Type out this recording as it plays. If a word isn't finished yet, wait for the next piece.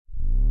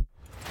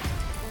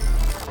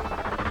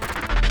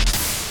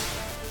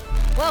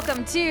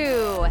welcome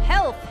to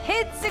Health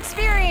Hits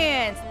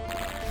Experience.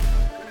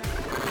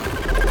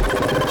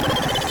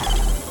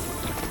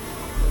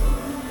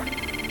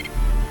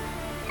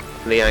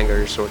 The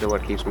anger is sort of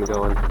what keeps me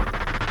going.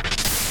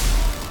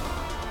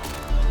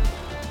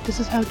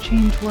 This is how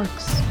change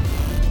works.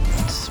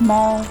 It's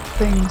small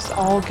things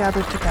all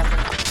gathered together.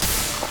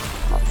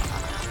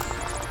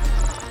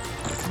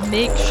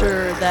 Make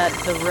sure that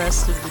the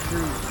rest of the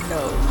group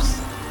knows.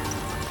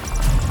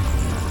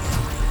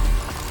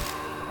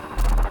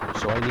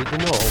 So I need to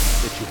know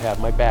that you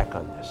have my back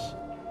on this.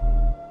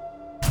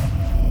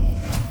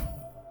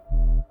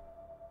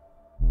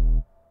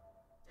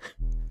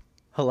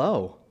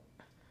 Hello,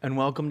 and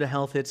welcome to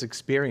Health Hits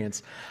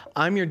Experience.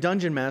 I'm your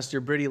Dungeon Master,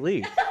 Brittany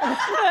Lee.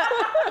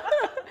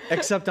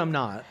 Except I'm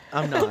not.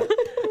 I'm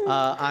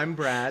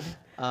Brad.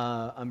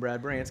 I'm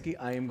Brad Baranski.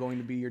 I am going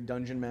to be your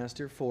Dungeon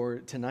Master for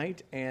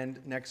tonight and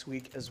next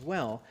week as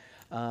well.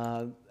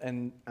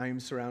 And I'm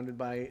surrounded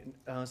by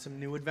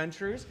some new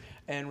adventurers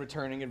and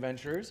returning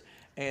adventurers.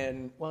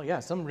 And, well, yeah,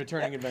 some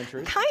returning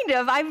adventurers. Kind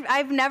of.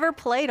 I've never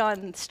played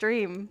on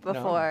stream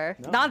before.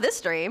 No. Not this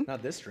stream.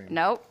 Not this stream.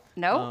 Nope.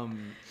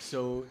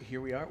 So here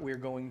we are. We're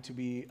going to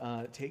be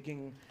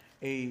taking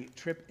a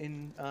trip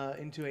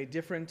into a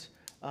different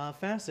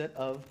facet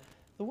of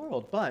the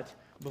world. But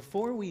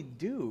before we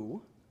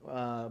do,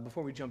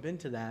 before we jump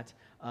into that,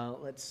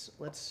 let's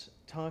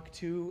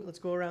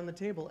go around the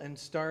table and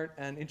start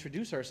and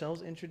introduce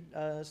ourselves.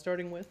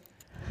 Starting with.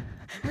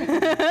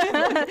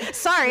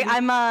 Sorry,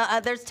 I'm.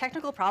 There's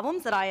technical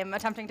problems that I am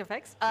attempting to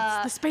fix.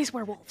 It's the space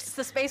werewolves. It's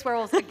the space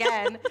werewolves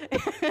again.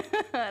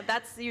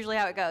 That's usually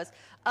how it goes.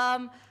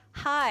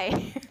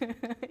 Hi,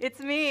 it's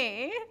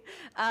me.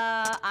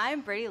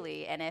 I'm Brittany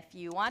Lee, and if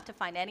you want to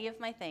find any of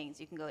my things,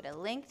 you can go to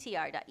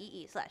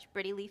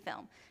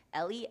linktr.ee/BrittanyLeeFilm,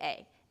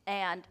 LEA.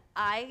 And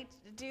I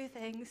do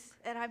things,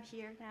 and I'm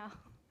here now.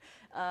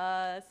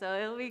 So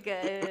it'll be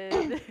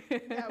good.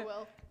 Yeah,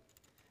 well.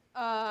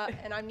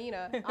 And I'm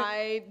Nina.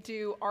 I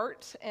do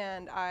art,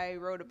 and I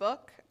wrote a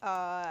book,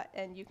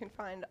 and you can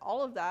find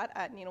all of that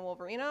at Nina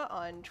Wolverina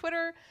on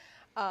Twitter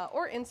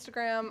or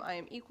Instagram. I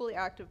am equally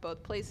active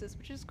both places,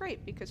 which is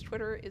great because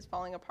Twitter is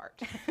falling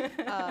apart.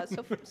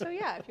 So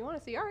yeah, if you want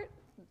to see art,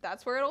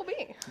 that's where it'll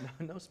be.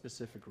 No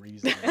specific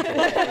reason.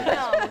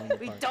 No,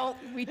 we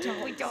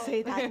don't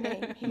Say that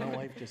name. My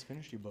wife just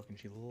finished your book and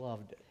she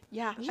loved it.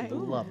 Yeah, She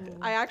loved it.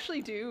 I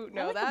actually do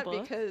know like the that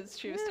book. because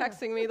she was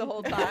texting me the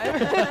whole time.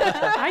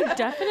 I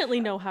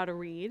definitely know how to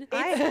read.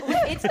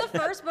 It's the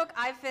first book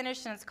I've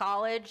finished since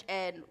college,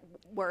 and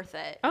worth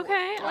it.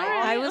 Okay, all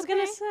right. I was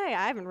gonna okay. say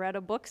I haven't read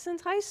a book since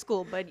high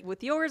school, but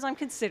with yours, I'm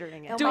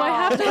considering it. Do I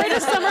have to write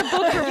a summer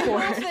book You will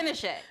report?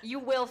 finish it. You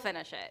will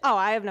finish it. Oh,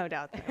 I have no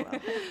doubt that I will.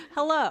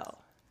 Hello,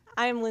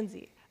 I'm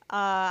Lindsay.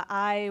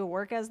 I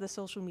work as the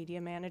social media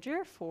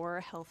manager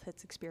for Health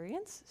Hits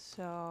Experience,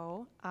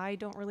 so I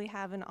don't really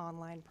have an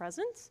online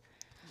presence,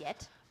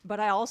 Yet. but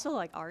I also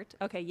like art.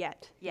 Okay,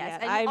 yet. Yes.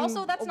 Yet. And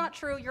also, that's not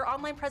true. Your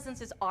online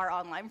presence is our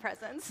online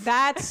presence.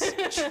 That's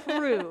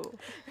true.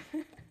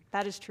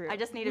 That is true. I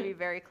just need to be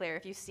very clear.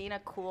 If you've seen a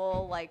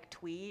cool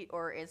tweet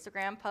or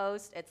Instagram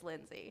post, it's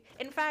Lindsay.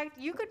 In fact,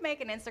 you could make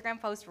an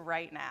Instagram post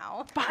right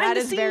now. That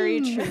is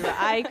very true.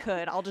 I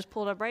could. I'll just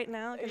pull it up right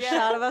now. Get a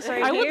shot of us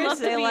right I would here. love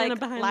to Say be in like a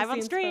behind the live on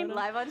scenes stream. photo.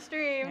 Live on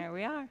stream. There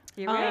we are.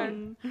 Here we are.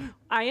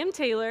 I am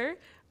Taylor.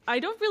 I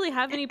don't really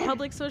have any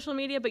public social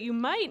media, but you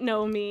might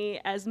know me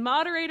as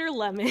Moderator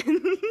Lemons.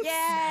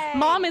 Yay!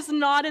 Mom is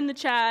not in the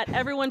chat.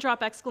 Everyone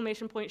drop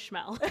exclamation point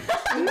Schmel.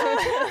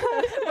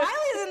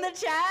 Riley's in the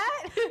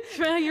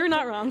chat. You're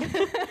not wrong.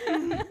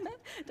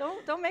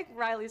 Don't make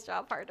Riley's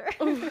job harder.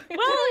 Well,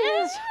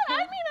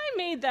 I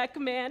made that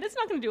command. It's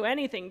not going to do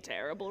anything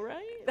terrible,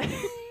 right?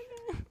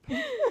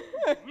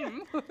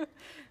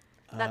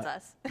 That's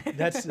us.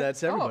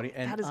 That's everybody.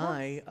 And that is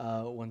I,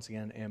 once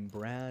again, am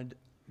Brad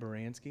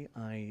Baranski.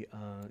 I,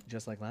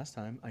 just like last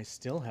time, I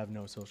still have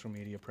no social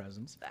media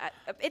presence.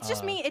 It's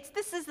just me.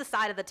 This is the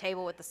side of the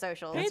table with the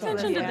socials. Pay That's all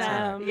attention to right.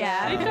 That's all them.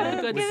 Yeah. They've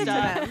got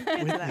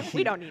good stuff.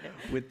 We don't need it.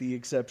 With the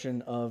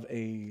exception of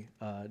a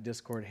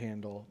Discord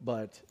handle,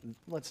 but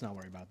let's not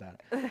worry about that.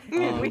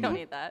 We don't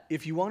need that.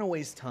 If you want to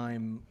waste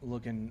time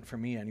looking for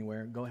me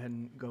anywhere, go ahead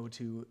and go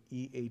to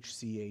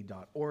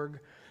ehca.org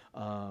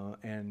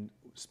and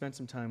spend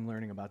some time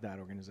learning about that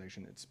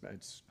organization.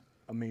 It's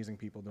amazing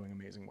people doing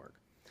amazing work.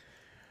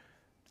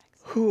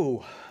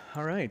 Whew.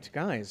 All right,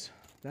 guys,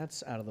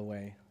 that's out of the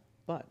way.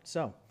 But,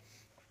 so,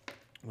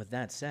 with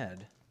that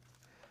said,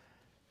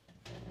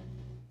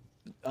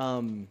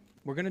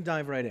 we're going to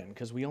dive right in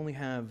because we only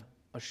have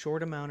a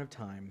short amount of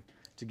time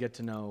to get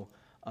to know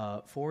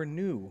 4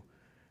 new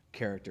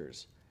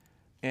characters.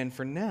 And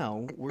for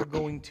now, we're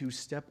going to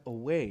step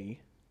away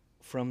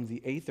from the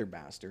Aether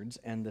Bastards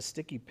and the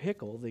sticky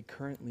pickle they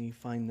currently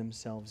find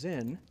themselves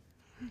in.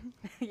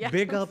 Yeah.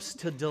 Big ups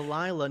to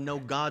Delilah, no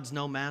gods,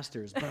 no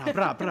masters. Bra,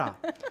 bra, bra.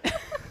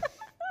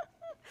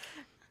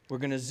 We're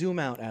going to zoom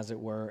out, as it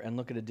were, and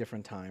look at a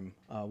different time.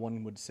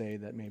 One would say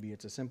that maybe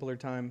it's a simpler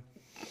time.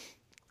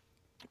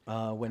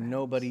 when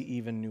nobody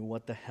even knew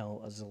what the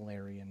hell a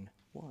Zalarian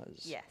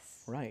was.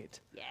 Yes. Right.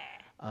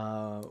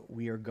 Yeah.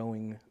 We are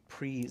going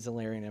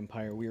pre-Zalarian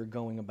Empire. We are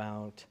going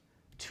about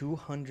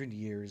 200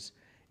 years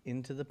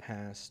into the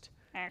past.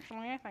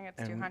 Actually, I think it's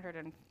And-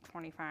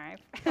 225.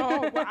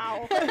 Oh,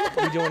 wow.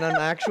 We doing on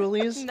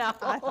actualies? No.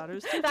 I thought it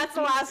was That's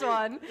the last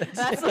one.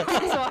 That's the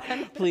last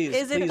one. Please.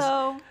 Is it please.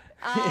 though?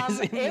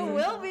 It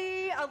will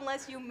be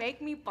unless you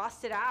make me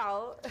bust it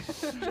out.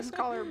 Just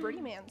call her Britty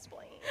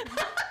Mansplain.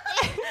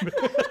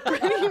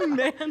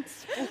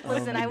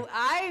 Listen, I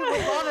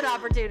would love an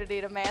opportunity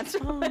to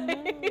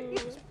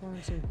mansplain.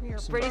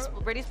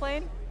 Brady's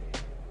playing?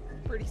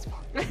 Pretty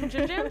smart.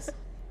 Jim Jams?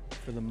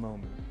 For the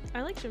moment.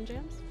 I like Jim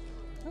Jams.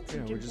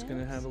 Yeah, we're just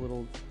gonna have a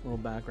little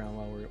background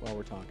while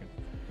we're talking,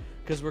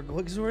 because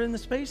we're in the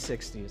space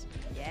 60s.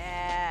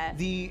 Yeah.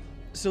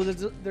 So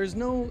there's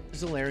no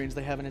Zalarians.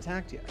 They haven't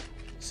attacked yet.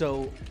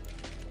 So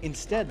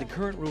instead, the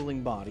current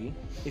ruling body,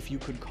 if you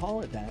could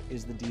call it that,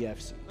 is the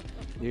DFC.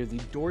 They're the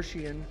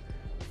Dorshian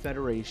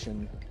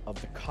Federation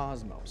of the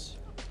Cosmos.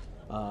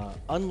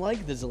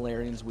 Unlike the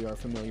Zalarians we are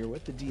familiar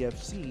with, the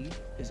DFC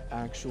is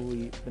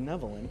actually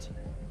benevolent,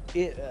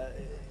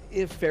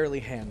 if fairly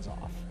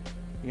hands-off.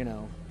 You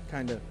know,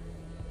 kind of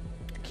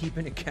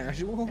keeping it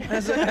casual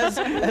as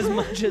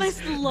much as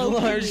Nice low-key.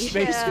 large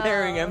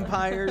spacefaring Yeah.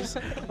 empires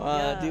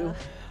do.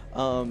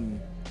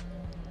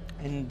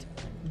 And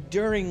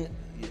during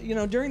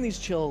these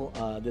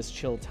this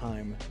chill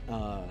time,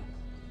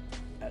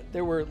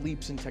 there were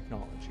leaps in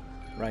technology,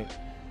 right?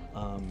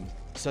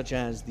 Such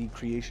as the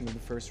creation of the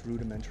first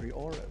rudimentary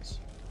auras,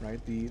 right?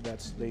 The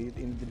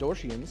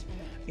Dorshians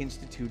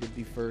instituted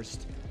the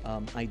first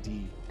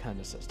ID kind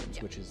of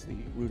systems, which is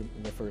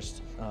the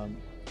first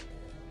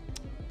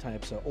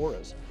types of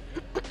auras.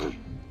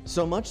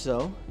 So much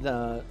so,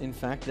 in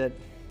fact, that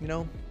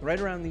right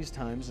around these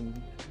times and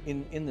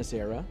in this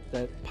era,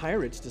 that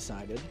pirates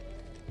decided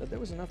that there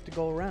was enough to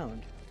go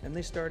around, and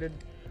they started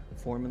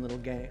forming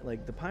little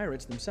like the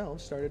pirates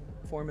themselves started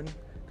forming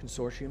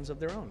consortiums of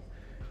their own.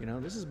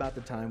 This is about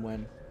the time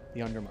when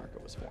the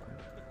undermarket was formed,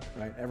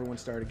 right? Everyone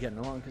started getting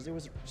along because there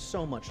was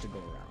so much to go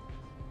around.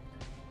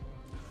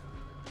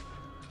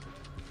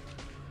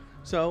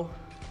 So,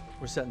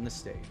 we're setting the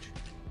stage.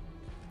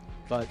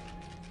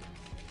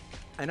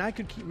 And I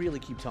could really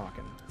keep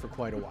talking for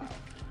quite a while,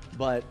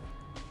 but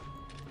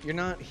you're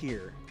not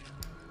here.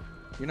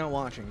 You're not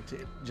watching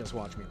to just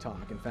watch me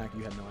talk. In fact,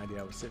 you had no idea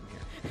I was sitting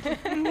here.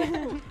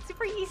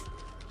 Surprise.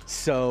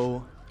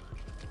 So,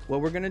 what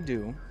we're gonna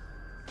do,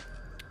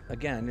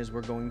 again, is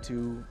we're going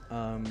to,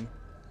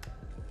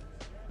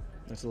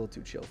 that's a little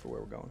too chill for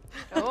where we're going.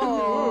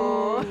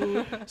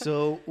 Oh.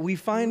 So, we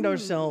find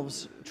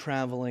ourselves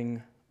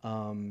traveling,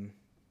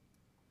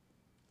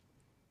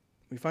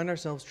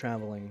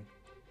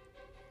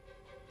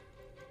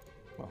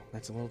 well,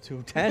 that's a little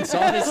too tense,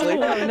 honestly.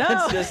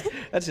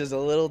 That's just a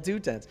little too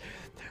tense.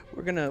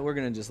 We're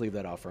gonna just leave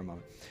that off for a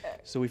moment.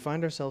 So we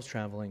find ourselves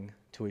traveling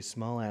to a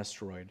small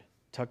asteroid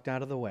tucked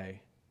out of the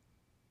way,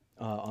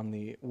 on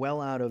the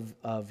out of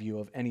view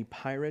of any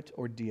pirate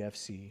or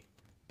DFC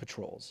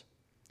patrols.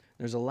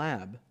 There's a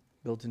lab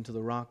built into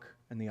the rock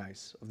and the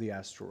ice of the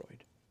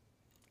asteroid.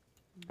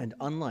 And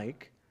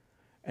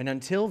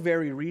until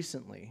very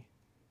recently,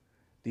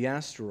 the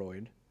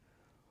asteroid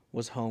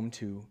was home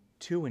to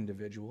 2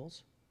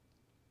 individuals,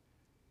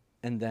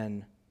 and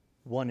then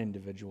 1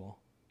 individual,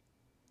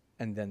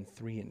 and then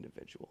 3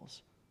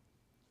 individuals.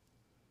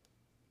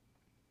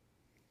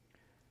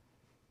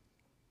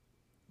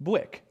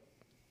 Bwick.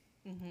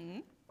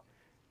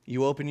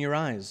 You open your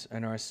eyes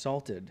and are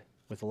assaulted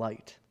with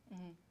light.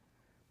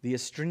 The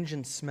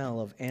astringent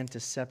smell of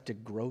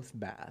antiseptic growth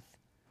bath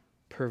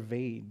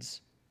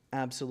pervades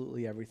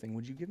absolutely everything.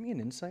 Would you give me an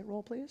insight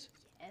roll, please?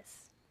 Yes.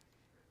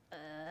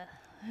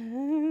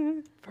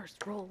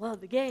 First roll of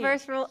the game.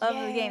 First roll of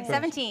the game.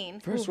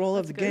 17. First roll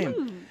of the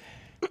game.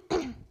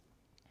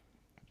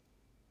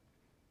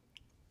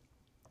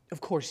 Of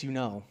course,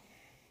 the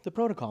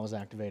protocol is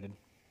activated.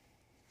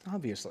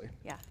 Obviously.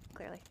 Yeah,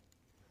 clearly.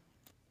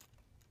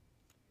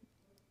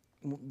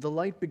 The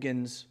light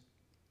begins,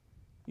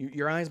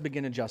 your eyes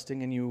begin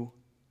adjusting, and your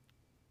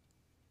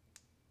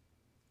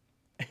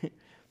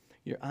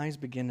eyes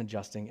begin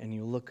adjusting, and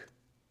you look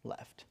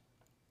left.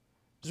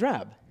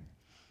 Zrab,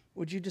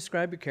 would you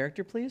describe your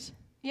character, please?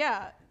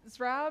 Yeah,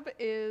 Zrab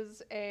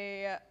is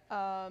a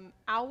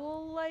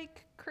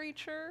owl-like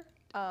creature,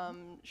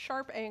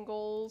 sharp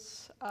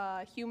angles,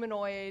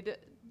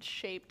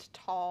 humanoid-shaped,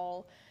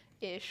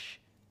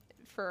 tall-ish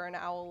for an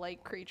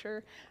owl-like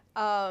creature.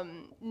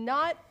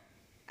 Not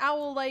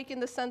owl-like in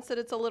the sense that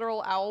it's a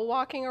literal owl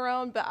walking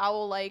around, but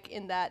owl-like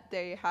in that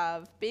they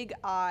have big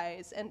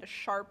eyes and a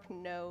sharp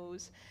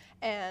nose,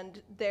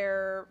 and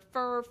their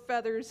fur,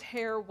 feathers,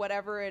 hair,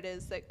 whatever it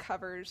is that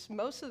covers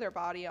most of their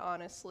body,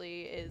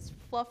 honestly, is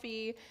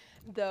fluffy,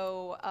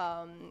 though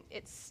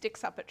it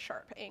sticks up at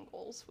sharp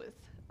angles with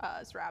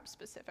Zrab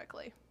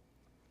specifically.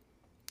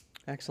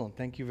 Excellent.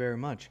 Thank you very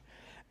much.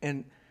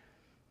 And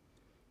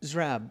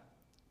Zrab,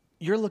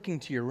 you're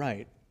looking to your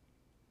right.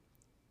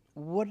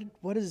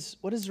 what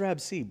does Rab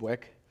see,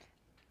 Bwick?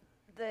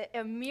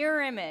 A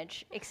mirror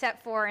image,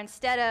 except for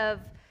instead of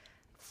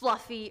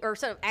fluffy or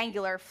sort of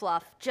angular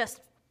fluff,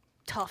 just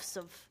tufts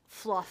of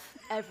fluff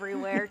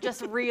everywhere.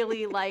 Just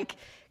really like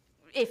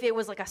if it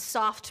was like a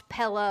soft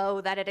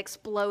pillow that had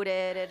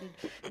exploded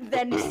and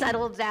then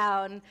settled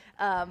down,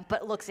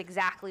 but looks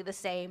exactly the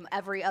same,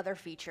 every other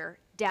feature,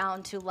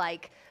 down to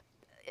like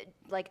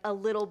a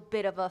little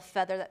bit of a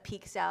feather that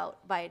peeks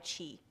out by a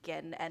cheek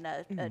and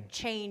a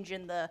change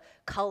in the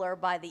color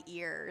by the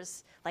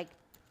ears, like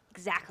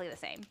exactly the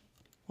same.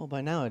 Well,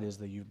 by now it is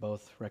that you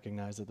both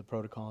recognize that the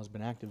protocol has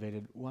been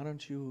activated. Why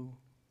don't you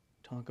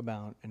talk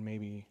about and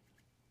maybe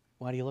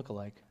why do you look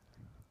alike?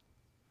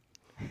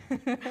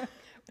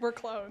 We're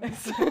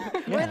clones.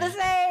 We're the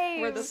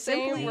same. We're the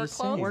same. We're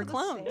clones. We're of the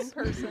clones. Same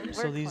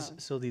person.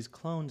 So these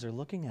clones are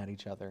looking at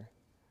each other,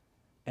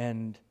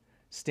 and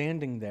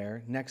standing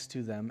there next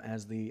to them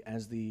as the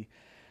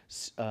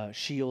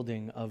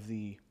shielding of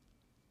the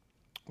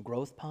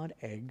growth pod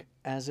egg,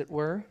 as it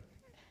were.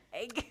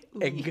 Egg.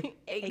 Egg.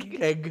 Egg.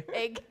 Egg.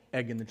 Egg.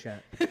 Egg in the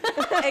chat.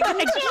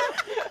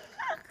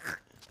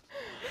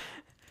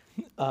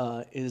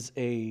 Is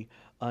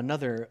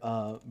another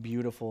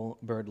beautiful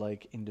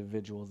bird-like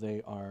individual.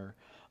 They are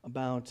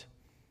about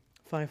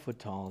 5 foot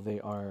tall.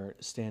 They are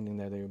standing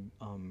there. They're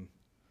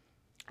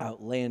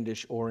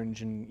outlandish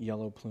orange and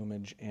yellow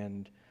plumage,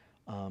 and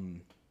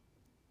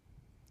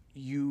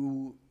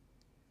you,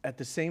 at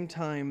the same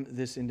time,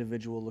 this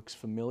individual looks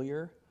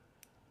familiar,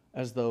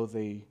 as though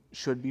they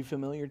should be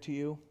familiar to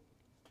you.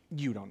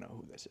 You don't know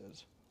who this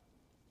is.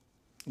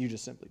 You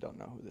just simply don't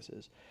know who this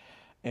is.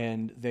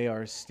 And they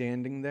are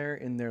standing there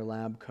in their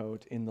lab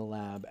coat in the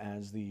lab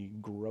as the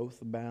growth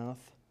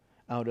bath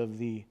out of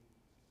the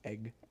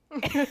egg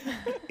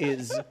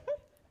is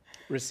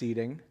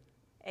receding.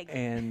 Egg.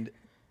 And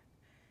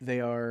they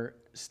are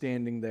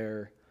standing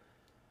there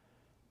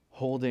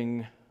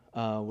holding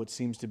what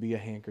seems to be a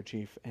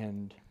handkerchief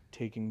and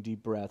taking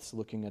deep breaths,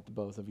 looking at the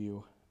both of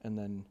you. And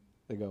then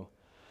they go,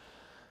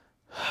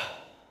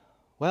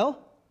 well,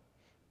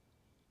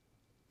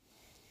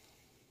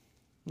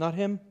 not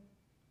him.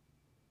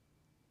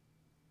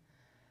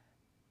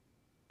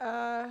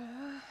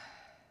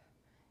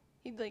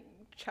 He like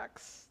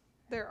checks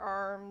their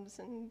arms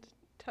and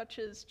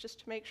touches just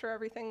to make sure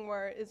everything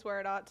is where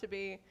it ought to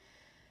be.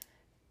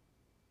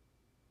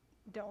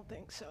 Don't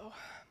think so.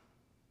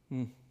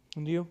 And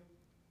you?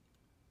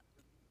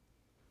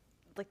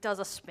 Like does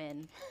a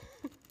spin.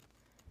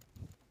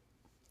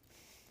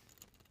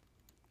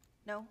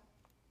 No?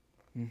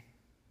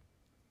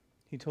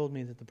 He told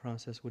me that the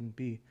process wouldn't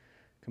be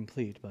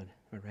complete, but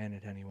I ran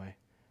it anyway.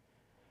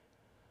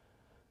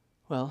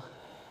 Well,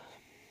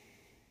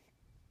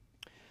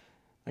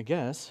 I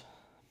guess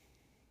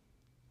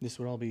this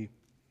would all be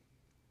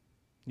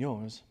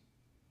yours,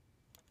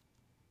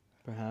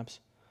 perhaps.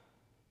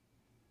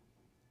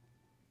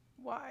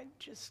 Why?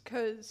 Just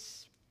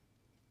 'cause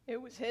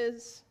it was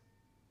his?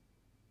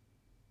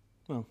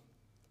 Well,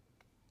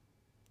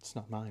 it's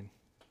not mine.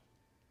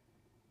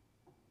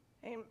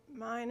 Ain't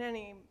mine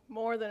any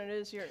more than it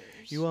is yours.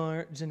 You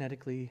are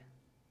genetically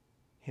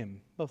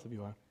him. Both of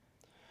you are.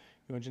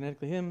 You are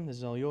genetically him. This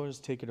is all yours.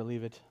 Take it or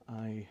leave it.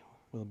 I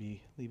will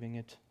be leaving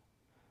it.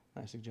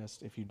 I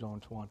suggest if you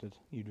don't want it,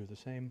 you do the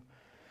same.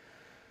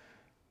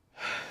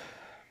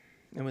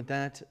 And with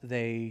that,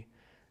 they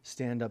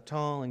stand up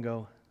tall and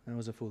go, that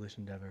was a foolish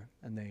endeavor.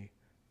 And they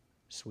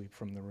sweep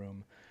from the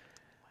room,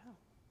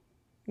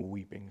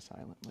 weeping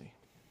silently.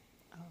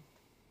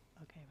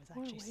 Okay, it was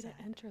What a actually way sad.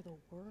 to enter the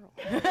world.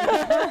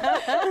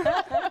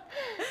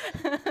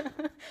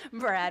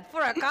 Brad,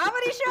 for a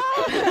comedy show?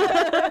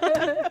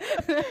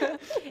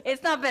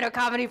 It's not been a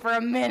comedy for a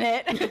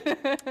minute.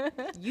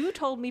 You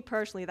told me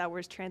personally that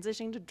we're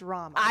transitioning to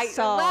drama.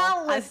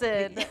 Well,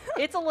 listen,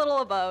 it's a little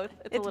of both.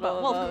 It's a It's little both.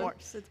 of Well, both. of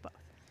course, it's both.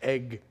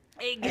 Egg.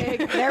 Egg.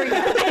 There you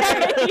go.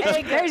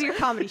 There's your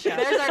comedy show.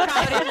 There's our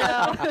comedy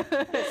show.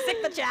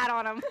 Stick the chat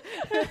on him.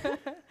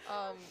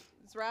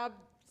 Zrab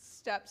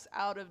steps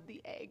out of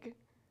the egg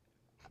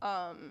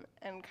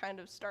and kind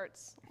of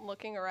starts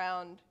looking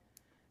around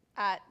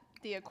at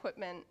the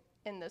equipment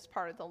in this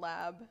part of the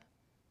lab.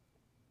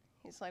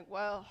 He's like,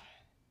 well,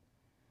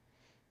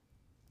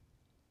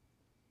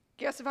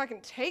 guess if I can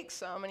take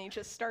some, and he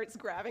just starts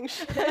grabbing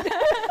shit.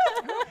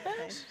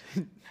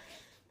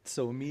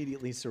 So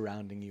immediately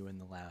surrounding you in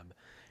the lab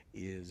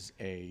is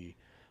a,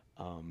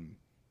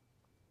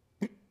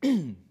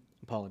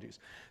 apologies.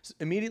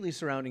 Immediately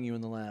surrounding you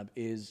in the lab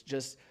is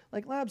just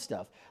like lab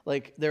stuff.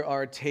 Like there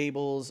are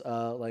tables,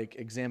 like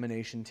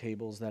examination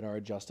tables that are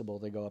adjustable.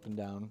 They go up and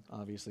down,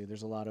 obviously.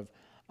 There's a lot of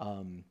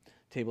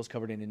tables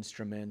covered in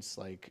instruments,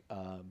 like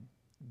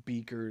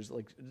beakers,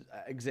 like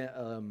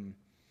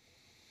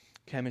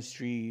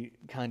chemistry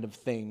kind of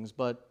things,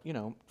 but you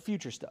know,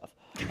 future stuff.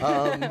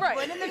 Right.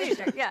 But in the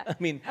future, yeah. I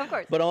mean, of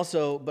course. but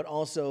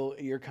also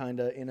you're kind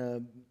of in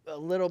a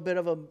little bit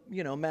of a,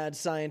 you know, mad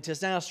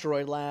scientist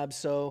asteroid lab,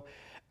 so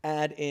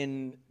add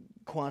in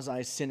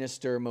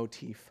quasi-sinister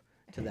motif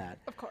to that.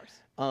 Of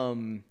course.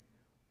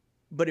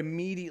 but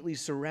immediately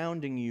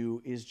surrounding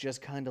you is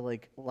just kind of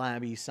like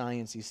labby,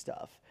 sciencey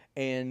stuff.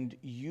 And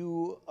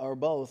you are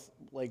both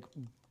like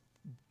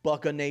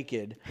bucka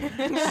naked.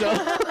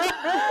 So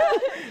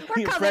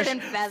We're covered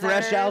in feathers.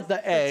 fresh out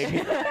the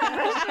egg.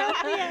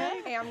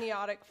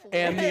 Amniotic fluid.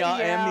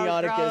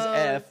 Amniotic as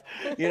gross.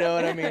 F. You know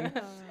what I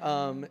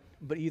mean?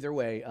 But either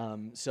way,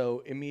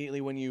 so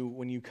immediately when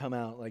you come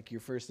out, like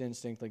your first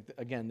instinct, like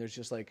again, there's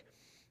just like,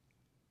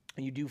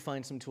 you do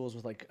find some tools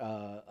with like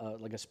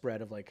a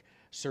spread of like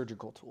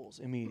surgical tools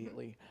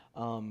immediately,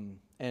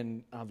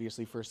 and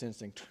obviously first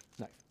instinct,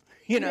 knife.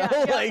 You know,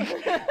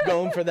 like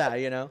going for that.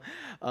 You know,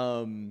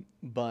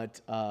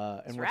 but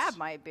and Rab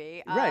might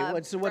be.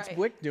 right. So what's right.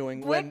 Wick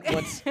doing when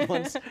what's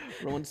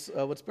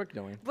Brick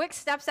doing? Wick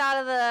steps out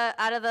of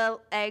the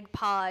egg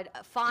pod,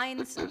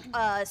 finds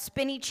a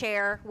spinny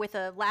chair with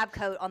a lab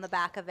coat on the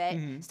back of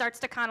it, starts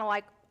to kind of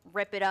like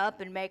rip it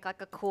up and make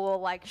like a cool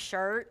like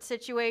shirt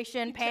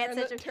situation, pants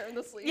situation. Turn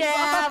the sleeves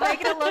Yeah, off.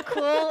 making it look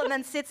cool, and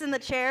then sits in the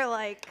chair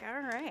like,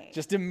 all right.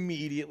 Just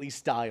immediately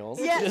styles.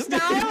 Yeah, just,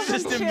 styles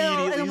just and chill,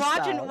 immediately and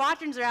styles.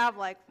 watching Rab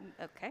like,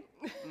 okay,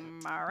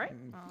 all right.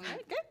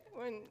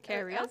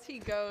 Carry as he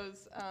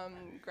goes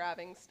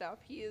grabbing stuff,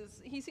 he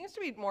seems to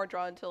be more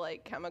drawn to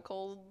like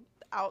chemical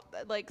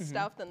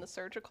stuff than the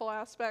surgical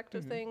aspect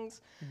of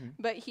things.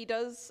 But he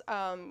does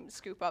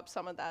scoop up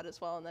some of that as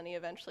well, and then he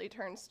eventually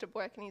turns to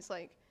Bwick and he's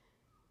like,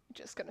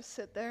 "You're just gonna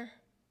sit there?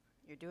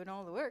 You're doing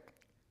all the work."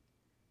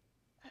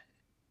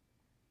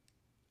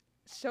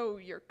 So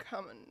you're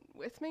coming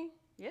with me?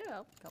 Yeah,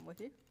 I'll come with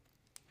you.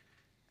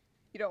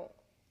 You don't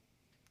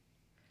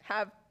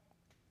have.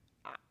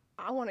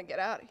 I want to get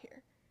out of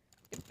here.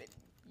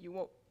 You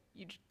won't.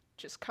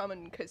 Just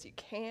coming because you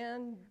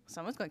can.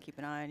 Someone's gonna keep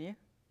an eye on you.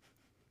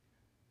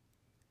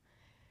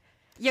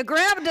 You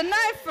grabbed a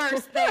knife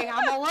first thing.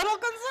 I'm a little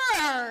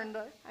concerned.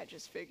 I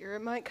just figure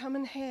it might come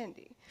in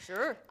handy.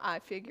 Sure. I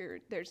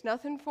figured there's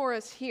nothing for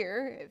us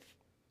here if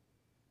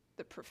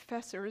the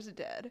professor is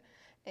dead,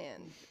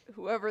 and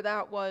whoever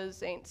that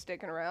was ain't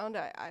sticking around.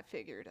 I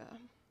figured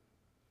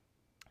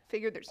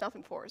there's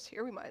nothing for us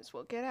here. We might as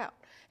well get out,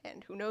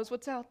 and who knows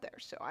what's out there.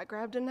 So I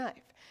grabbed a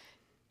knife.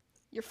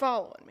 You're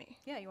following me.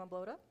 Yeah, you wanna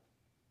blow it up?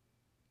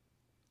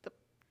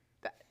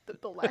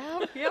 The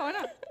lab. Yeah, why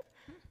not?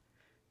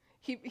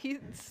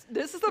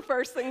 This is the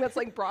first thing that's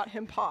like brought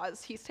him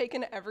pause. He's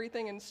taken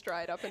everything in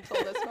stride up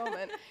until this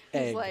moment.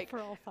 He's Egg. like, For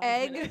all 5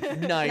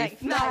 egg,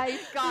 Knife.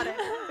 knife. Got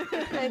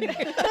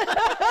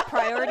it.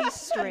 Priorities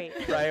straight.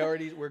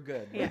 Priorities, we're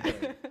good. We're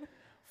good.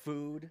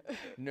 Food,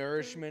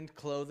 nourishment,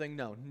 clothing,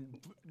 no.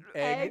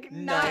 Egg,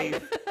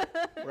 knife.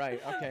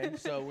 Right, okay,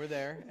 so we're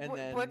there, and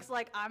then... Wick's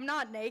like, I'm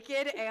not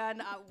naked,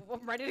 and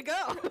I'm ready to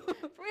go.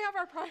 We have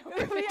our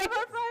priorities. We have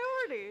our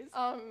priorities.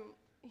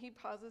 He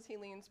pauses, he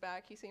leans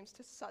back, he seems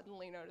to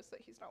suddenly notice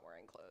that he's not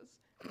wearing clothes.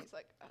 And he's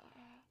like,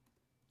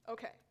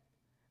 okay,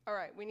 all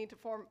right, we need to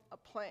form a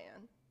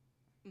plan.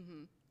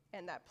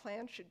 And that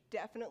plan should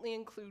definitely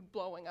include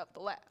blowing up the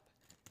lab.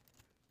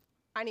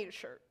 I need a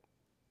shirt.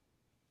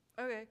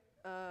 Okay.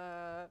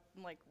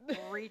 Like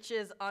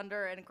reaches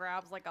under and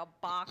grabs like a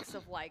box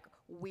of like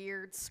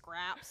weird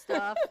scrap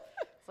stuff.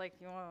 It's like,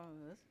 you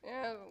want this?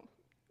 Yeah,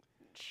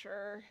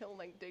 sure. He'll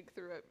like dig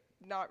through it,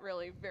 not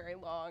really very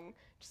long,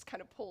 just kind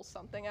of pull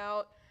something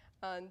out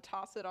and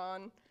toss it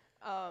on.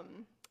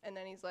 And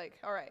then he's like,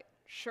 all right,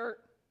 shirt,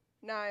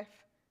 knife,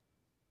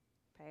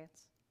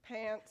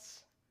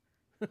 pants.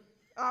 Oh,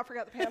 I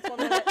forgot the pants 1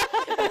 minute.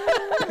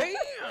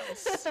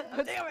 Pants!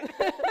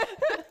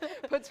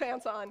 Puts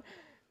pants on,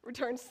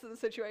 returns to the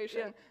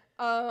situation.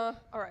 All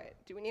right,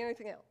 do we need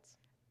anything else?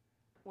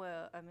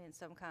 Well, I mean,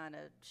 some kind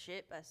of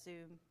ship, I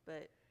assume,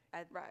 but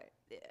Right.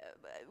 yeah,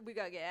 but we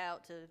gotta get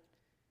out to.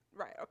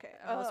 Right, okay.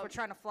 Unless we're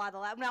trying to fly the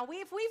lab. Now,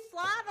 if we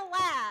fly the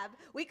lab,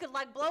 we could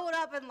like blow it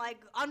up and like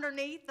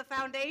underneath the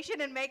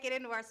foundation and make it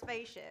into our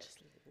spaceship.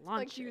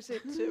 like use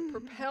it to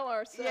propel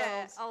ourselves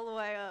Yeah, all the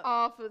way up.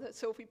 off of it.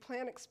 So if we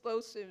plant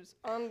explosives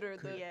under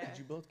the... Yeah. Could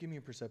you both give me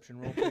a perception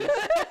roll, please?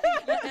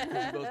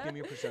 Could you both give me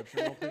a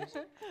perception roll, please?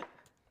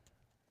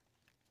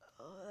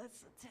 Oh,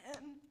 that's a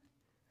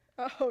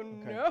 10. Oh,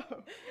 no.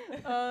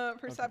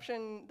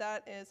 Perception,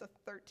 that is a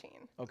 13.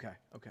 Okay.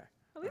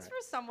 At least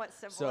we're somewhat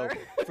So similar.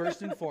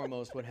 first and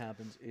foremost, what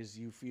happens is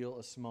you feel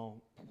a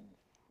small,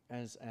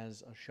 as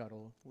a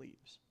shuttle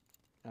leaves,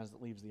 as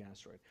it leaves the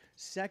asteroid.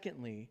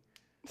 Secondly,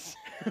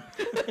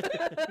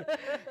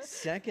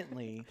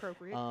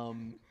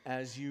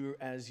 as you're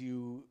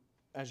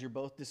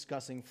both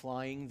discussing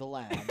flying the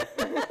lab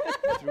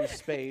through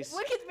space.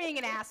 Look at being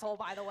an asshole,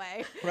 by the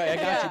way. Right, I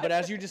got you. But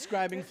as you're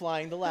describing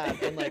flying the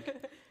lab, and like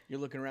you're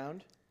looking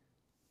around,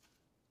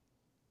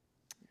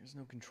 there's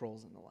no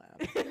controls in the lab.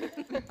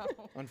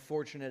 No.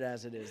 Unfortunate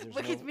as it is, there's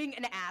Look, no. he's being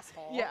an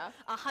asshole. Yeah.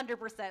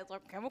 100%. It's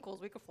like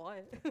chemicals, we could fly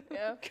it.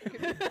 Yeah.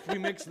 If we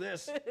mix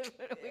this,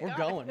 we're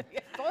going.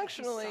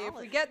 Functionally, if we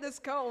Solid. get this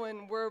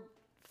going, we're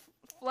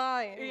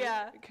flying.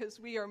 Yeah. Because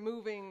we are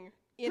moving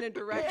in a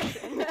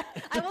direction.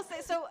 I will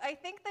say, so I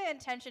think the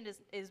intention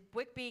is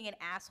Wick being an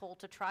asshole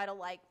to try to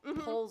like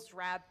pull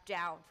Zrab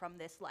down from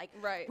this like,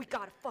 Right. we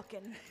gotta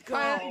fucking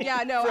go.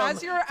 Yeah, no,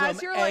 as you're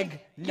egg,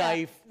 like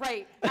knife.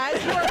 Right.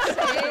 as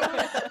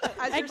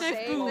you're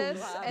saying boom.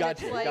 this, and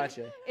Gotcha, it's like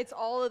gotcha. it's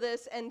all of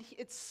this, and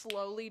it's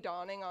slowly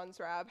dawning on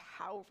Zrab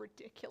how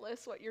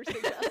ridiculous what you're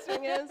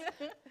suggesting is,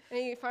 and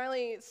he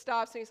finally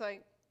stops and he's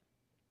like,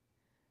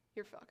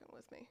 "You're fucking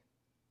with me."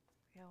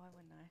 Yeah, why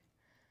wouldn't I?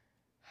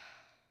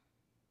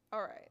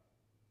 All right,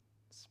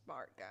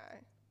 smart guy.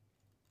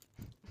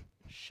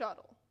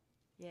 Shuttle.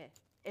 Yeah.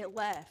 It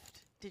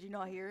left. Did you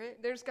not hear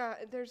it? There's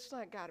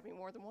like got to be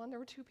more than one. There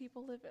were 2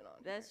 people living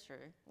on. That's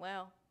true.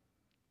 Well,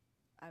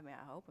 I mean,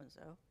 I'm hoping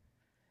so.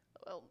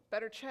 Well,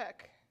 better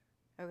check.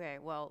 Okay,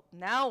 well,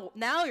 now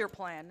your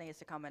plan needs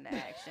to come into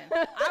action.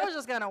 I was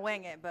just gonna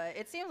wing it, but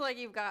it seems like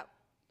you've got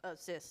a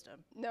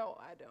system. No,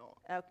 I don't.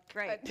 Oh,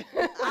 great.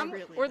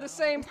 We're the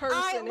same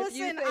person. If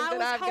you think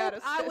that I've got a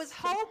system.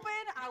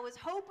 I was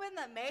hoping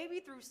that maybe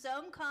through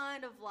some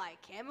kind of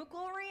like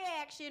chemical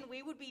reaction,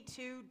 we would be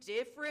 2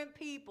 different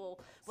people.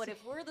 But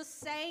if we're the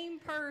same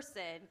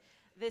person,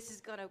 this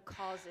is gonna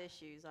cause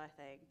issues, I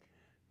think.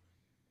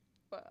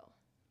 Well,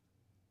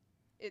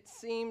 it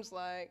seems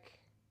like,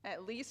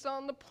 at least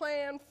on the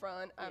plan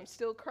front, I'm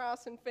still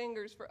crossing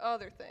fingers for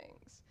other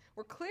things.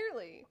 We're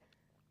clearly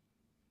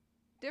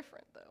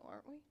different, though,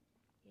 aren't we?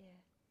 Yeah.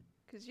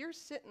 Because you're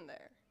sitting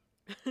there,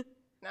 and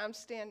I'm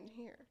standing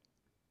here.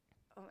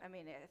 I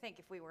mean, I think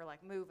if we were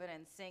like moving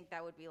in sync,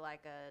 that would be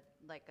like a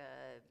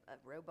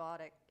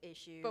robotic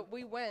issue. But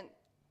we went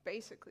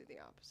basically the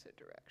opposite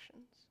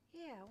directions.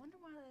 Yeah, I wonder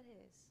why that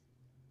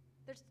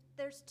is.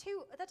 There's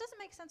 2. That doesn't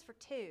make sense for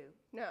 2.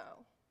 No.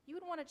 You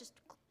would want to just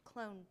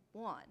clone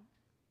 1,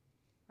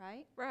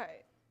 right?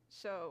 Right.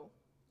 So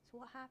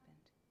what happened?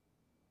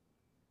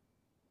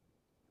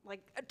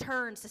 Like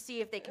turns to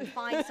see if they can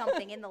find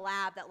something in the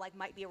lab that like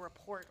might be a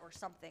report or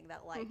something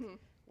that like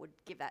would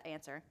give that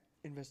answer.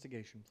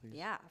 Investigation, please.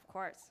 Yeah, of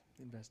course.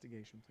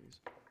 Investigation, please.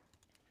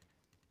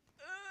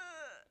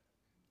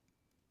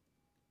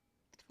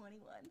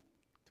 21.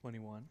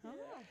 21. Oh.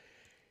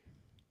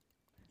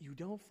 You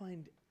don't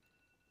find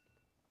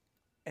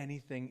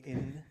anything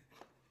in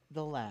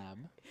the lab.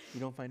 You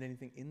don't find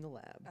anything in the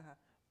lab.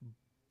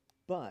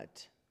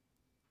 But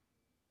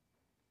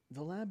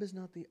the lab is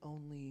not the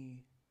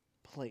only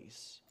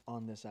place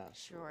on this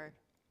asteroid. Sure.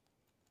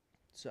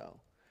 So,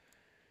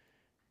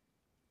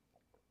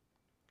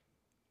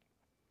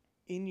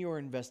 in your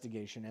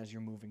investigation, as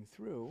you're moving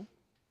through,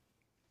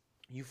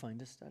 you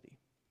find a study.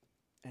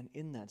 And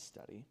in that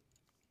study,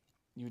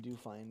 you do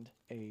find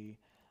a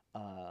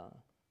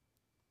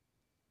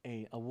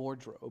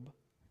wardrobe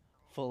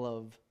full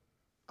of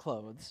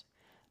clothes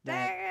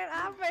Dang it,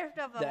 I messed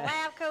up a that-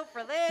 lab coat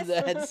for this.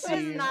 that This is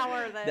seem not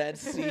worth it.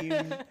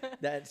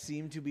 that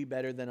seem to be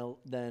better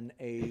than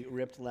a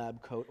ripped lab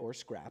coat or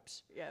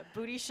scraps. Yeah,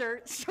 booty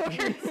shirt, shorts.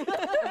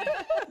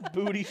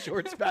 Booty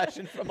shorts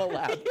fashion from a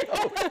lab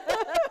coat.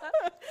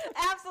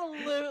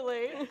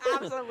 Absolutely.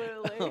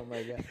 Absolutely. Oh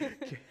my god.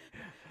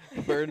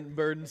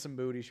 Burdensome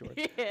booty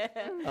shorts. Yeah.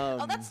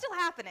 Oh, that's still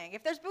happening.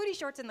 If there's booty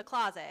shorts in the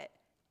closet,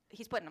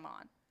 he's putting them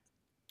on.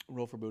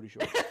 Roll for booty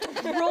shorts.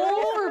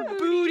 Roll for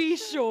booty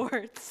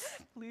shorts.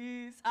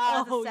 Please.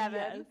 Oh, Oh,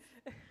 7.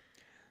 yes.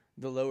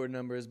 The lower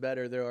number is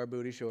better. There are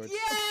booty shorts.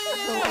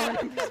 Yeah!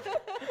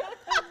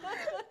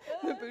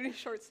 the booty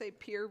shorts say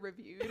peer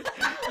reviewed.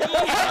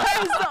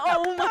 Yes!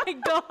 Oh my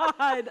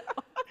god.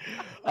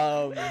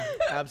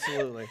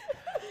 Absolutely.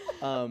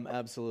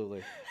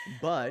 Absolutely.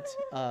 But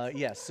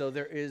yes, so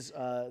there's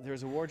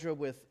a wardrobe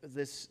with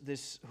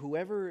this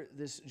whoever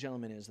this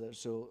gentleman is.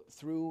 So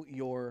through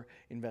your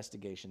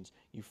investigations,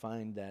 you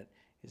find that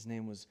his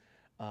name was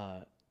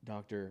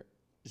Dr.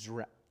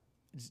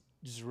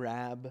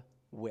 Zrabwick.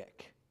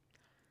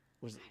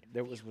 Was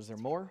there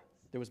more?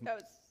 There was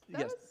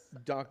yes,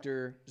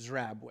 Dr.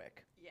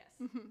 Zrabwick. Yes.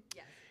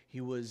 Yes.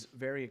 He was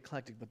very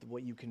eclectic, but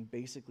what you can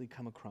basically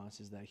come across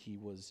is that he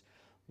was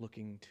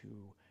looking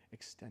to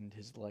extend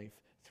his life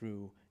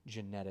through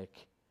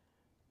genetic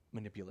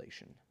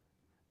manipulation.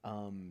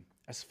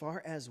 As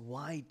far as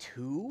why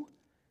 2?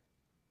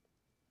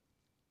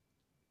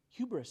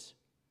 Hubris.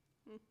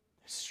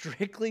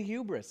 Strictly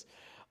hubris.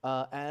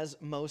 As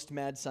most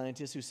mad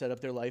scientists who set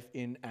up their life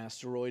in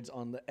asteroids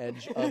on the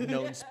edge of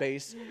known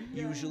space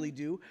usually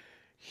do,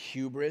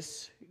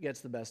 hubris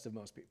gets the best of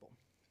most people.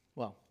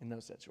 Well, in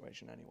those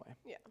situations anyway.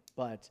 Yeah.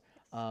 But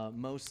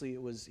mostly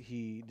it was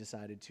he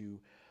decided to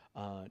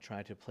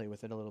try to play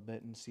with it a little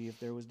bit and see if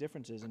there was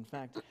differences. In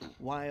fact,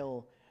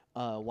 while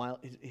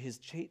his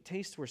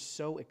tastes were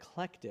so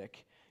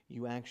eclectic,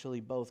 you actually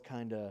both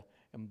kind of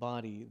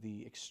embody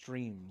the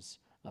extremes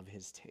of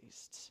his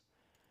tastes,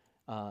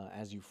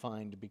 as you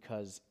find,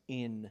 because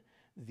in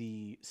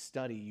the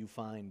study you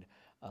find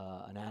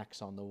an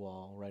axe on the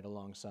wall right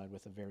alongside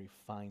with a very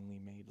finely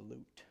made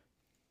lute.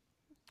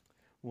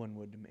 One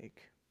would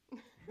make.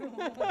 Yeah,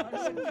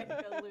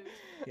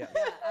 Yes.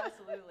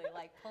 absolutely.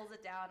 Like pulls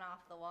it down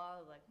off the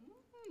wall. Like,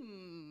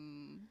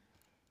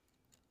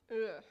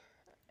 Ugh.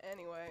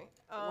 Anyway.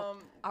 anyway.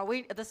 Are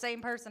we the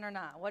same person or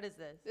not? What is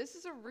this? This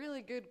is a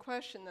really good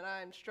question that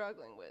I'm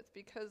struggling with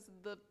because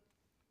the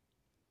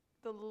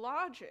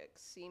logic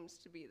seems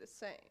to be the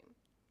same,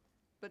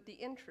 but the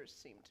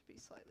interests seem to be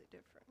slightly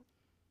different.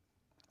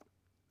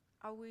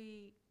 Are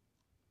we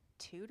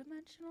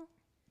two-dimensional?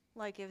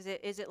 Like, is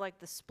it like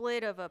the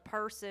split of a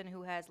person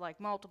who has like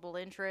multiple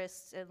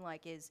interests and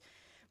like is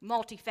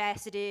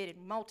multifaceted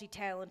and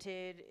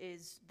multi-talented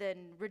is then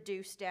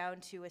reduced down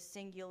to a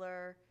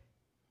singular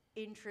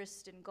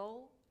interest and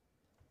goal?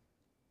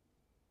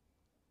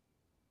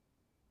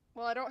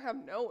 Well, I don't have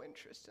no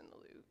interest in the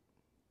loot.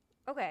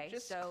 Okay,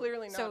 Just so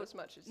clearly not so as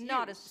much as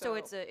not you, as so-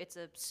 it's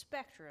a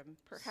spectrum,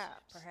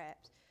 Perhaps.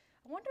 Perhaps.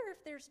 I wonder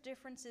if there's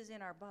differences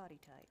in our body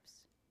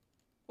types.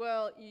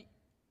 Well,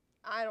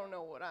 I don't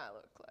know what I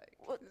look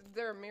like. Is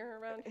there a mirror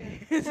around here?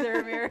 Is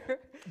there a mirror?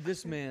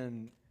 This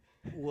man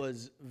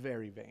was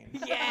very vain.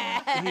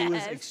 Yes. He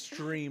was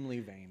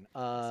extremely vain.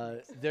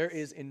 There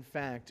is, in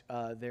fact,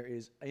 there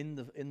is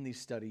in the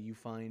study you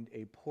find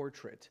a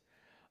portrait,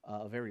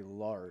 a very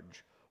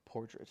large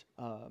portrait,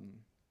 about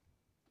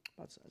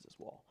the size of this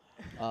wall,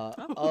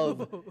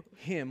 of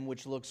him,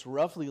 which looks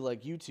roughly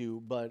like you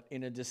two, but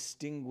in a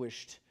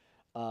distinguished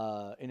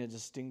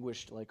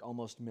like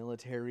almost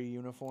military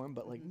uniform,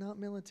 but like not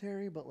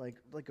military, but like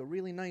a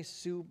really nice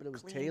suit, but it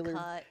was Clean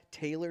cut.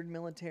 tailored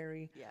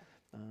military. Yeah.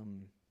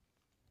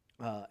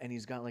 And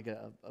he's got like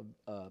a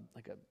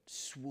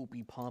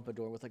swoopy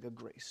pompadour with like a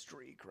gray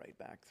streak right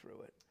back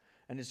through it,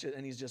 and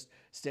he's just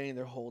standing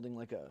there holding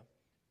like a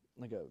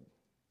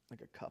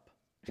cup,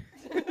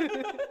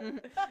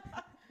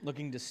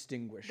 looking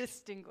distinguished.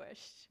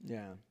 Distinguished.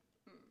 Yeah.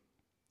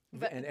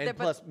 But and but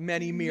plus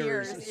many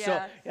mirrors. mirrors, So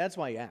yeah. that's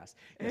why you asked.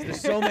 Yes,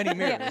 there's so many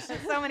mirrors.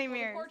 So many The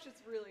mirrors.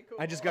 portrait's really cool.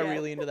 I just got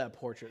really into that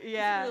portrait.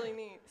 Yeah. It's really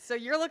neat. So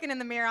you're looking in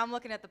the mirror, I'm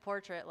looking at the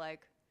portrait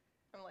like,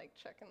 I'm like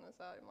checking this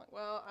out. I'm like,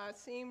 well, I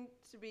seem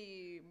to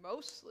be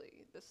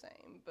mostly the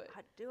same, but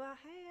do I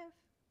have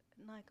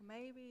like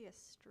maybe a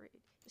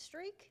streak? A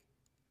streak?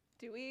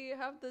 do we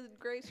have the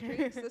gray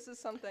streaks? This is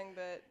something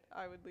that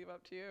I would leave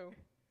up to you.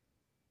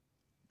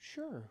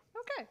 Sure.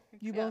 Okay.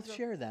 You Yeah, both so-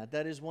 share that.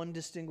 That is one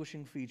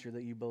distinguishing feature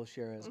that you both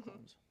share as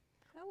clones.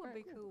 That would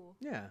be cool.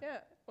 Yeah. Yeah.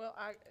 Well,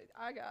 I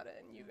got it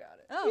and you got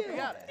it. Oh, we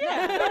got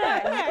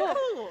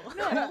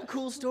it.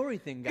 Cool story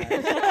thing, guys.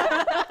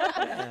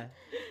 Yeah.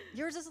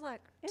 Yours is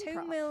like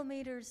 2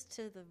 millimeters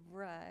to the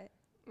right,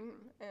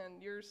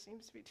 And yours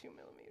seems to be 2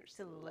 millimeters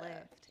to the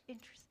left.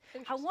 Interesting. I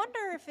Interesting. wonder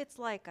if it's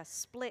like a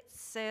split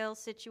cell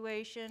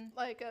situation.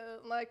 Like a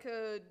But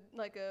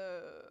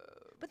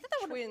then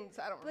that would twins.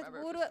 I don't but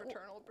remember would if it's it-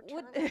 fraternal, would-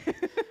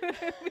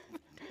 paternal.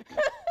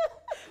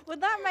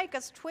 would that make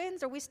us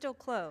twins or are we still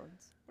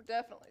clones? We're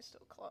definitely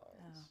still clones.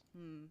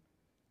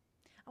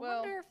 I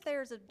Well- wonder if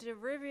there's a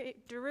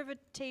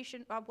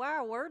derivation.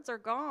 Wow, words are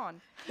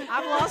gone.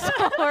 I've lost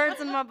my words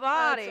in my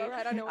body. all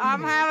right, I know what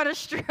I'm you mean. having a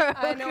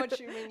stroke. I know what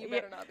you mean. You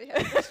better not be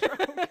having a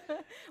stroke.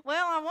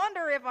 Well, I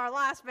wonder if our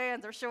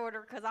lifespans are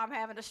shorter because I'm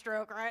having a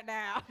stroke right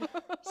now.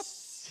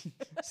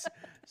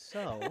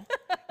 So,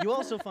 you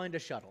also find a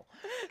shuttle.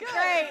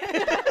 Great.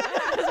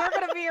 Because we're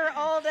going to be here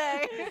all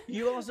day.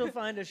 You also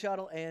find a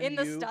shuttle and In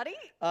the you- study?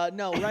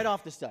 No, right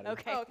off the study.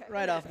 Okay. Okay.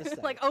 Right off the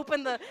study. Like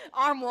open the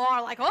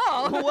armoire, like,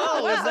 oh.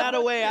 whoa, was that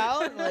a way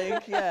out?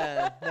 Like,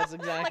 yeah, that's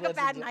exactly. Like a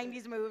bad that's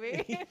 90s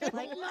movie.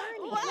 Like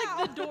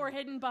Like the door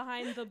hidden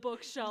behind the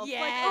bookshelf.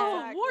 Yeah, like, oh,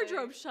 exactly.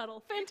 wardrobe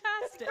shuttle.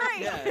 Fantastic.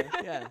 Great.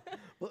 Yeah.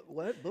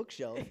 What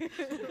bookshelf?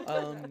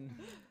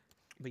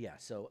 But yeah,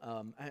 so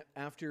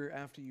after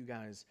you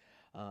guys,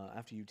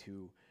 after you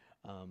two,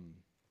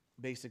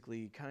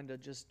 basically kind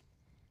of just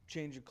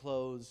change your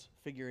clothes,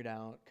 figure it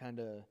out, kind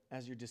of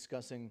as you're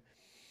discussing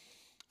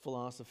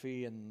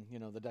philosophy and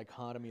the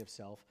dichotomy of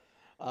self.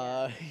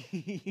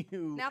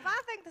 You Now, if I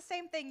think the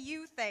same thing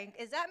you think,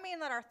 does that mean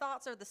that our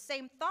thoughts are the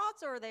same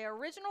thoughts, or are they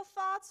original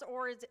thoughts,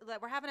 or is it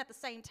that we're having it at the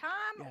same time?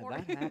 yeah, or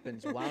that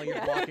happens while you're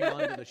walking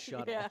onto the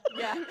shuttle. yeah,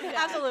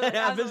 absolutely. That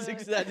happens.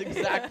 absolutely. That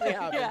exactly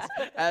happens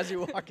as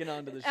you're walking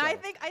onto the And shuttle.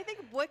 I think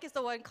Wick is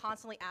the one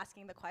constantly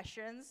asking the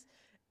questions,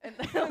 and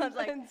I was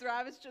like, and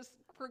Zrav is just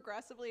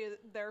progressively,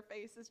 their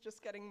face is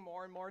just getting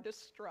more and more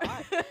distraught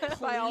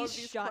by all of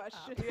Please these shut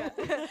questions. Yeah.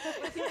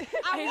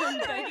 I am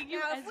wonder begging you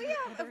now,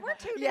 as if we're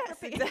two Yes,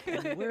 different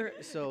people. And we're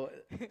so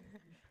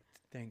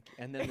thank you.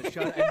 And then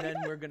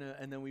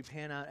and then we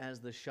pan out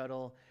as the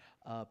shuttle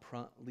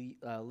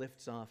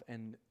lifts off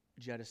and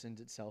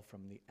jettisons itself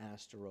from the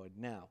asteroid.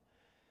 Now,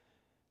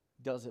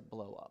 does it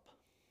blow up?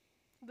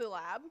 The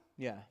lab.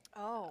 Yeah.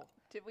 Oh,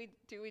 Do we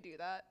do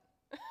that?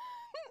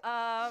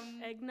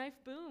 Egg knife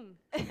boom.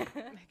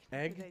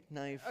 Egg,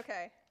 knife,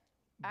 Okay.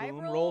 I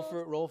boom. Roll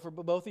rolled- for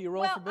both of you.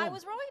 Roll well, for boom. I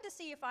was rolling to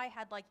see if I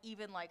had like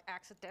even like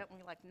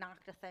accidentally like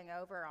knocked a thing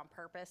over on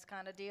purpose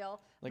kind of deal.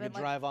 like But, a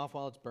drive off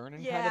while it's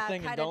burning yeah, kind of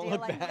thing, and kinda don't deal,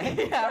 look like, back.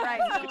 Yeah,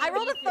 right. I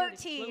rolled a Looking at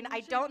 13. I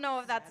explosion. don't know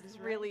if that's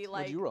really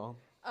like. What'd you roll?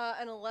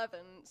 An 11.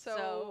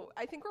 So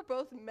I think we're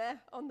both meh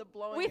on the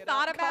blowing We it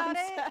thought up about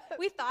concept. it.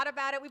 We thought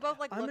about it. We both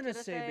like I'm looked gonna at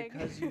the say thing.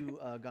 because you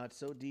got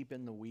so deep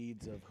in the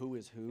weeds of who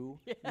is who,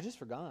 you just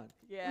forgot.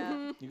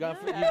 Yeah. You got.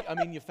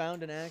 You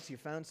found an axe. You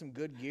found some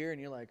good gear,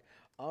 and you're like,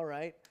 all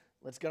right,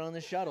 let's get on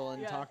the shuttle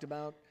and talked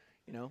about,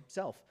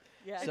 self.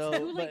 Yeah. So,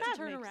 Too late but- to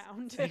turn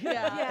around. Yeah.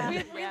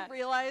 Yeah. We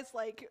realized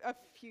like a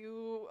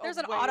few. There's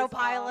an ways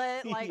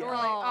autopilot. off. Like Yeah. we're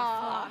like, oh,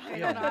 fuck, I Yeah.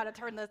 don't know how to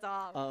turn this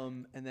off.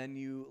 and then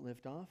you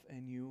lift off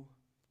and you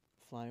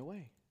fly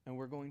away, and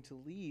we're going to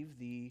leave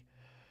the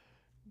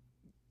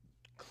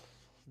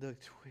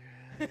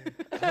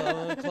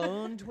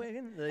clone twin.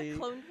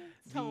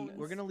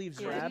 We're gonna leave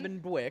Zrab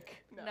and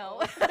Bwick.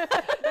 No.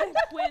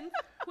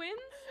 Quins?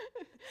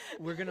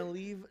 We're gonna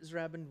leave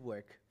Zrab and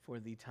Bwick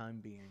for the time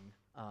being,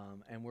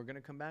 and we're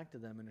gonna come back to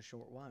them in a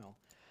short while.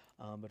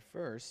 But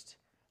first,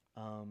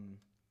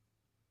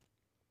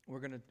 we're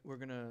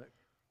gonna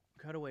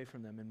cut away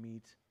from them and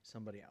meet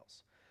somebody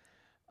else.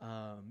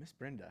 Miss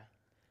Brenda.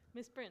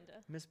 Miss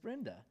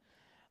Brenda.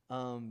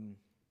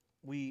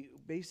 We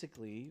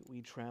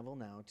travel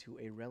now to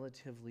a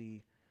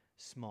relatively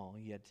small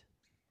yet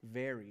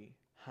very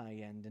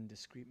high-end and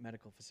discreet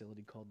medical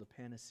facility called the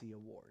Panacea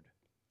Ward.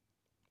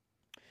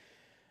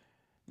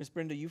 Miss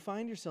Brenda, you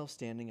find yourself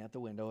standing at the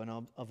window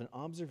of an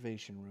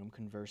observation room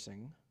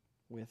conversing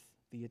with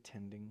the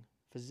attending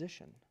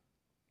physician.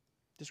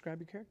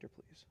 Describe your character,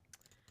 please.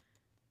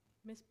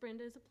 Miss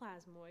Brenda is a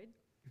plasmoid.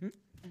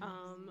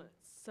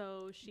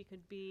 So she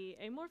could be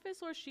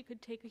amorphous or she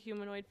could take a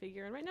humanoid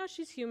figure. And right now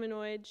she's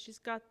humanoid. She's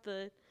got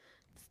the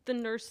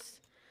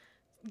nurse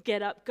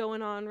get up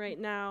going on right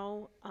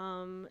now.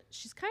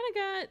 She's kind of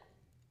got,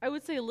 I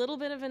would say, a little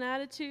bit of an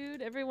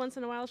attitude. Every once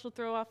in a while she'll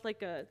throw off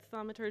like a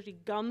thaumaturgy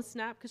gum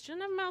snap because she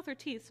doesn't have a mouth or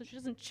teeth, so she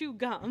doesn't chew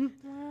gum.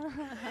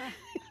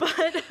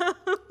 But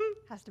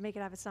Has to make it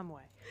out of some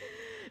way.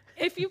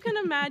 if you can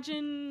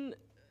imagine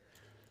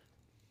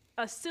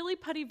a silly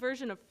putty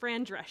version of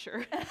Fran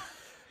Drescher.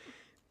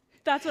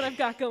 That's what I've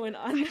got going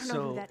on.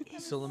 So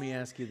let me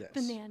ask you this.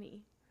 The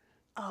nanny.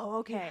 Oh,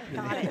 okay.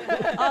 Got it.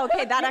 Oh,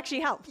 okay, that actually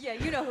helps. Yeah,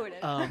 you know who it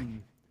is.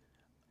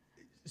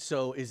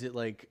 So is it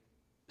like,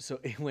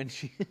 when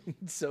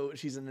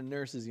she's in a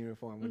nurse's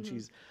uniform when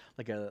she's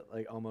like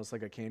almost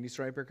like a candy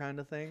striper kind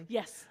of thing?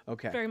 Yes.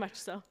 Okay. Very much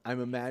so.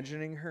 I'm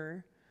imagining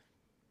her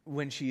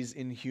when she's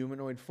in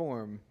humanoid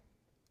form.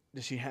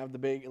 Does she have the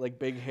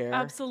big hair?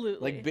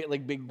 Absolutely.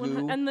 Like big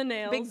goo. And the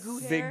nails. Big goo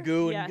hair? Big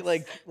goo and Yes.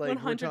 like we're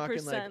talking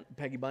 100%. like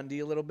Peggy Bundy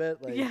a little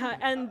bit. Like, Yeah,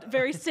 and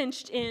very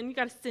cinched in. You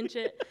got to cinch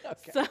it.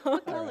 So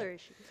What color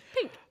is she?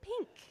 pink.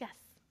 Pink. Yes.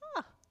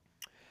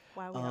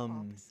 Wow, we're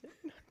opposite.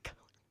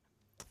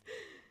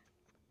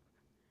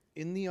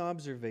 In the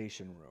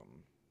observation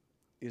room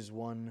is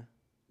one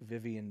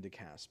Vivian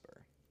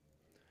DeCasper,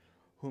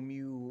 whom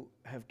you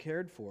have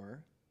cared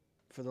for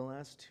the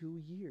last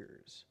 2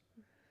 years,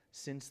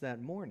 since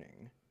that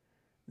morning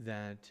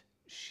that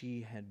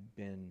she had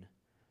been,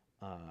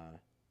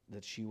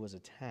 that she was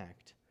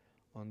attacked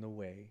on the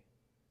way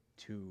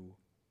to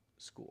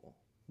school,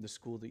 the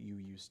school that you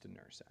used to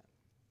nurse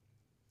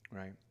at,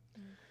 right?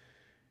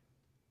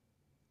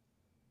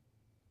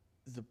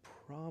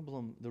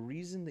 The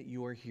reason that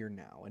you are here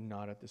now and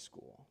not at the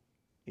school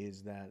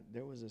is that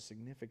there was a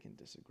significant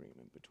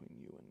disagreement between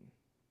you and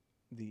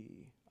the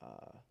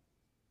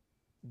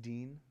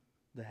dean,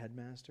 the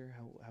headmaster,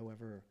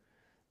 whoever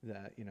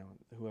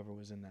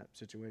was in that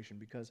situation.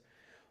 Because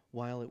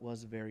while it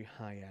was very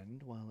high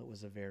end, while it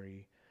was a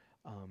very,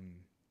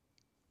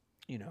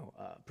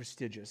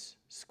 prestigious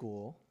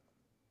school,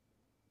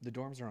 the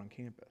dorms are on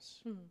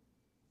campus.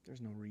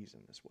 There's no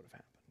reason this would have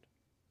happened,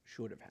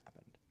 should have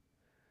happened.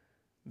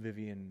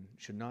 Vivian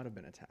should not have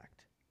been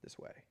attacked this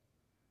way,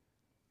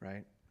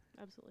 right?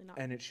 Absolutely not.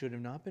 And it should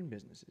have not been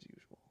business as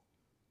usual.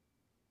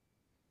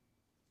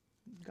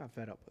 Got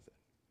fed up with it.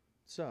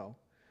 So,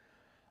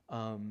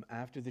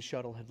 after the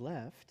shuttle had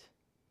left,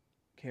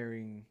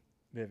 carrying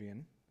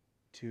Vivian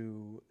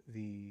to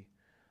the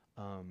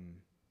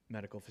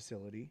medical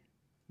facility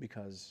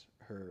because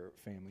her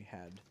family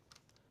had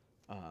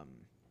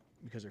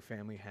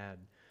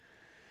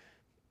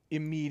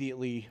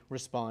immediately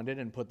responded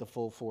and put the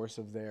full force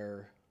of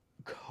their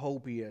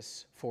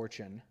copious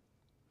fortune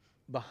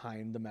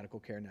behind the medical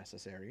care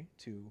necessary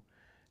to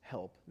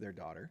help their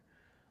daughter.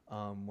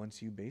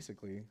 Once you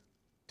basically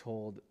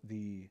told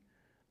the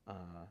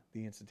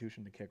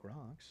institution to kick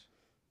rocks,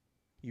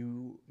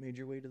 you made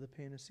your way to the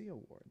Panacea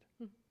Ward.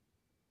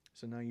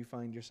 So now you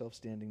find yourself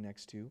standing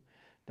next to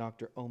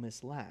Dr.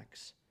 Omis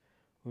Lax,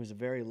 who is a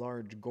very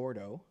large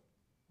Gordo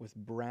with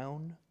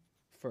brown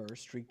fur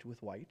streaked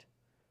with white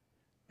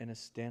and a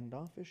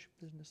standoffish,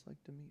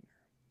 businesslike demeanor.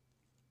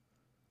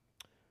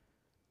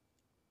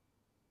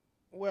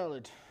 Well,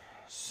 it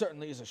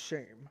certainly is a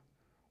shame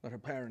that her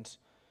parents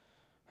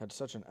had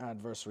such an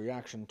adverse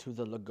reaction to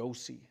the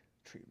Lugosi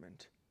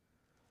treatment.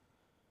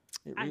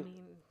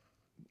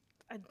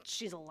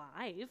 She's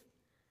alive.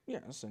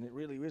 Yes, and it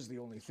really is the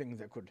only thing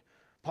that could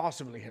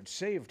possibly have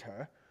saved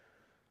her.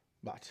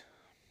 But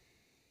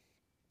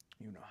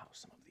you know how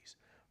some of these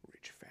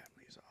rich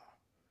families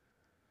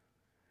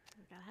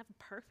gotta have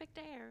perfect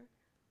air.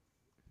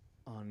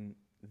 On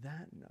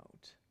that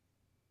note,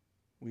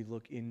 we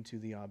look into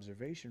the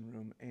observation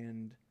room,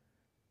 and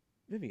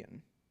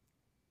Vivian,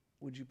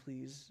 would you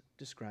please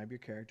describe your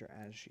character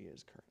as she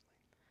is currently?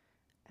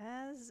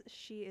 As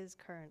she is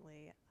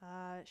currently,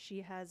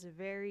 she has a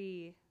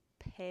very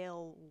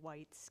pale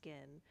white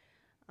skin.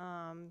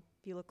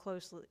 If you look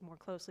more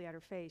closely at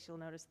her face, you'll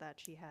notice that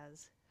she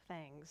has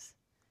fangs.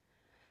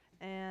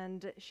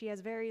 And she has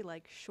very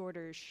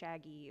shorter,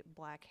 shaggy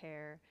black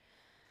hair,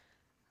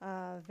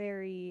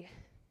 very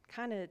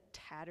kind of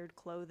tattered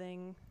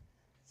clothing,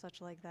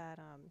 such like that.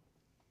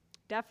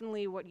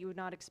 Definitely what you would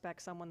not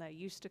expect someone that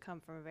used to come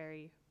from a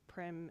very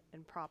prim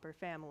and proper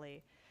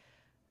family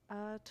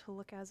to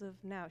look as of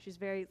now. She's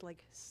very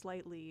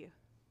slightly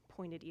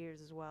pointed ears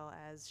as well,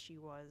 as she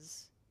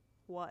was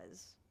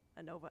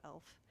a Nova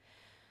elf.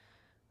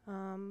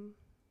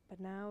 But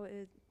now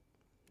it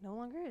no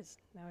longer is.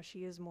 Now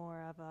she is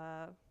more of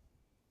a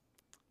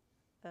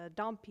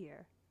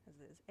Dompier, as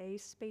is a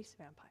space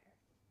vampire.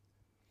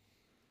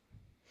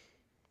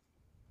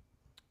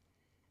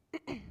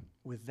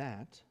 With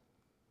that,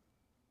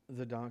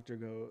 the doctor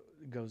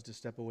goes to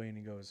step away, and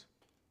he goes,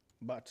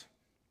 but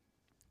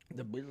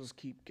the bills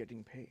keep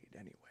getting paid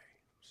anyway,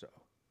 so.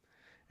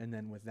 And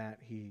then with that,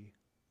 he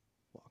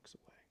walks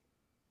away.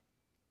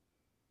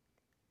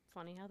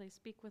 Funny how they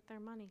speak with their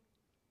money.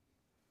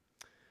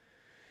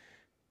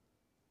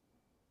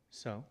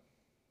 So,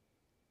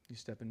 you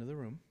step into the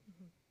room.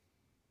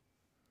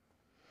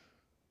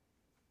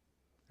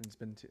 And it's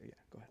been yeah,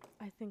 go ahead.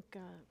 I think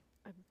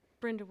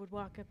Brenda would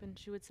walk up and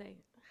she would say,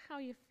 "How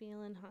you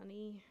feeling,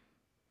 honey?"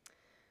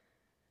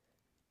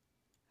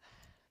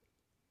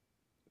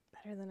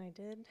 Better than I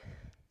did.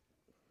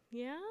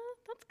 Yeah,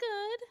 that's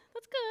good.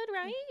 That's good,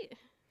 right?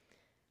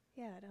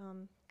 Yeah, it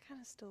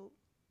kind of still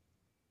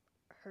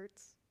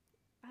hurts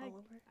all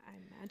over. I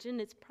imagine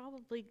it's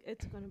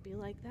going to be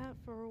like that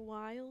for a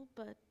while,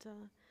 but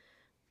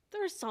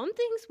there are some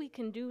things we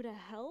can do to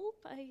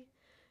help.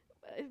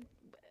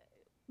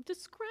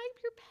 Describe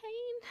your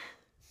pain.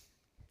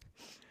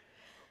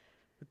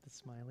 With the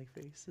smiley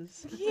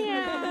faces.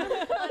 Yeah.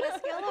 On a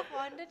scale of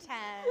 1 to 10.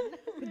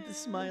 With the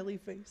smiley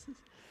faces.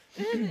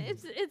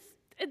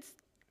 it's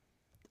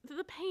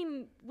the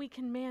pain we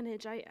can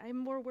manage. I'm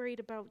more worried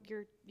about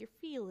your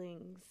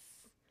feelings.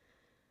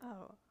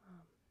 Oh.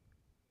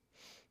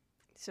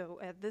 So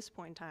at this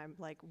point in time,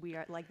 we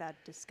are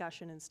that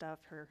discussion and stuff,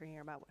 her hearing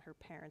about what her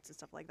parents and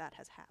stuff like that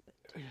has happened.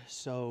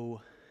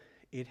 So,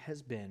 it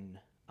has been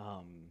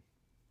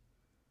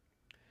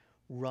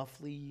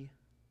roughly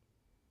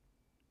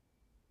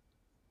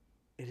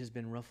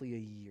a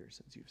year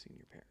since you've seen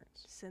your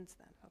parents. Since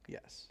then, okay.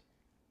 Yes.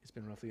 It's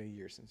been roughly a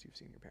year since you've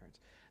seen your parents.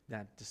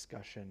 That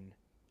discussion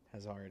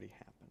has already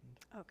happened.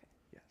 Okay.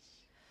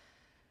 Yes.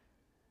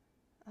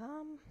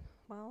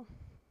 Well,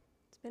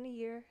 it's been a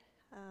year,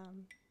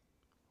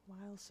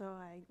 while, so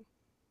I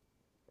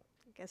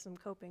guess I'm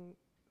coping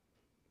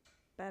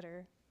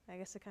better. I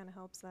guess it kind of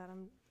helps that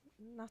I'm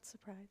not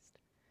surprised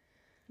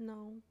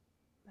No.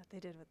 that they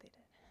did what they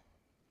did.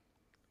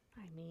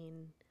 I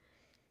mean,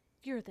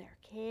 you're their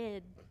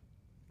kid.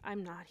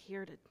 I'm not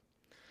here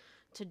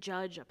to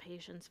judge a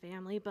patient's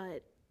family,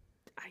 but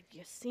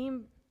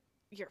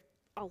you're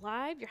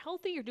alive, you're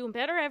healthy, you're doing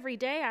better every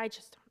day. I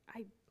just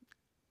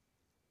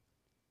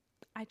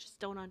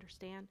don't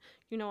understand.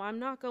 I'm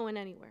not going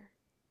anywhere.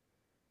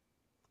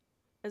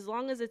 As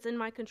long as it's in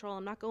my control,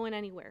 I'm not going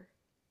anywhere.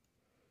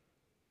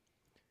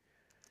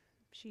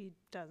 She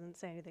doesn't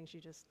say anything, she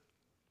just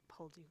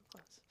holds you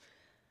close.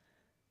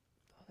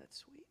 Oh, that's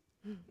sweet.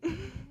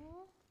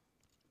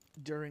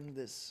 During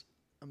this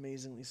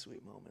amazingly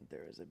sweet moment,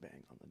 there is a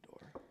bang on the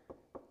door.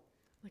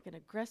 Like an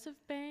aggressive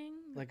bang?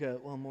 Okay.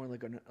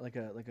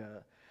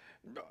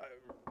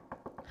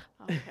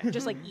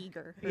 Just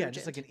eager. Yeah,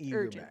 just like an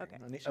eager urgent,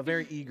 bang. okay. A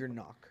very eager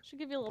knock. Should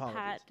give you a little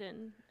Apologies.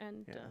 pat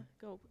and Yeah.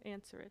 go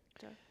answer it.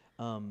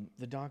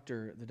 The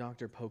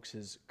doctor pokes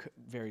his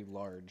very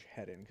large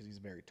head in because he's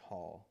very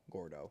tall,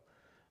 Gordo,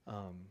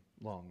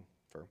 long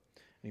fur,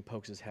 and he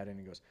pokes his head in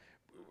and goes,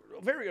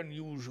 "A very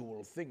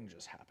unusual thing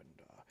just happened.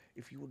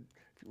 If you would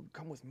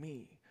come with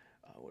me,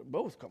 we'll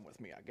both come with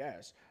me, I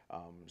guess,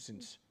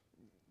 since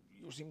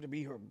you seem to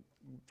be her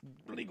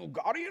legal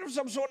guardian of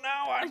some sort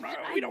now.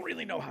 We don't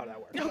really know how that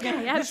works.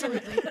 Okay,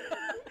 absolutely.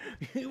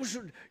 You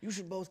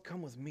should both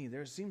come with me.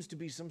 There seems to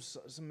be some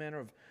manner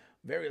of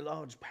very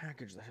large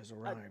package that has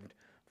arrived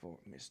for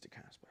Mr.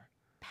 Casper."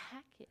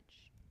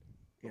 Package.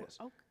 Yes.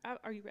 Oh,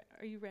 are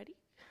you ready?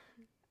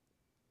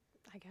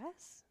 I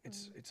guess.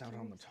 It's out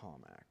on the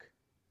tarmac.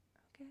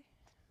 Okay.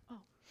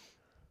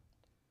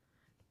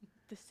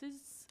 This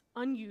is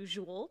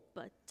unusual,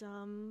 but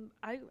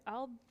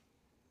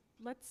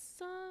let's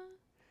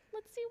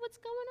see what's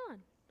going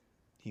on.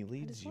 He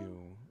leads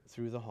you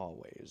through the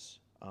hallways.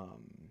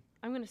 I'm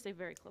gonna stay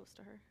very close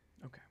to her.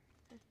 Okay.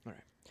 All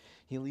right.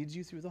 He leads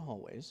you through the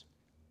hallways.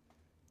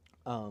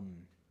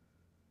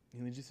 He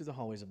leads you through the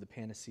hallways of the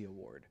Panacea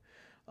Ward.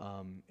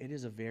 It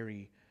is a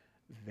very,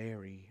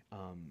 very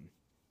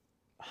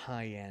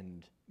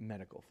high-end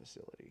medical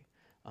facility.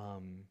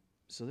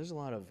 So there's a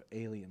lot of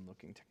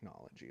alien-looking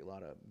technology, a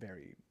lot of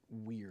very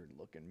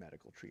weird-looking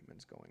medical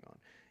treatments going on.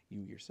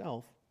 You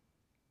yourself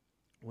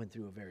went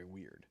through a very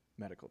weird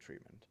medical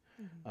treatment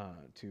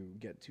to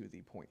get to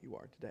the point you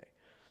are today.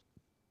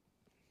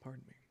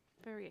 Pardon me.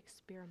 Very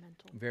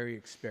experimental. Very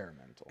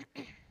experimental.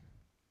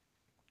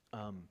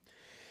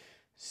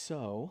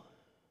 So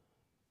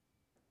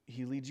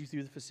he leads you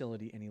through the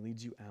facility, and he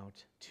leads you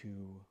out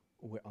to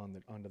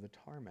onto the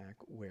tarmac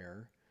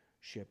where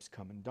ships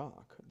come and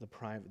dock. The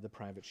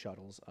private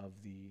shuttles of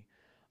the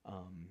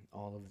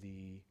all of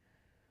the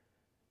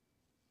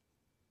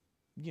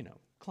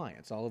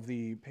clients, all of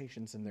the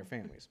patients and their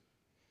families.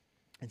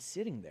 And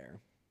sitting there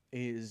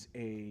is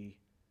it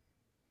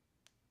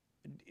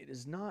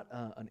is not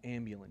an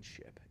ambulance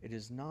ship. It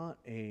is not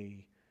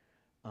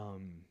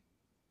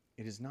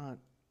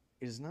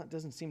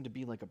doesn't seem to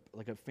be like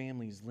a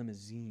family's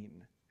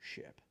limousine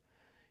ship.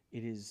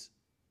 It is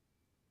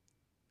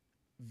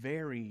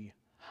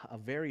a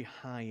very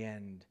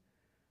high-end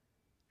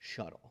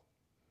shuttle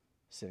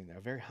sitting there,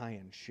 a very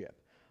high-end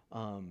ship.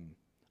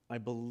 I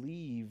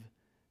believe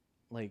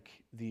like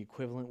the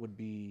equivalent would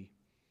be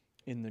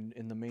in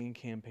the main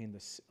campaign,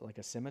 like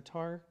a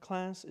scimitar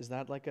class. Is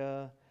that like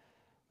the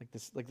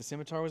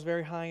scimitar was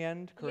very high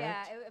end,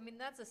 correct? Yeah, I mean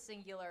that's a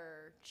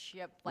singular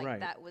ship Right.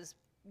 that was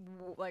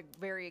like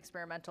very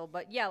experimental,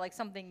 but yeah, like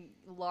something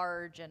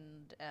large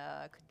and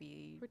could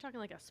be. We're talking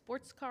like a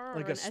sports car or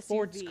Like an a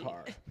sports SUV?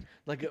 car,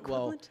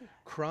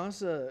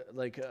 cross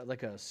like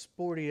a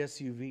sporty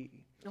SUV.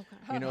 Okay.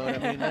 You know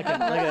what I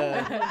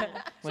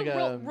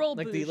mean? roll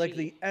like the like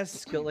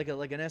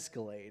an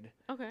Escalade.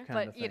 Okay.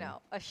 kind of But thing.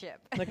 a ship.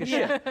 Like a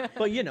ship,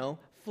 but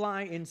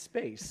fly in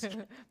space.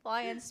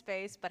 Fly in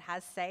space, but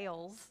has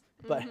sails.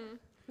 But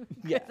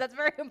yeah, That's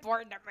very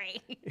important to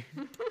me.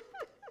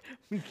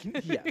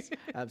 yes,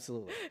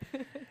 absolutely.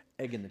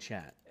 Egg in the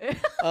chat.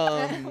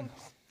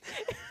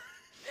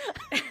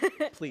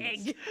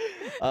 Please.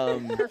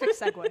 Perfect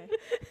segue.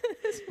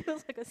 This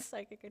feels like a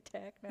psychic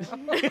attack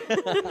now.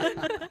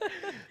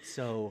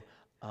 So,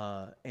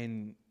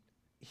 and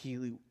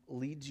he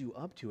leads you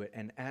up to it,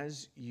 and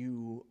as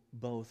you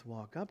both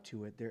walk up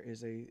to it, there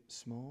is a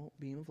small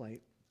beam of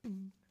light,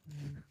 and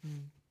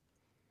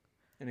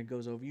it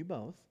goes over you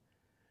both.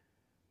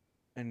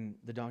 And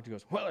the doctor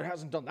goes, "Well, it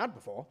hasn't done that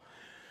before."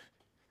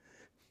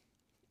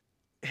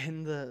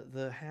 And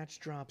the hatch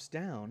drops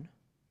down,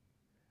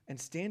 and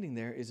standing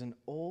there is an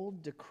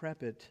old,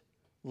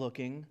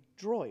 decrepit-looking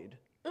droid.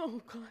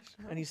 Oh gosh.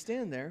 And he's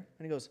standing there,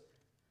 and he goes,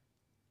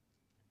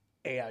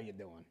 "Hey, how you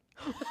doing?"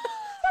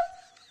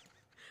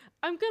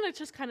 I'm gonna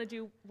just kind of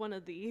do one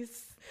of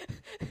these.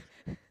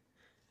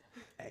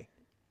 "Hey,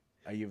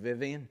 are you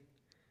Vivian?"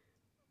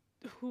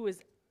 Who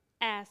is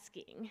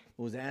asking?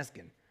 Who's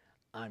asking?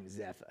 "I'm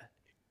Zephyr."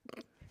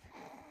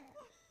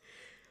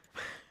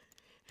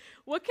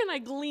 What can I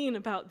glean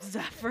about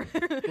Zephyr?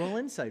 Roll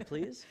insight,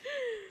 please.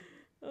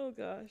 Oh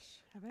gosh.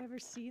 Have I ever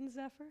seen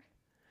Zephyr?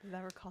 Does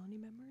that recall any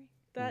memory?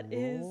 That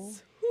Roll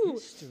is. Whew,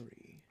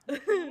 history.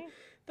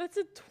 that's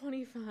a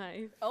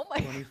 25. Oh my.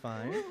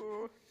 25.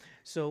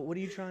 So, what are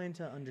you trying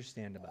to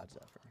understand about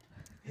Zephyr?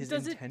 His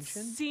Does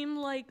intention? it seem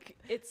like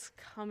it's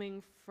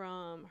coming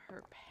from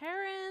her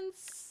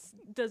parents?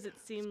 Does it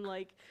seem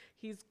like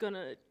he's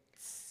gonna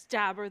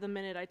stab her the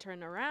minute I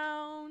turn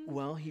around?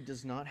 Well, he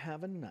does not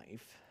have a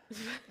knife.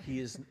 He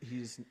is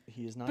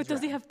not. But does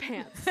he Drac. have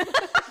pants?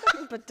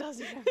 But does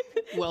he have?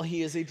 Well,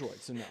 he is a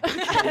droid, so no.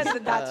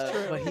 That's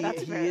true. But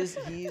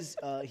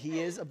he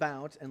is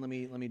about. And let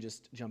me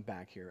just jump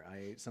back here.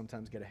 I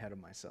sometimes get ahead of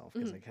myself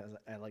because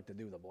I like to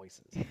do the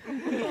voices.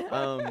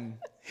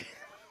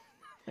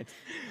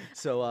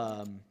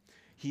 So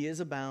he is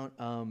about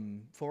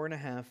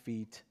 4.5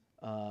 feet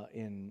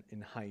in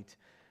height.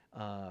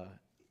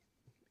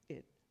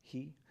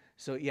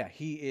 So yeah,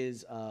 he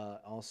is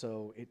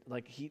also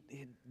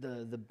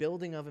the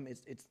building of him.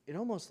 It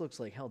almost looks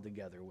like held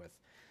together with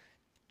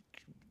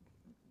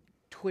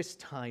twist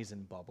ties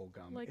and bubble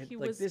gum. Like he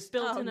like was this,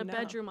 built in Oh, a no.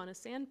 bedroom on a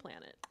sand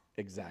planet.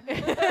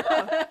 exactly.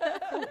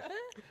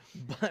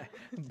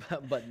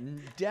 but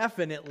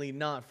definitely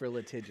not for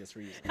litigious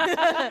reasons.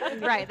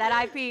 Right,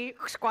 that IP,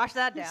 squash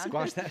that down.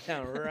 Squash that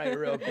down right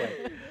real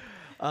quick.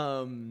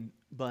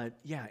 But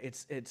yeah,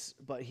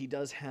 but he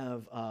does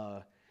have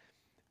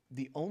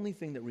the only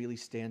thing that really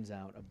stands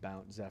out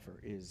about Zephyr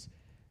is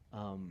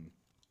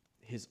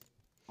his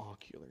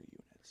ocular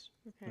units,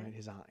 Okay. right?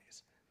 His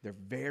eyes. They're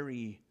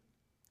very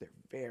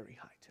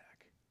high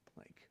tech,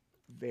 like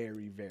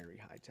very, very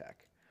high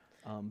tech.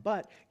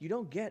 But you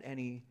don't get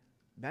any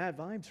bad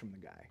vibes from the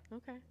guy.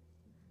 Okay.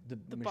 The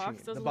The machine.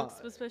 box doesn't look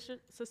suspicious.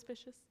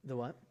 The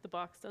what? The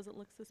box doesn't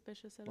look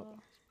suspicious at What all.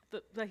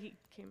 box? That he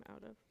came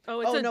out of.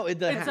 Oh, it's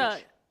The it's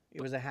hatch.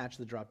 It was a hatch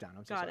that dropped down.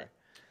 I'm so Got sorry. it.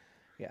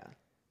 Yeah.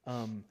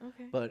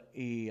 Okay. But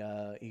he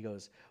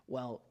goes,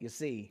 "Well, you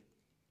see,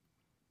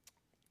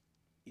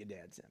 your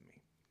dad sent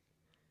me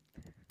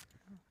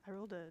I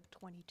rolled a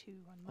 22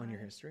 on mine. on your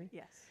history."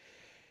 Yes.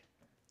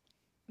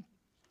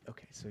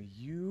 Okay, so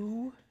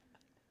you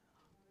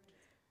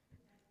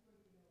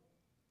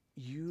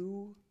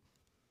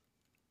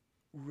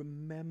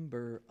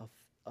remember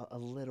a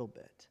little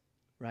bit,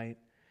 right?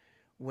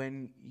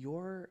 When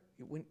your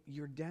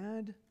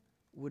dad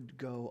would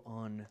go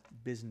on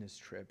business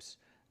trips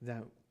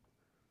that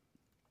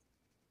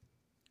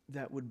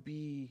would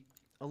be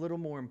a little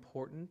more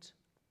important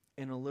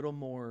and a little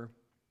more,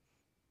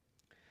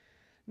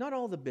 not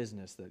all the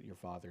business that your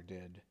father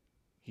did,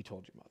 he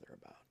told your mother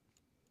about.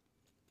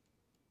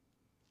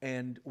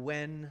 And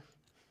when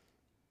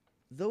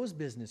those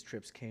business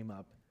trips came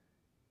up,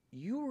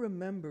 you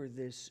remember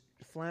this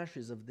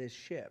flashes of this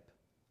ship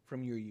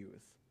from your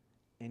youth,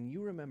 and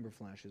you remember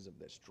flashes of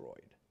this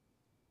droid.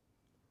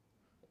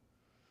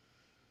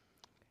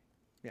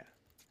 Yeah.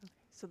 Okay.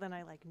 So then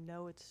I like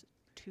know it's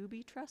to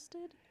be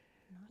trusted?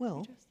 Not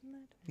Well, to be trusted in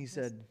that? He Yes.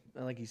 said,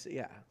 like he said,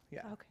 yeah.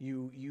 Okay.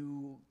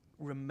 You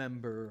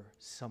remember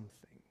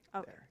something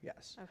Okay. there,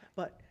 yes. Okay.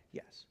 But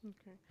yes,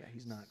 Okay. yeah,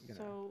 he's not gonna.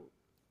 So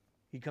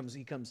He comes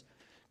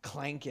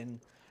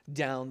clanking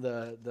down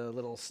the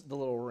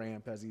little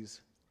ramp as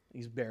he's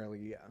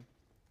barely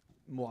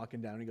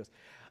walking down. He goes,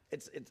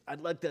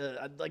 I'd like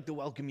to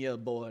welcome you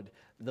aboard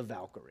the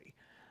Valkyrie.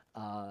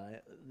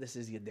 This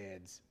is your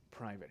dad's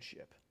private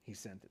ship. He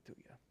sent it to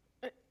you.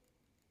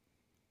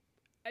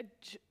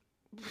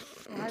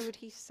 Why would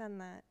he send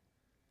that?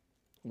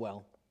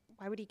 Well,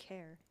 Why would he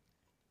care?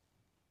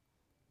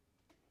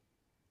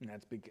 and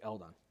that's big.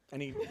 Hold on.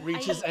 And he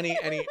reaches and he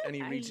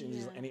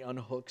reaches and he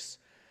unhooks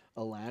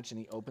a latch and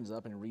he opens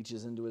up and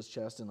reaches into his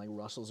chest and like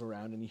rustles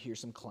around and you hear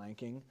some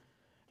clanking,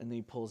 and then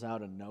he pulls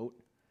out a note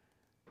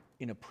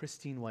in a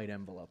pristine white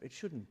envelope. It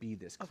shouldn't be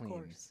this clean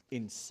course.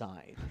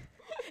 inside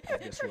of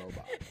this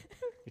robot.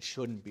 It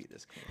shouldn't be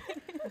this clean.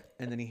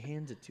 And then he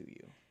hands it to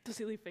you. does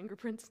he leave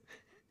fingerprints?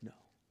 No.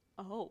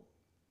 Oh.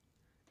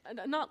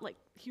 Not like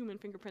human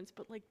fingerprints,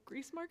 but like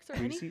grease marks or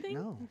Greasy? anything?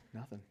 No,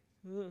 nothing.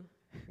 Ugh.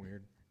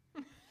 Weird.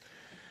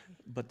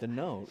 But the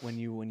note, when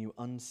you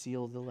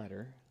unseal the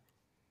letter,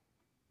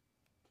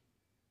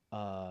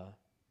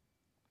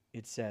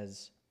 it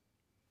says,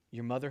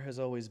 "Your mother has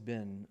always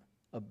been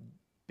a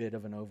bit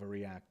of an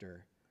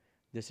overreactor.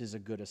 This is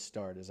as good a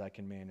start as I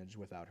can manage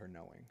without her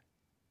knowing."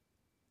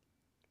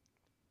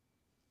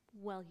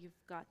 Well,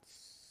 you've got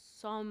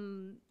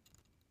some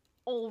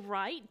all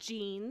right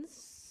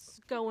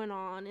genes going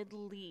on, at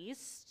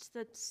least.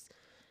 That's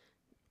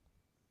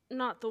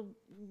not the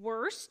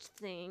worst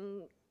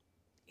thing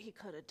he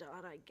could have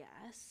done, I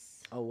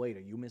guess. Oh wait,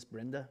 are you Miss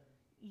Brenda?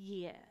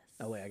 Yes.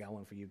 Oh wait, I got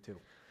one for you too.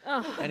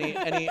 Oh, And he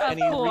course.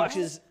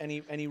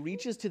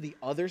 reaches to the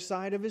other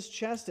side of his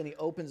chest and he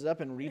opens up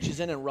and reaches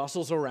in and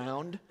rustles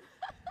around,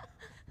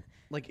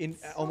 like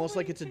almost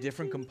like it's a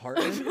different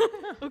compartment.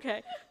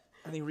 okay.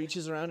 And he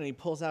reaches around and he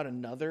pulls out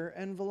another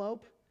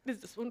envelope. Is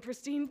this one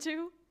pristine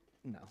too?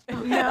 No.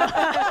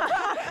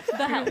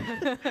 The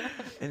hell?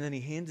 And then he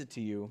hands it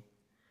to you.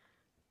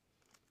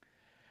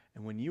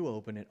 And when you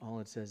open it, all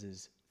it says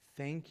is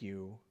 "thank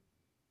you,"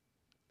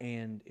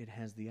 and it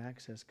has the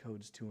access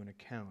codes to an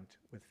account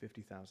with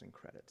 50,000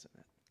 credits in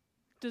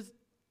it.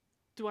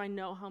 Do I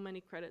know how many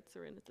credits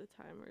are in at the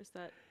time, or is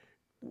that?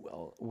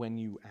 Well, when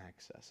you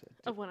access it.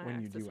 Oh, when I you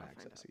access, do I'll find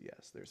access out. it,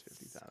 yes, there's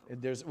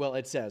 50,000.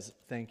 It says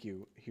 "thank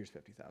you." Here's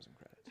 50,000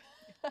 credits.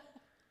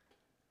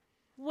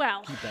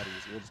 Well, Keep that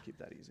easy. We'll just keep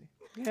that easy.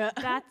 Yeah.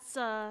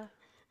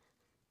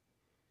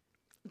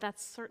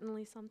 that's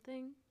certainly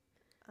something.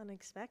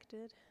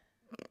 Unexpected.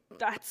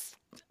 That's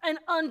an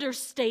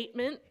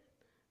understatement.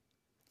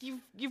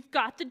 You've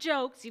got the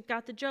jokes. You've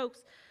got the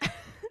jokes.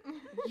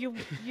 you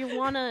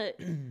wanna,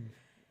 for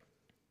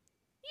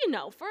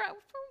a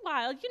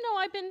while.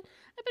 I've been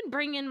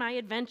bringing my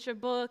adventure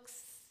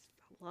books.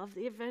 I love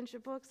the adventure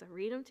books. I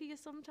read them to you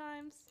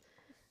sometimes.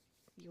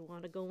 You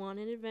want to go on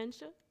an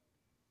adventure?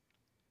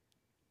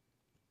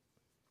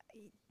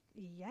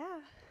 Yeah.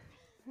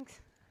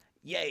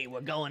 Yay,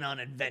 we're going on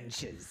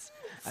adventures.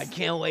 I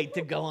can't wait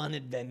to go on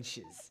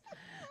adventures.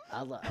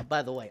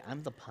 By the way,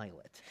 I'm the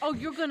pilot. Oh,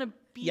 you're gonna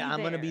be Yeah, there. I'm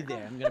going to be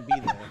there. I'm going to be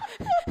there.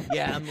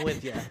 Yeah, I'm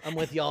with you. I'm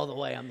with you all the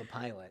way. I'm the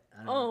pilot.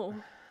 Oh,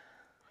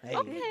 Hey.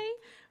 okay.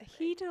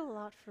 He did a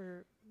lot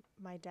for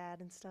my dad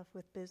and stuff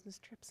with business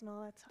trips and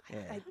all that. So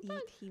Yeah.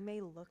 he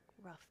may look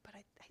rough, but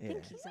I think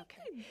Yeah. he's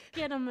okay.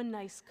 Get him a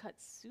nice cut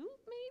suit,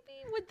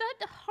 maybe. Would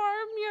that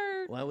harm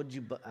your? Why would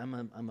you? I'm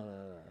a.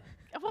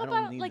 What I don't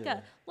about need like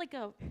the-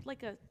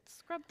 like a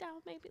scrub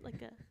down, maybe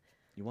like a?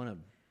 You want to?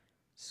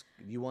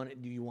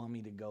 Do you want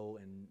me to go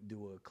and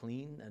do a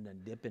clean and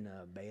then dip in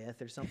a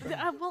bath or something?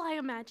 Well, I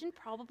imagine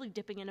probably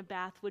dipping in a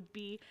bath would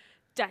be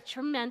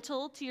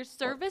detrimental to your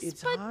service.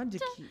 It's but hard to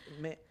keep,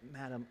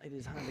 madam. It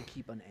is hard to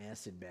keep an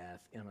acid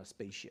bath in a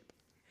spaceship.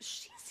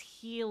 she's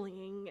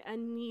healing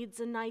and needs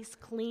a nice,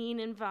 clean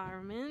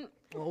environment.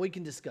 Well, we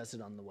can discuss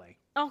it on the way.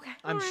 Okay,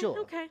 I'm all right, sure.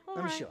 Okay, all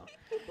I'm right. sure.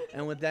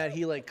 And with that,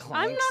 he like I'm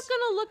clanks. not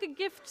gonna look a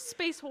gift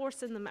space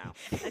horse in the mouth.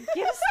 A gift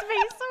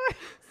space horse.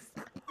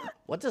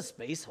 What's a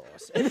space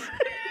horse? Spores.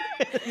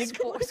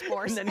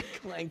 And then he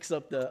clanks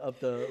up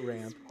the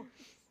ramp.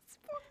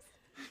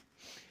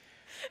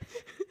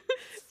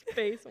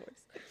 Space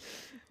horse.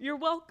 You're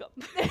welcome.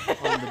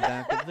 On the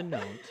back of the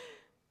note,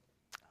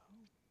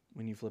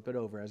 when you flip it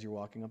over as you're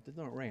walking up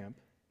the ramp,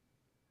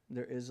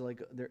 there is a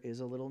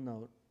little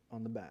note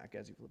on the back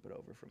as you flip it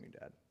over from your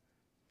dad.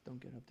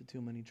 Don't get up to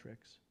too many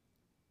tricks.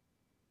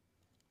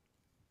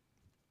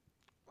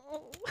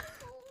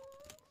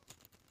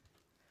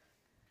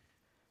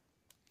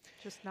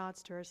 Just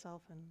nods to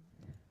herself and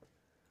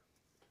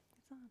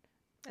it's on.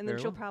 And then Very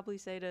she'll well. probably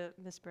say to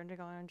Miss Brenda,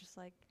 going on just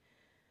like,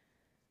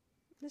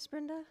 Miss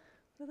Brenda,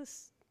 with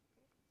this,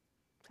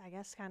 I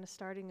guess, kind of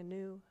starting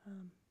anew.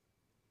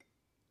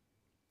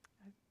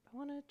 I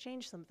want to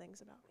change some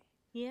things about me.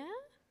 Yeah?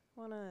 I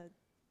want to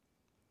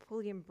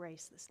fully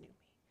embrace this new me.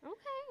 Okay,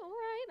 all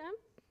right.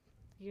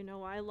 You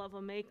know I love a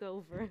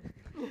makeover.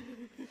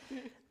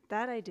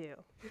 That I do.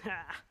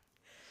 I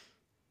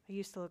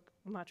used to look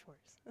much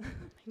worse.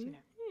 You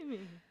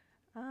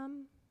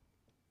know.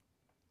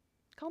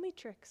 Call me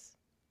Trix.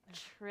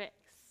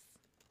 Tricks.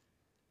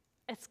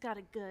 It's got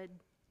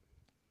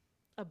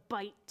a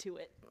bite to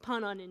it.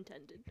 Pun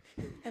unintended.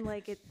 And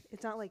like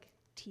it's not like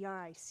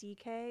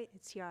TRICK,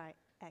 it's TRIXX.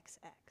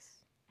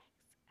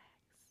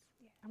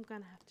 I'm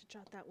gonna have to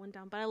jot that one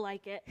down, but I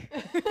like it.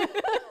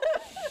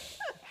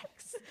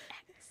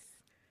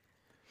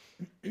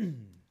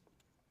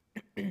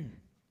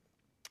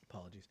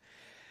 Apologies.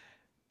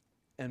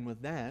 And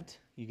with that,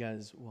 you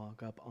guys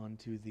walk up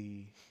onto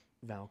the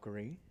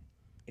Valkyrie.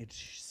 It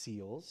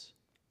seals.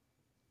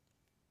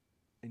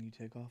 And you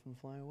take off and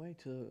fly away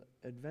to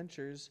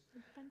adventures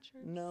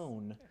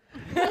known.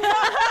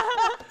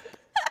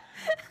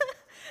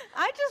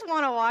 I just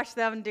want to watch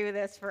them do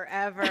this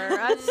forever.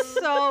 That's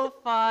so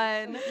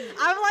fun.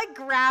 I'm like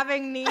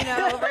grabbing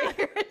Nina over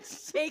here and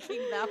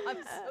shaking them. I'm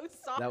so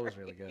sorry. That was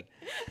really good.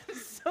 I'm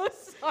so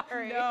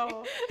sorry.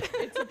 No,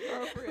 it's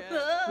appropriate.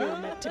 We were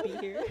meant to be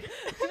here.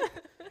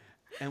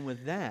 And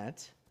with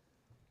that,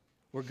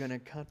 we're going to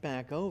cut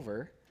back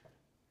over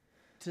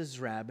to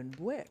Zrab and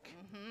Bwick.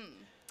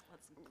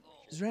 Let's go.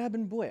 Zrab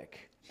and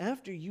Bwick,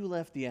 after you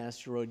left the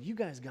asteroid, you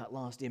guys got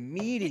lost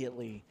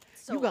immediately.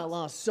 So you got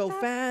lost so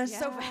fast.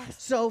 So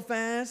fast. So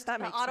fast. That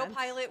The makes sense.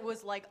 autopilot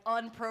was like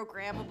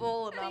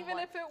unprogrammable, and And I'm even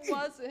like, if it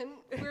wasn't,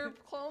 we're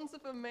clones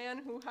of a man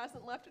who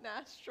hasn't left an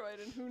asteroid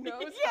and who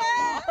knows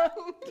how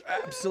long.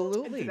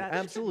 Absolutely. That-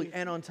 Absolutely.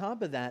 And on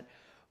top of that,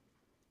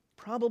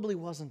 probably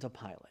wasn't a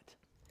pilot.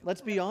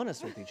 Let's be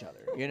honest with each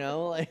other. You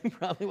know, like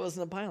probably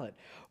wasn't a pilot.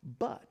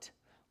 But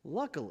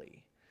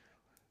luckily,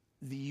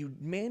 you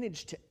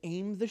managed to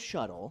aim the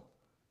shuttle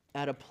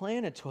at a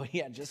planetoid.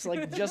 Yeah, just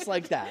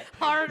like that.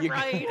 Hard You-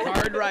 right.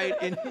 Hard right.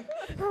 And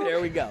there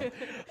we go.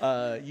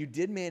 You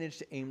did manage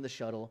to aim the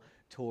shuttle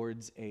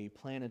towards a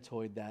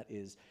planetoid that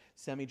is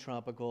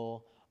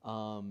semi-tropical,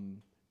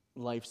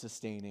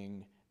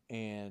 life-sustaining,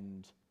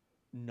 and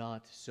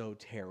not so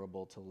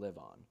terrible to live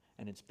on.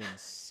 And it's been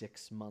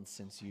 6 months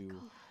since you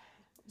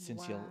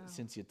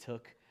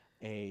took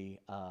a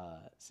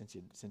since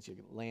you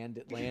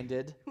landed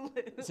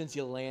since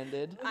you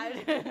landed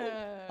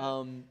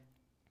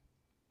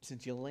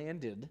since you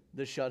landed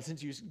the shuttle,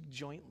 since you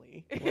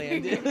jointly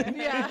landed,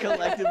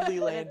 collectively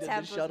landed the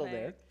attempt was shuttle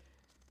made.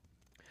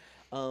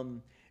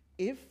 there.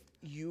 If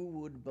you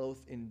would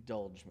both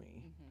indulge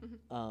me,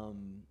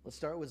 let's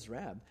start with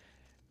Zrab.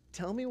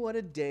 Tell me what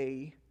a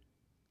day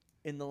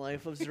in the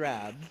life of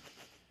Zrab,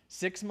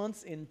 6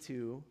 months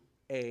into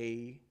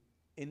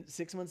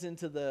 6 months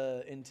into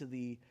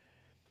the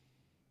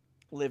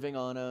living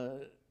on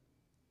a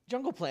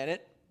jungle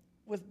planet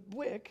with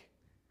Bwick,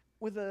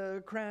 with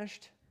a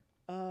crashed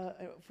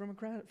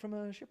from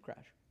a ship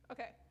crash.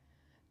 Okay,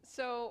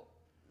 so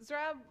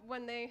Zrab,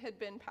 when they had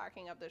been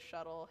packing up this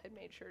shuttle, had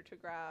made sure to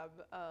grab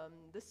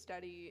the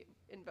study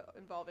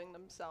involving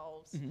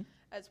themselves,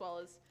 as well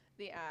as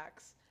the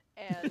axe,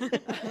 and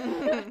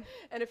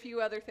and a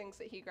few other things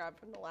that he grabbed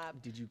from the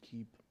lab. Did you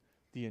keep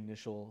the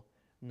initial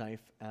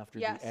knife after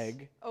Yes. the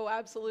egg? Oh,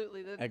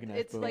 absolutely. Egg knife,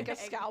 It's like boom. a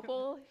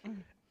scalpel.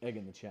 Egg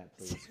in the chat,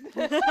 please.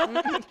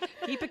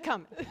 Keep it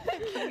coming.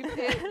 Keep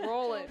it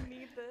rolling.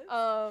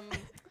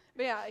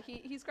 But yeah,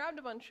 he's grabbed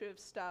a bunch of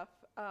stuff,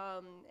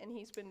 and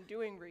he's been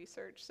doing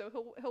research. So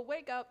he'll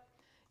wake up,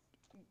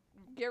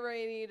 get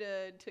ready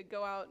to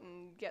go out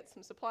and get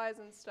some supplies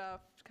and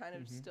stuff, kind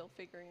of still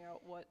figuring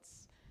out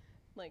what's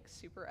like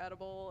super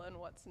edible and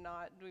what's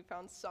not. We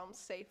found some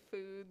safe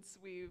foods.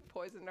 We've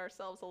poisoned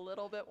ourselves a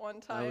little bit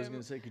one time. I was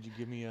going to say, could you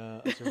give me a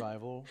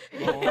survival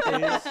roll,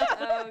 please?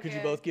 Could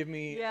you both give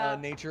me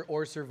nature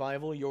or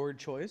survival, your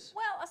choice?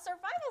 Well, a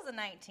survival's a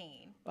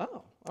 19.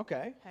 Oh,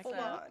 okay. Hold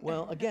So- on.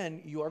 Well,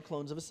 again, you are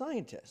clones of a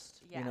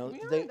scientist. Yeah. You know, We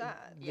know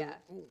that. Yeah.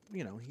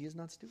 You know, he is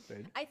not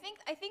stupid. I think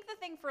the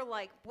thing for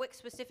like Bwick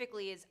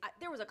specifically is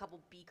there was a couple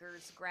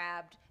beakers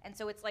grabbed, and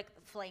so it's like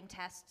flame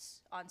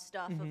tests on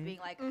stuff of being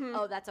like,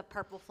 oh, that's a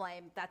purple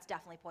flame, that's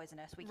definitely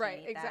poisonous. We can't Right,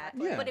 eat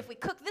exactly. that. Yeah. But if we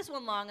cook this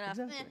one long enough,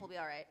 Exactly. we'll be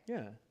all right.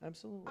 Yeah,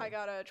 absolutely. I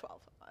got a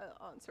 12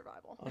 on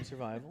survival. On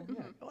survival.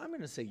 Yeah. Oh, I'm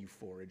going to say you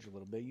forage a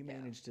little bit. You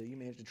managed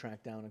to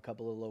track down a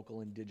couple of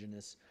local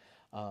indigenous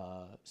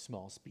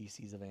small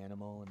species of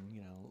animal,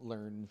 and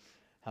learn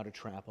how to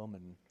trap them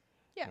and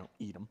Yeah.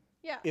 eat them.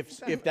 Yeah.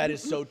 If that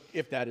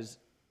is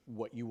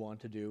what you want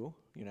to do,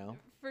 you know?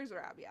 For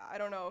Zrab, yeah. I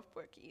don't know if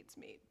Bwick eats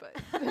meat, but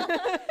We'll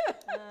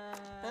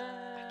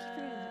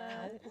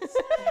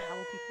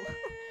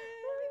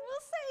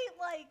say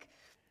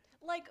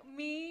like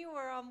me,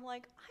 where I'm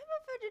like, I'm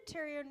a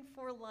vegetarian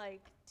for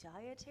like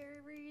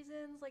dietary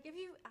reasons. Like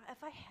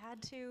if I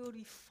had to, it'd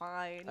be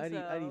fine. I'd so.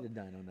 eat a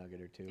dino nugget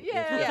or two.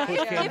 Yeah, If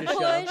push came to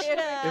shove.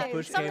 If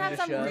push came sometimes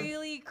to I'm shove.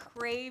 really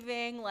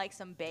craving like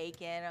some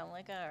bacon. I'm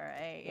like, all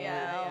right,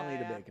 I'll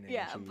eat a bacon, egg,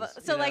 yeah. and cheese.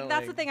 But so You like know,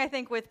 that's the thing I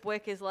think with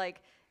Bwick is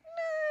like, no,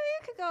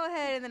 you could go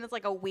ahead, and then it's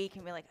like a week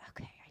and be like,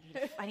 okay,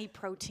 I need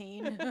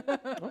protein.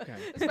 Okay.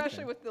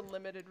 especially with the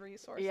limited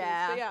resources.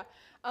 Yeah. But yeah,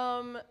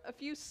 a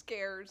few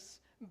scares,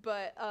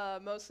 but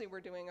mostly we're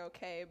doing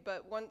okay.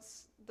 But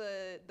once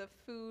the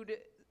food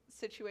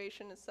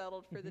situation is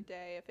settled for the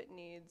day, if it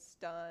needs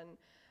done,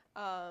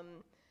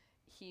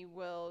 he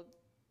will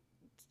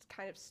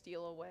kind of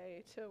steal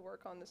away to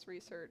work on this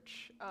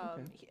research.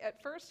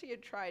 At first, he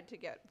had tried to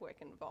get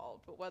Bwick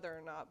involved, but whether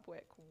or not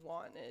Bwick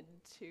wanted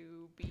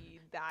to be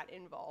that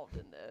involved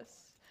in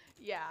this,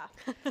 yeah.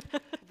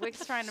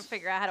 Bwick's trying to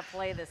figure out how to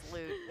play this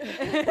lute.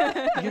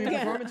 Give me a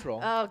performance roll.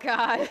 Oh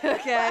God.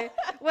 Okay.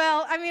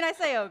 Well, I mean, I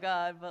say oh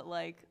God, but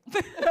like.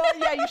 Oh,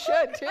 yeah, you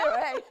should too,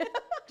 right?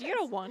 Do you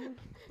get a 1?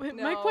 My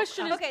No.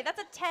 question is, Okay,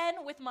 that's a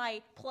 10 with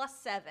my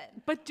 +7.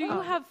 but do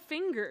you have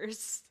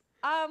fingers?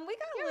 We got Yeah, a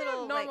we little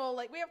have normal,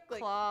 like we have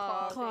like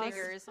claw claw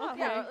fingers. Okay.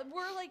 Yeah,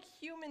 we're like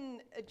human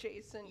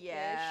adjacent.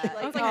 Yeah, like,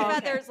 it's Okay. like Oh, okay.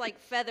 feathers, like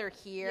feather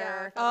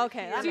here. feather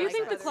Okay, here, that Do you makes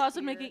think the feather claws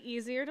would make here. it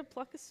easier to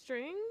pluck a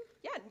string?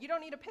 Yeah, you don't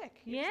need a pick.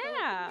 You just go-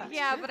 Yeah.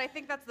 Yeah, but I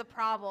think that's the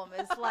problem.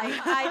 Is like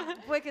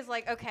Bwick is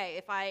like, okay,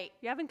 if I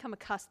You haven't come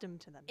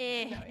accustomed to them.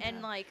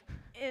 and like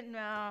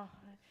no,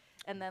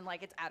 and then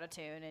like it's out of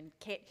tune and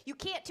you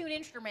can't tune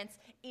instruments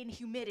in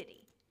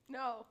humidity.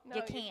 No, You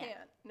you can't.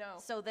 can't. No.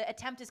 So the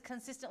attempt is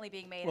consistently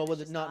being made. Well, and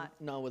with it's it, just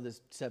not with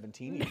his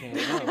 17, you can't.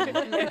 No,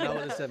 not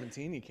with a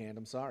 17, you can't.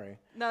 I'm sorry.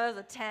 No, that was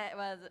a 10.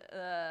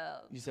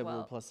 You said we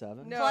were well,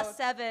 +7. No.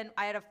 +7.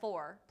 I had a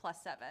 4 +7.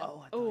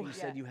 Oh, I thought you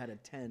said yeah. you had a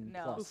 10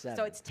 no, +7.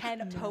 so it's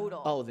 10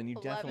 total. Oh, then you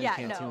definitely Yeah,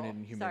 can't no. tune it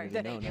in Sorry, humidity.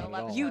 then No, not at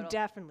 11 all. You total.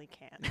 definitely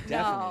can. Definitely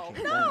No,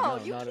 can't. no,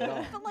 you not can't. at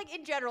all. But like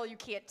in general, you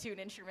can't tune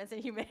instruments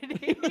in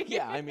humidity.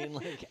 Yeah, I mean,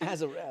 like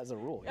as a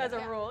rule. Yeah, As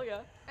a rule,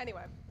 yeah.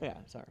 Anyway, yeah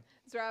sorry.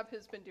 Zrab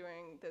has been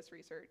doing this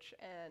research,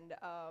 and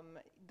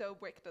though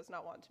Bwick does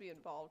not want to be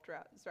involved,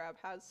 Zrab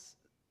has,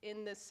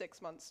 in this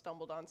 6 months,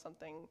 stumbled on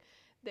something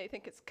they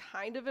think is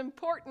kind of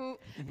important,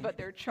 but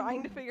they're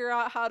trying to figure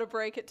out how to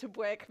break it to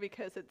Bwick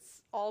because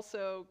it's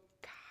also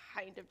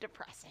kind of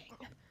depressing.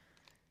 Well,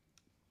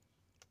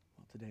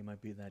 today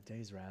might be that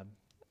day, Zrab.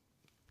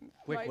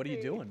 Quick, Might what are you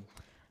be. doing?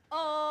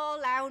 Oh,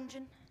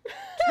 lounging.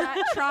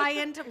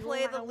 Trying to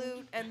play the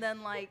lute and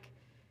then like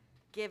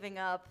giving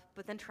up,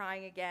 but then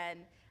trying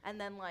again, and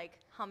then like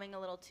humming a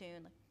little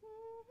tune. Like,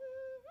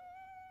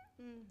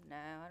 no,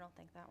 I don't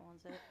think that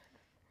one's it.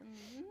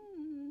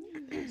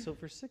 So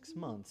for 6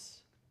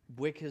 months,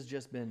 Bwick has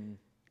just been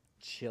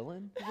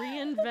chilling,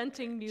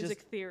 Reinventing music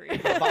Just- theory.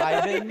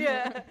 vibing.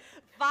 Yeah.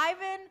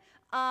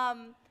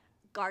 Vibin,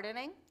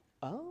 gardening.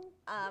 Oh,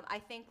 I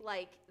think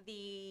like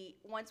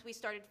once we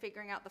started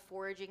figuring out the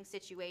foraging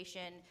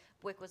situation,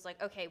 Bwick was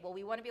like, okay, well,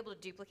 we want to be able to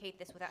duplicate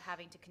this without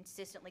having to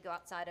consistently go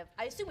outside of.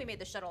 I assume we made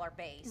the shuttle our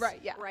base.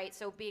 Right, yeah. Right.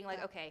 So being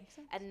like, okay,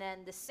 and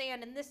then the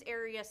sand in this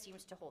area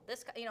seems to hold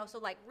this. So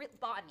like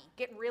botany,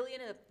 getting really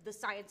into the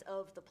science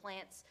of the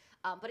plants,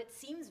 but it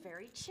seems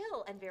very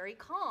chill and very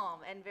calm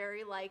and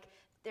very like.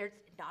 There's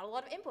not a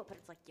lot of input, but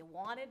it's like you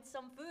wanted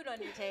some food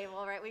on your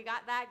table, right? We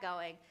got that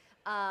going.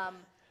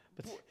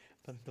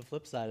 but the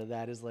flip side of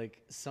that is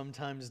like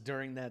sometimes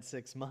during that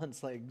 6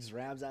 months, like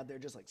Zrab's out there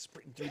just like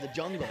sprinting through the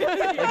jungle,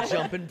 like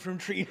jumping from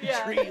tree to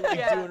tree,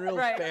 like doing real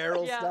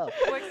feral stuff.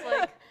 Bwick's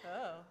like,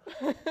 oh,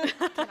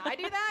 can I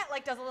do that?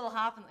 Like does a little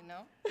hop and like,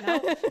 no.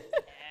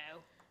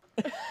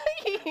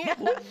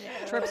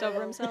 Trips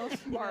over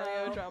himself.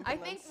 Mario jump. I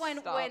and then think when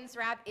stop.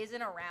 Zrab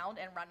isn't around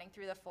and running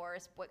through the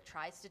forest, Bwick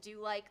tries to do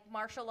like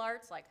martial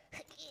arts, like no.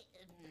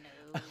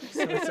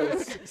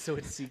 So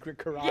it's secret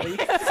karate.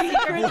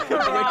 Secret Bwick's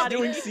karate.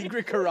 doing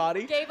secret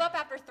karate. Gave up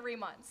after 3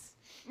 months.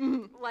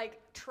 Like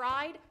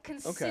tried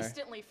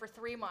consistently for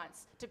 3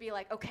 months to be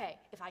like, okay,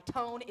 if I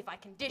tone, if I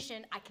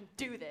condition, I can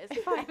do this.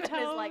 And is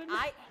like,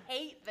 I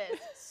hate this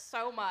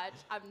so much.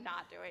 I'm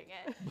not doing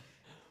it.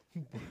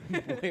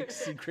 Bwick's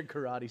secret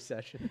karate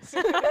sessions.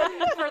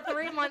 For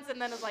 3 months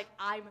and then is like,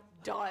 I'm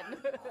done.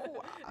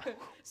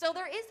 So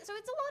it's a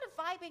lot of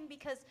vibing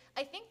because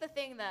I think the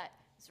thing that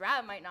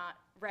Zrab might not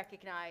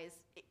recognize,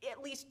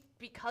 at least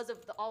because of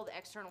all the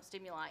external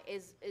stimuli,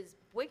 is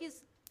Bwick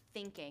is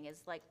thinking,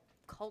 is like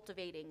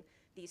cultivating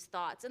these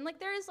thoughts. And like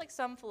there is like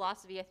some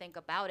philosophy I think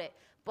about it,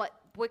 but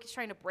Bwick is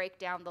trying to break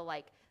down the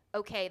like,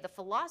 okay, the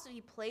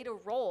philosophy played a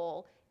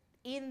role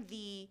in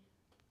the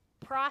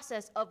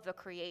process of the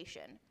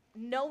creation.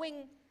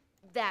 Knowing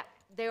that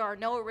there are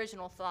no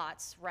original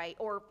thoughts, right,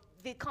 or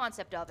the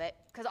concept of it,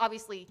 because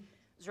obviously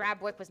Zrab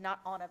Bwick was not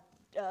on a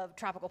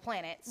tropical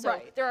planet, so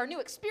Right. there are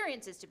new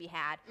experiences to be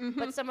had,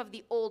 but some of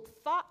the old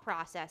thought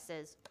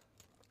processes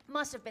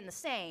must have been the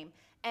same.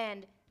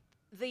 And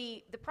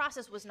the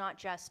process was not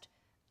just,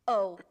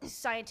 oh,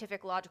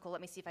 scientific, logical,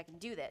 let me see if I can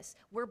do this.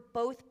 We're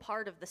both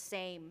part of the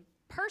same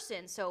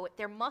person, so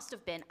there must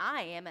have been,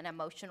 I am an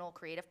emotional,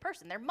 creative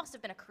person. There must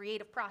have been a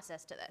creative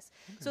process to this.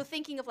 So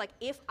thinking of like,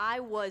 if I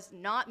was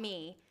not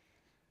me,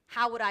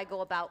 how would I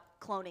go about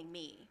cloning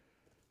me?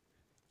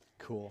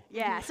 Cool.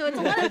 Yeah, so it's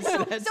a lot of,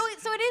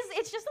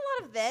 it's just a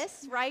lot of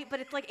this, right? But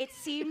it's like, it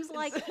seems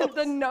like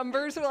The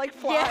numbers are like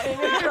flying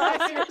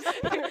across your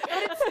screen.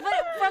 but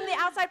from the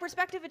outside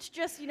perspective, it's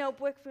just, you know,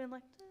 Buick being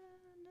like,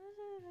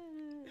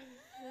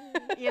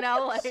 you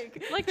know,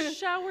 Like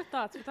shower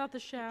thoughts without the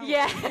shower.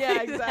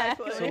 Yeah,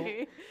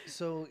 exactly.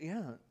 So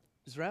yeah,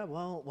 Zrab,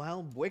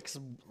 while Wick's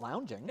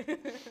lounging,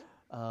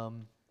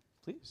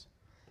 please.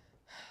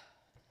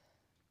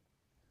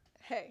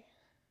 Hey.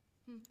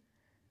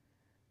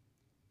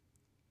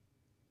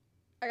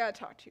 I gotta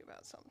talk to you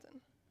about something.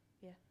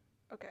 Yeah.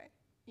 Okay.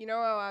 You know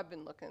how I've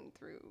been looking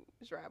through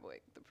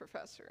Zrabwick, the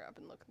professor? I've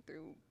been looking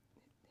through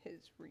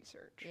his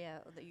research. yeah,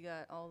 that you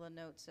got all the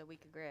notes that we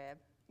could grab.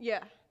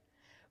 Yeah.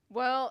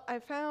 Well, I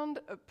found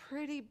a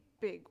pretty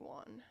big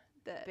one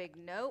that Big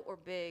note or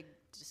big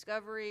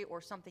discovery or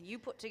something you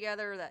put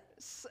together that,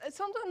 it's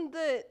something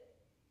that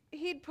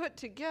he'd put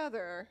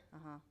together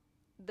uh-huh.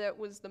 that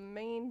was the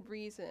main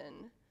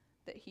reason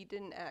that he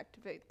didn't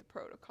activate the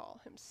protocol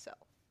himself.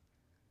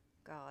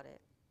 Got it.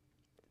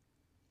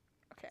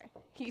 Okay.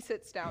 He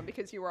sits down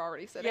because you were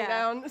already sitting Yeah.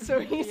 down, so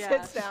he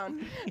sits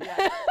down.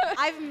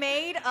 I've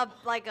made I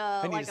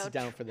need to sit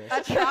down for this.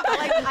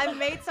 I've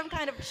made some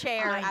kind of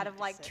chair I out need of to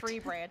like sit. tree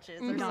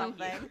branches or Not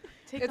something.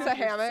 Take It's off a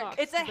your hammock. socks,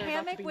 It's a 'cause they're about to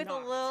hammock be with a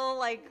knocked. little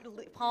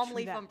like palm True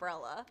leaf that.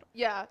 umbrella.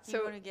 Yeah, So so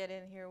you want to get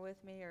in here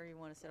with me, or you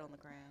want to sit on the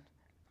ground?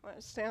 I'm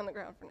gonna stay on the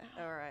ground for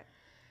now. All right,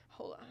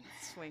 Hold on.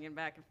 swinging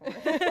back and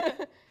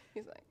forth.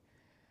 He's like,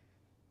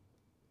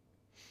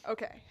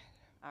 okay,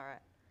 All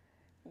right.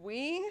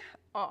 we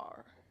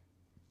are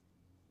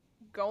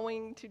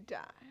going to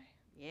die.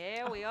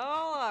 Yeah, we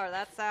all are.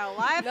 That's how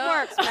life No.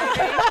 works,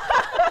 baby.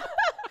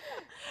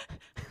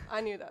 I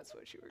knew that's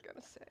what you were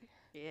gonna say.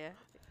 Yeah.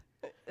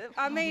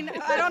 I mean,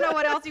 I don't know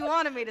what else you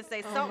wanted me to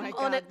say. Oh Something my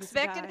God, this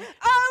unexpected. guy.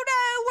 Oh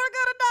no, we're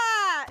gonna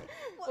die.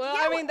 Well,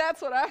 yeah, I mean,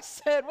 that's what I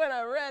said when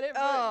I read it.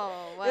 But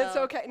Oh, it's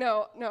well. okay.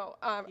 No,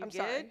 I'm You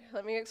sorry. good?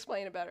 Let me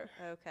explain it better.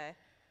 Okay.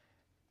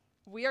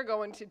 We are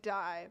going to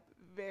die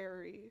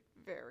very,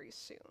 very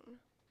soon.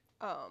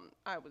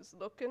 I was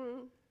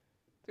looking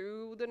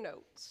through the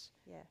notes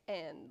Yeah.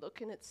 and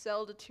looking at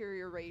cell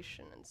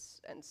deterioration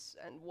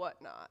and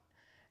whatnot.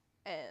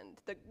 And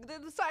the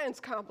science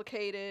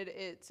complicated.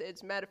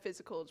 It's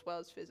metaphysical as well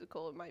as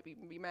physical. It might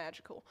be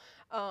magical.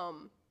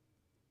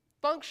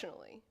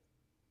 Functionally,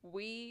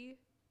 we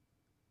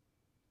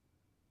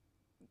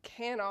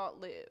cannot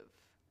live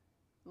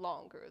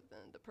longer than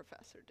the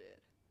professor did.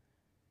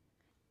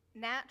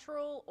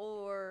 Natural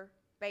or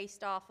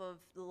based off of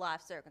the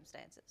life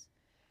circumstances?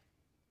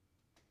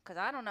 Because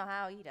I don't know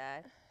how he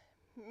died.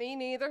 Me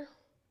neither.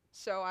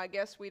 So I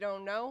guess we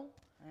don't know,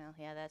 Well,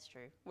 yeah, that's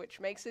true. which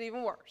makes it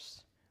even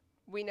worse.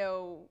 We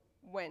know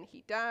when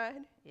he died.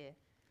 Yeah.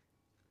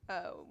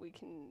 We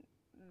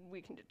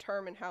can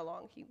determine how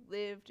long he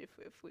lived if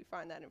we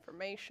find that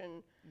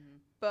information.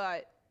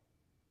 But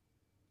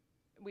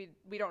we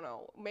don't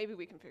know. Maybe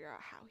we can figure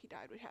out how he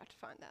died. We'd have to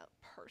find that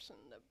person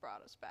that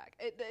brought us back.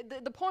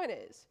 The point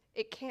is,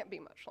 it can't be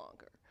much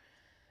longer.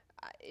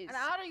 And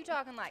how are you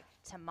talking, like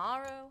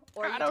tomorrow?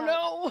 Or I don't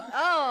know.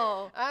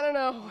 Oh. I don't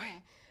know.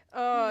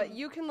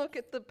 You can look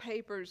at the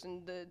papers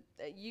and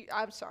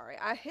I'm sorry.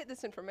 I hid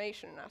this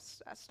information and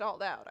I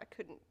stalled out. I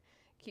couldn't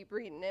keep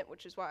reading it,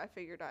 which is why I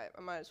figured I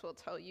might as well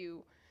tell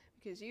you,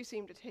 because you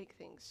seem to take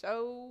things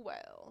so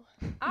well.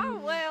 Oh,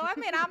 well, I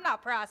mean, I'm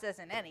not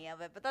processing any of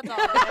it, but that's all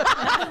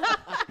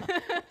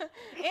good.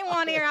 In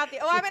one ear, out the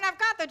other. Oh, I mean, I've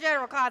got the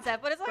general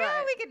concept, but it's like, oh,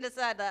 Right. we can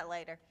decide that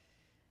later.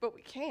 But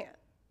we can't.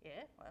 Yeah,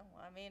 well,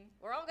 I mean,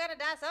 we're all gonna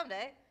die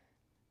someday.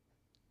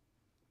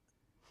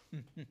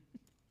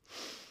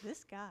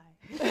 This guy.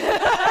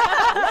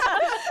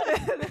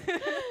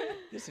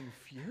 This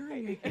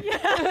infuriating.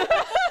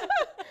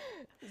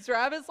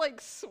 Zrab is like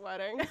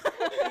sweating.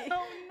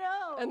 Oh,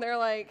 no. And they're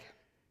like,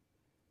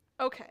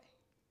 okay.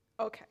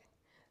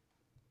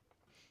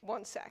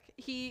 One sec.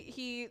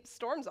 He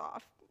storms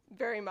off,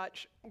 very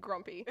much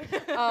grumpy,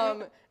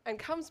 and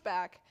comes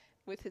back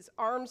with his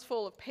arms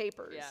full of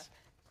papers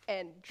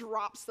and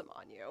drops them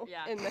on you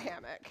in the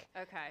hammock.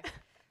 Okay.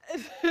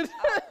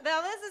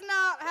 Now, this is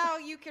not how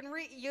you can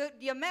read.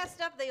 You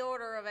messed up the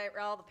order of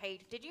all the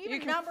pages. Did you even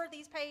can number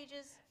these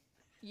pages?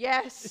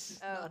 Yes,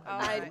 Oh,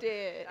 I alright.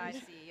 did. I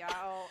see.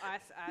 Oh, I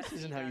This see.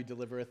 isn't how now. you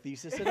deliver a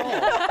thesis at all.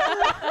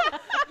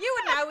 You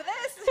would know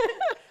this.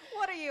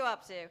 What are you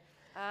up to?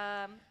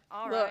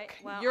 All right. Look,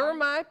 Well, you're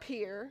my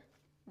peer.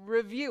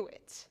 Review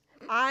it.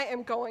 I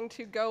am going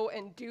to go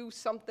and do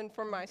something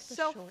for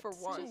myself for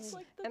once,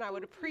 and I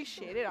would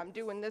appreciate it. I'm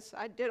doing this.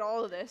 I did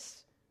all of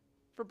this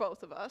for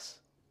both of us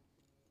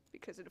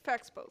because it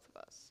affects both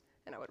of us.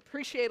 and I would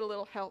appreciate a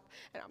little help.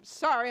 And I'm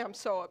sorry I'm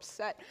so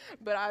upset,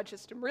 but I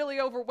just am really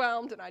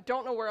overwhelmed, and I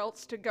don't know where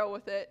else to go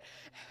with it.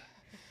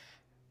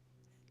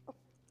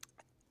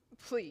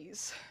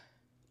 Please.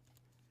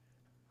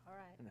 All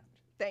right.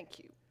 Thank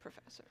you,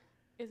 Professor.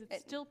 Is it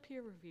And- still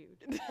peer reviewed?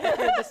 You're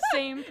the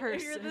same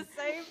person. You're the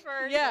same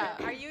person. Yeah.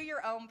 Are you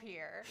your own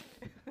peer?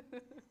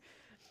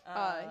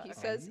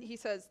 He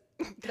says,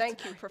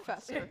 thank you,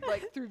 Professor,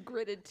 like through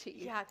gritted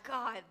teeth. Yeah,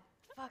 God,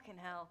 fucking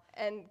hell.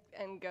 And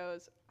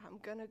goes, I'm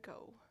gonna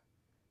go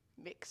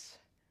mix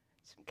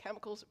some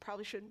chemicals that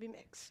probably shouldn't be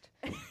mixed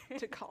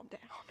to calm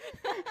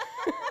down.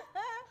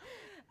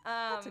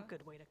 That's a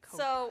good way to cope.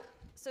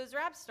 So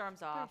Zrab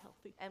storms off,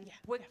 healthy. and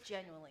Wick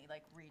genuinely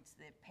like reads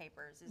the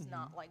papers. Is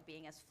not like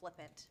being as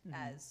flippant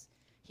as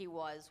he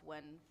was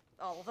when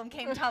all of them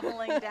came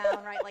tumbling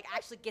down. Right, like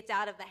actually gets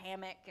out of the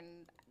hammock and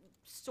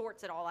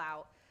sorts it all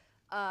out.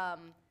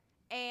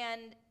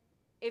 And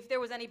if there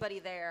was anybody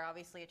there,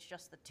 obviously it's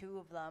just the two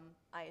of them,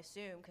 I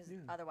assume, because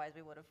otherwise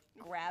we would have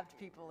grabbed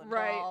people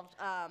Right. involved.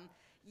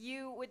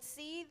 You would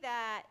see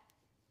that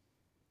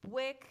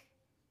Wick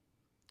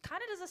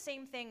kind of does the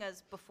same thing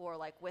as before,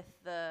 like with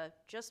the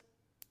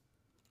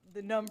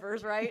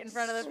numbers right in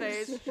front of the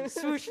face,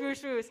 swoosh,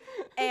 swoosh, swoosh,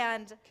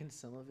 and Can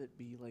some of it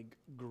be like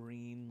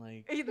green,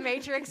 like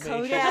Matrix.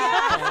 Matrix.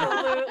 Yeah,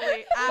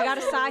 absolutely. We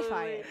gotta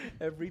sci-fi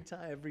absolutely. it.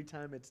 every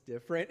time it's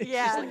different? It's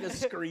Yeah. just like a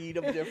screed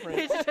of different.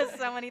 It's just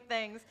so many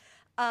things.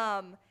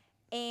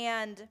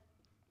 And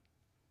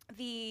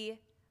the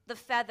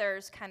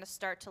feathers kind of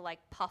start to like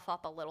puff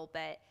up a little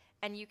bit,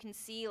 and you can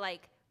see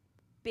like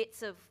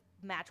bits of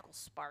magical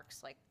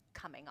sparks like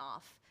coming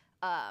off.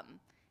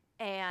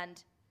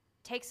 And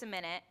takes a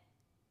minute,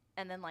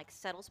 and then like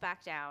settles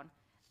back down,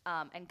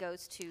 and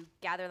goes to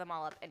gather them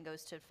all up and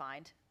goes to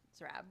find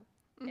Zrab.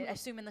 I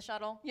assume in the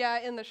shuttle. Yeah,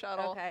 in the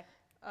shuttle. Okay.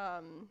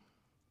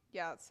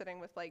 Yeah, sitting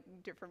with like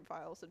different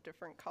vials of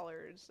different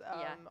colors,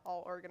 Yeah.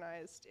 all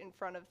organized in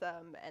front of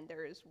them, and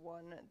there is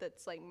one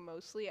that's like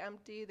mostly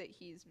empty that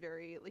he's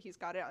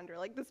got it under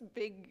like this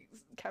big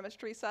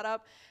chemistry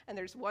setup, and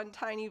there's one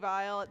tiny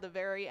vial at the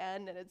very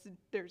end, and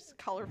there's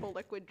colorful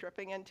liquid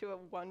dripping into it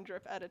one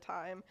drip at a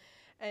time,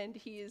 and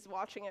he's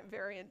watching it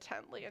very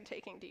intently and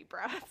taking deep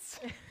breaths.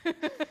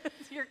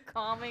 It's your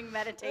calming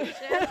meditation.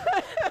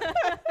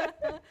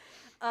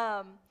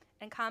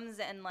 And comes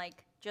and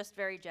like just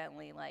very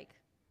gently like,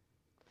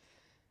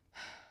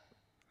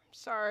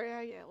 Sorry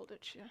I yelled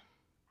at you.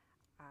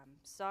 I'm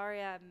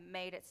sorry I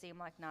made it seem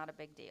like not a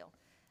big deal.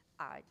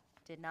 I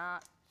did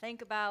not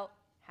think about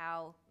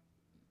how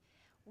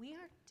we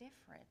are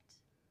different,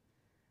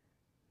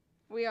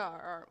 We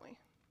are, aren't we?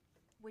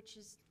 which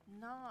is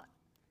not,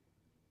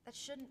 that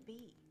shouldn't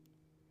be,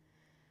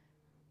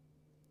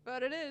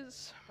 But it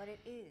is. but it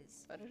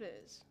is. But it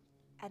is.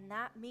 And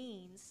that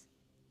means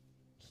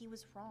he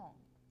was wrong.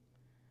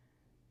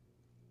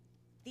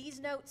 These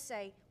notes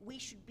say we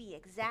should be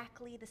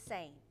exactly the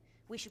same.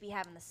 We should be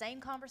having the same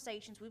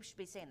conversations. We should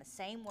be saying the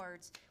same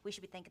words. We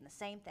should be thinking the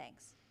same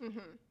things.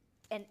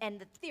 And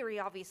the theory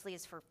obviously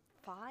is for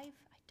 5. I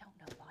don't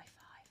know why 5.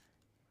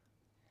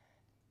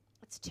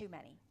 It's too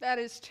many. That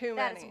is too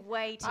That many. is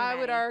way too I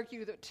would many.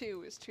 argue that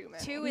 2 is too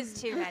many. 2 is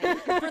too many.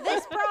 For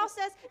this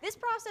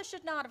process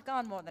should not have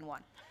gone more than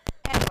 1.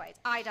 Anyways,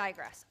 I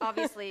digress.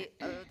 Obviously,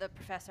 the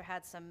professor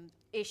had some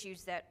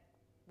issues that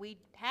we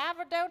have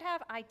or don't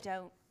have. I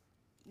don't.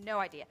 No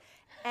idea.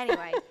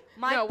 Anyway,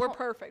 No, we're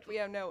perfect. We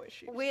have no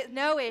issues. with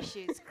no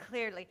issues,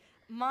 clearly.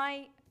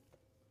 My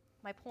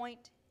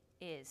point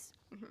is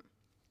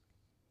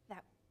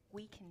that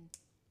we can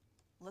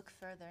look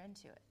further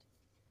into it.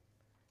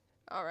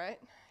 All right.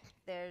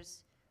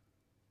 There's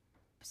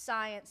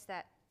science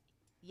that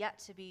yet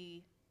to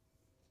be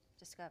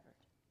discovered,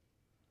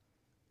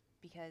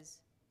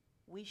 because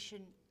we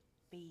shouldn't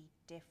be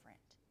different.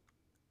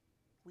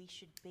 We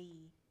should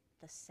be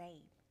the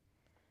same,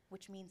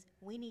 which means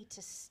we need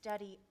to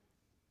study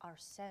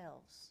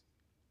ourselves.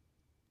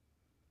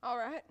 All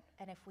right.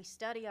 And if we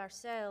study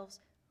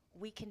ourselves,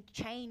 we can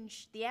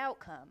change the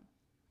outcome.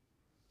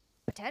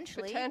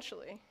 Potentially.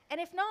 Potentially. And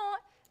if not,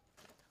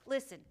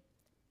 listen,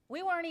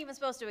 we weren't even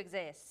supposed to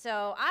exist.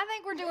 So I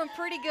think we're doing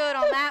pretty good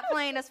on that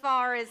plane as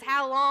far as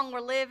how long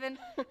we're living.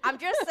 I'm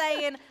just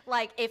saying,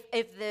 like, if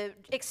the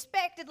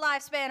expected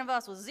lifespan of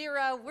us was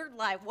 0, we're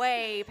like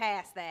way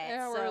past that.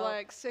 Yeah, so we're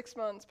like 6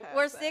 months past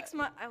we're that. 6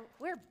 months.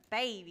 We're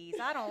babies.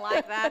 I don't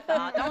like that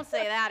thought. Don't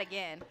say that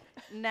again.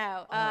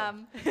 No.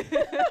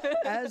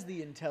 As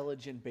the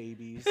intelligent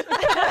babies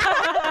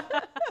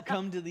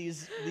come to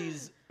these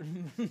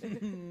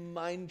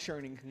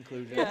mind-churning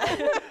conclusions,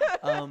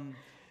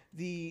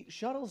 the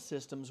shuttle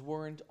systems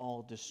weren't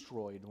all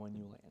destroyed when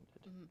you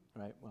landed,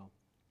 right? Well,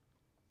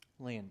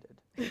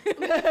 landed.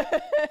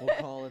 We'll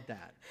call it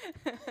that.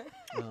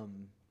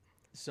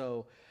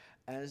 So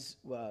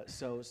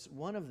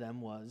one of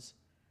them was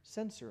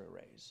sensor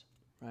arrays,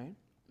 right?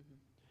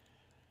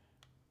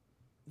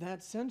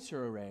 That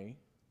sensor array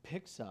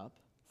picks up,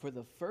 for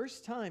the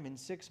first time in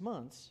 6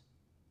 months,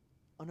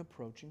 an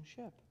approaching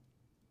ship.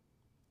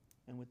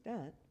 And with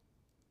that,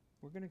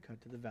 we're going to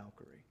cut to the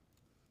Valkyrie.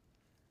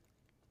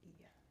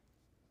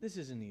 this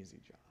is an easy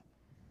job.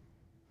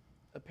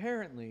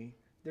 Apparently,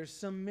 there's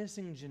some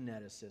missing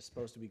geneticist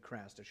supposed to be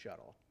crashed a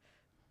shuttle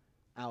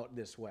out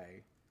this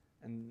way,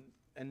 and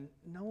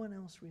no one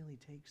else really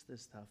takes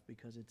this stuff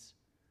because it's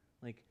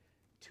like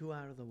too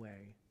out of the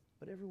way.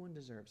 But everyone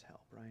deserves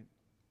help, right?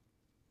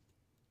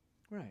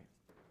 Right.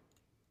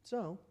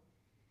 So,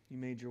 you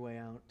made your way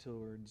out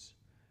towards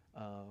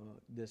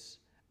this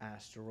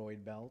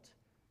asteroid belt,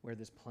 where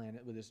this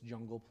planet, with this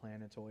jungle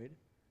planetoid.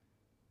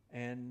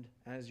 And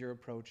as you're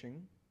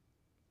approaching,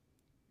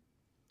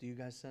 do you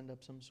guys send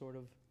up some sort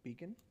of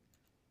beacon?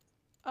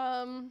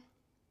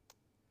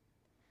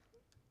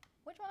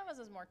 Which one of us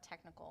is more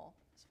technical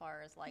as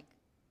far as like?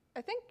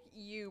 I think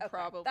you Okay,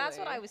 probably. That's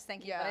what I was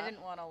thinking, but I Yeah.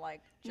 didn't want to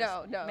like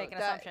just No, make an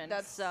that- assumption.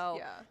 that's- So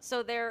yeah.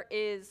 so there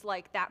is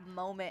like that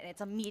moment, and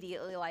it's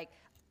immediately like,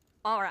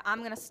 all right,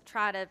 I'm gonna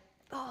try to.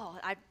 Oh,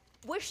 I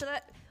wish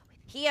that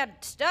he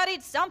had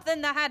studied something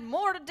that had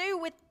more to do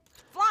with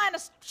flying a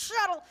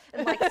shuttle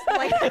and like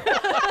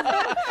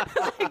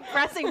like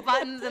pressing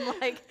buttons and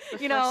like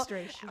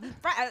frustration.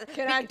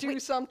 Can I do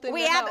something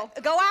We to have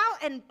help? go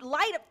out and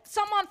light up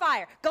some on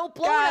fire. Go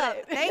blow Got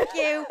it up. it. Thank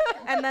you.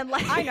 And then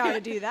like I know how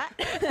to do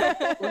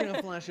that. We're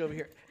gonna flash over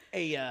here.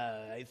 Hey,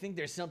 I think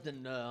there's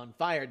something on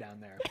fire down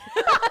there.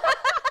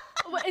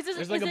 What, is this,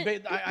 There's like is a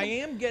it- big. I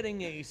am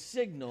getting a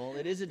signal.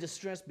 It is a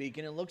distress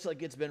beacon. It looks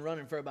like it's been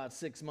running for about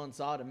 6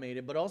 months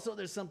automated, but also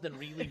there's something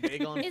really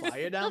big on is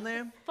fire down the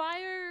there.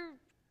 Fire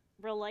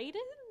related?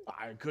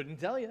 I couldn't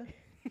tell you,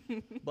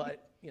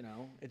 but you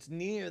know, it's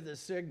near the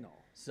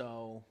signal,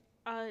 so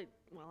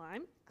Well, I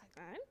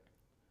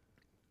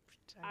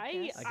I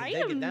can take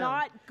am it down.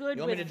 not good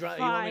You want me with to fire.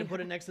 you want me to put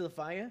it next to the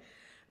fire?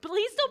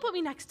 Please don't put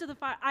me next to the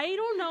fire. I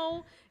don't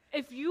know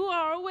if you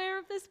are aware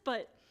of this,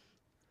 but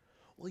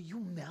Will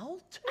you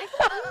melt? I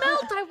will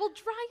melt. I will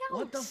dry out.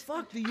 What the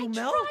fuck? Do you I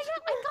melt? Dry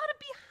out. I gotta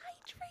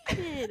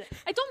be hydrated.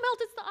 I don't melt.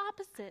 It's the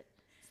opposite.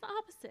 It's the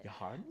opposite. You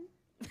harden?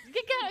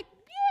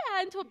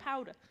 Yeah, into a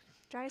powder.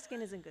 Dry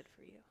skin isn't good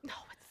for you. No,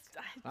 it's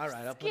All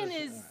right, I'll put skin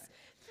it. is.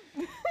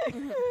 All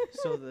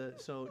right.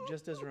 So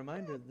just as a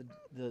reminder,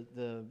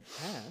 the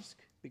task,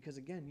 because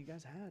again, you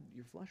guys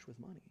you're flush with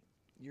money.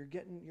 You're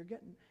getting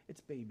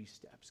it's baby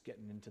steps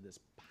getting into this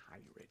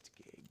pirate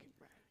gig,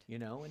 right? You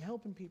know, and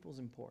helping people's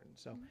important.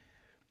 So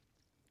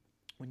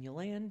when you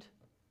land,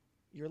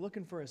 you're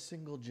looking for a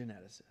single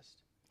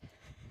geneticist.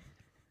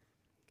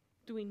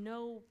 Do we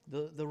know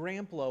The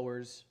ramp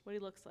lowers. what he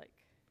looks like?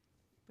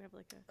 We have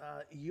like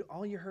a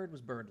All you heard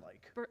was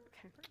bird-like.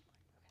 Okay.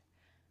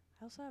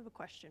 I also have a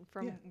question.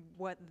 From Yeah.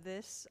 what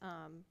this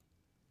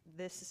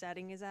this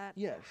setting is at,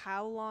 Yes.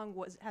 how long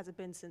has it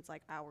been since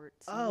like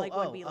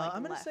when we I'm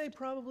gonna left? say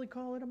probably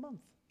call it a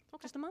month.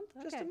 Just a month?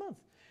 Just Okay. a month.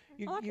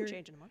 Well, I can You're-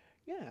 change in a month.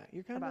 Yeah,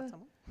 you're How kind about of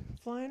someone?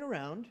 flying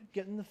around,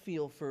 getting the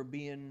feel for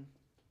being,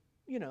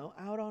 you know,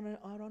 out on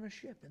a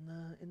ship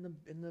in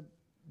the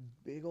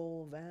big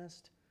old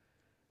vast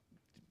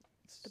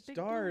big blue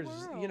stars.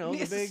 You know, world.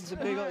 the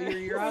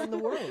big. You're out in the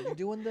world. You're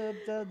doing the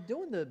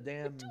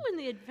damn. Doing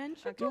the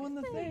adventure. Doing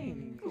the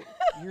thing.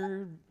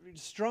 You're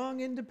strong,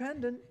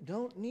 independent.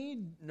 Don't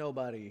need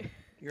nobody.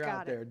 You're out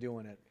Got it. there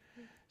doing it.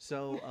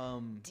 So,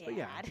 but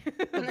yeah.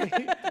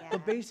 Dad.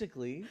 But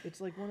basically, it's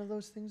like one of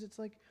those things. It's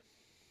like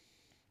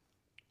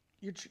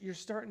you're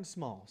starting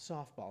small,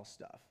 softball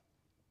stuff.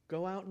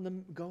 Go out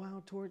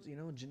towards, you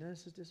know, a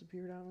geneticist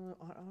disappeared out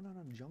on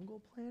a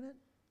jungle planet.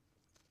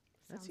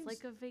 That Sounds seems-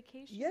 like a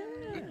vacation. Yeah.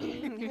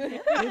 Maybe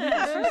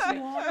some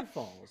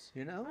waterfalls,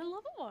 you I know?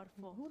 love a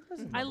waterfall. Who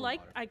doesn't I love a like.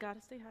 waterfall? I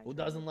gotta stay hydrated. Who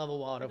doesn't love a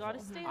waterfall?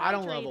 stay I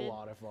don't love a hydrated.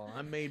 waterfall.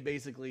 I'm made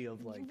basically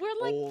of like We're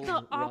like old the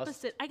rust.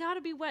 opposite. I gotta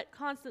be wet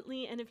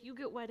constantly, and if you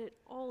get wet at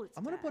all, it's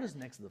I'm gonna put bad. us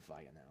next to the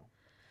fire now.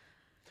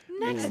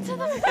 next to the.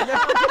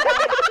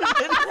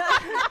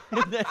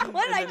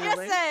 What did I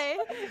just say?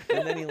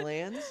 And then he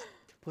lands,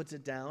 puts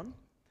it down,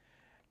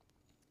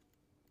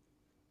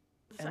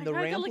 and I the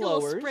gotta get ramp like a little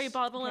lowers. spray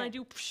bottle, and I Okay.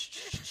 do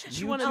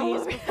You one of two-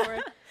 these before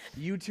it.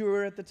 You two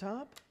are at the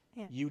top.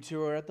 Yeah. You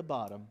two are at the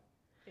bottom.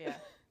 Yeah.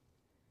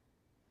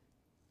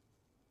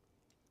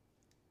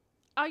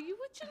 Are you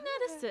a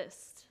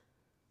geneticist?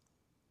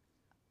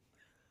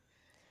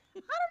 I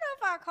don't know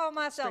if I call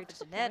myself Straight to a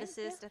the point.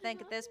 geneticist. I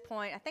think at this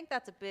point, I think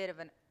that's a bit of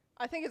an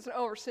I think it's an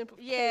oversimplification.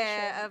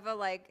 yeah of a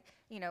like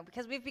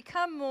because we've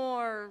become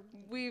more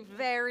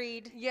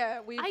varied. Yeah,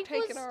 we've I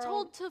taken was our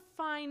told to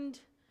find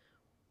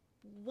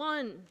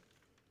one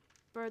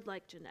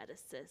bird-like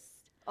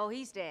geneticist. Oh,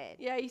 he's dead.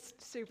 Yeah, he's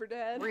super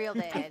dead. Real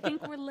I dead.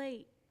 think we're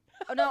late.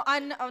 Oh no,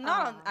 not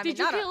on. I mean, Did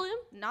you not kill on, him?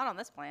 Not on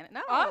this planet.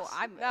 No, Us?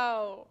 I'm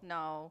No.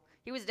 no.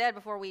 He was dead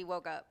before we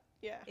woke up.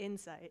 Yeah.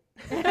 Insight.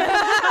 Just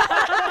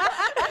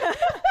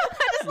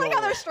like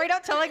how they're straight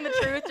up telling the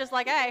truth, just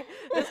like, hey,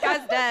 this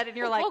guy's dead, and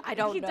you're like, Oh, I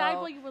don't he know. died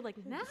while you were like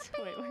napping.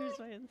 Wait, where's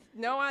my insight?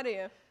 No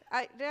idea.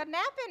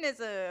 Napping is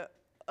a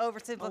 11.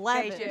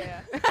 oversimplification.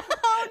 Yeah.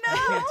 Oh You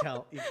no! can't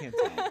tell. You can't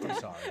tell. I'm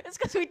sorry. It's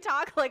because we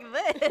talk like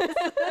this.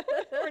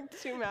 We're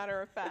too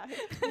matter of fact.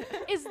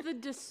 Is the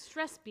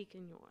distress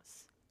beacon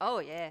yours? Oh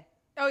yeah.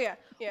 Oh yeah,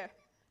 yeah.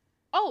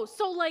 Oh,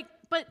 so like,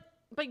 but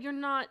you're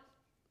not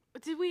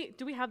Do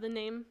we have the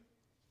name?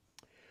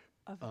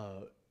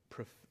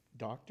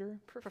 Doctor?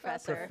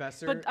 Professor.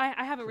 Professor? But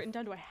I have it written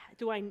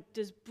down.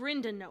 Does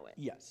Brenda know it?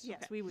 Yes.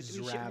 Yes, we would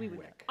know.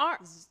 Zrabwick.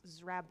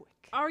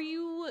 Zrabwick. Are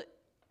you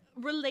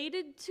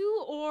related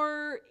to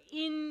or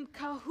in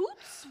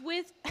cahoots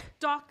with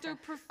Dr. I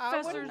would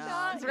Professor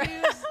not Zra-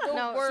 use the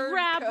No, word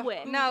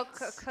Zrabwick? No,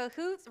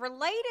 cahoots.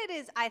 Related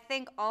is, I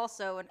think,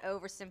 also an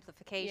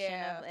oversimplification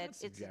Yeah, of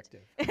It's it's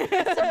subjective.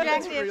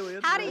 subjective. really-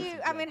 it's How do really you?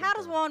 I mean, how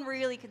does subjective. one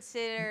really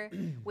consider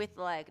with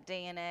like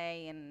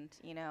DNA and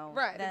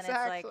Right, Then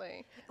exactly. it's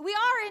like we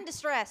are in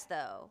distress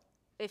though.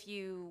 If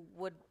you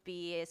would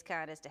be as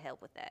kind as to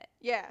help with that.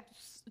 Yeah.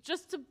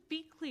 Just to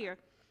be clear,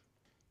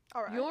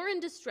 All right. you're in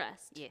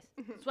distress. Yes,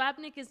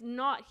 Swabnik is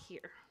not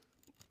here.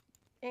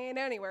 And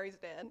anywhere he's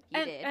dead. you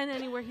and, did. and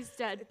anywhere he's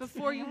dead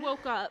before you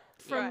woke up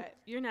from Right.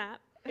 your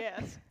nap.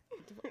 Yes.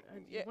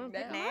 Yeah, wanna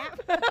pick nap.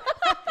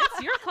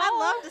 It's your call. I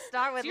love to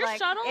start with your like,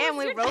 shuttle, and it's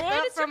we your woke droid,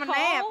 up it's your from a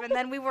nap, call." and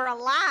then we were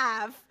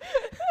alive.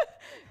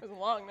 It was a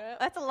long nap.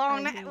 That's a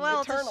long nap.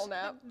 Well, it's a eternal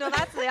nap. No,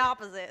 that's the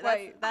opposite.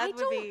 Wait, that I would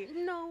don't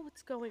be. know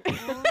what's going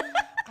on.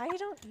 I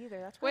don't either.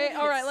 That's why Wait, I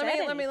all right, haven't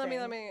said let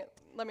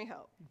anything. me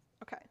help.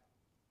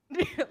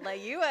 Okay. Let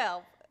you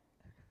help.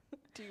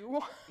 Do you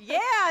want Yeah,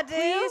 I do.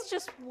 Please,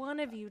 just one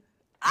of you,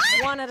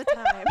 one at a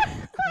time.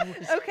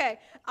 Okay,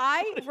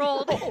 I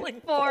rolled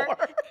for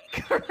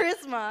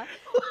charisma,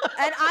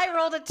 and I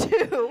rolled a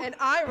 2. and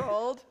I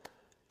rolled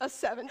a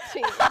 17.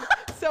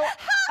 So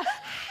how?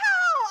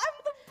 I'm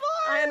the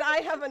bard. and I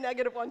have a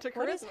 -1 to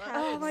What is charisma.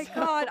 Oh my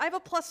god, I have a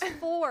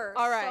 +4.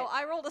 All right. So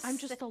I rolled a I'm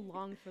 6. just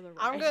along for the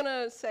ride. I'm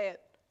gonna say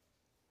it.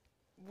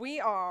 We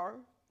are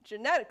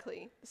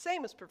genetically the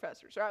same as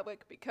Professor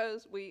Zrabwick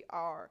because we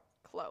are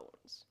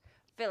clones.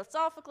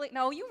 Philosophically,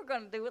 no, you were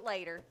gonna do it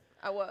later.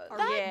 I was.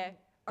 Yeah,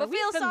 but we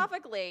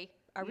philosophically,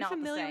 Are we not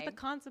familiar the with the same.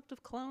 concept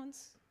of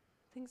clones?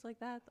 Things like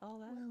that, all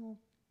that? Well,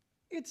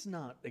 it's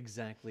not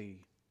exactly.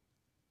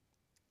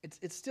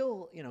 It's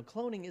still,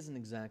 cloning isn't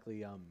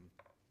exactly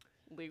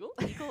legal?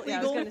 Yeah,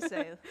 I was gonna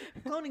say.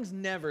 cloning's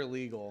never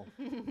legal.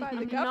 By the I'm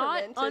not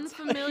government. It's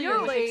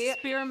unfamiliar with purely,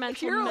 experimental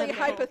purely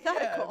medical.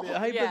 hypothetical.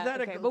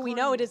 Hypothetical. Okay, but we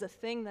know it cloning- is a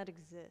thing that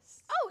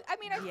exists. Oh, I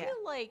mean, I Yeah.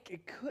 feel like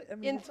It could. I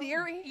mean, In it's all-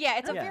 theory. yeah,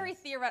 it's a Yeah. very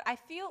theoretical. I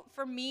feel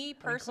for me I mean,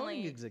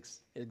 personally. cloning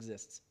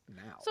exists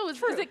now. So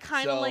is it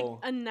kind of like So-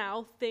 a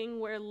now thing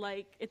where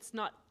like it's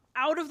not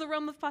out of the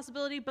realm of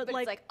possibility, but, But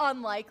like, it's like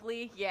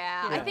unlikely,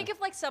 yeah. I Yeah. think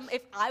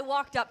if I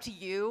walked up to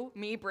you,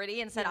 me, Brittany,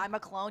 and said I'm a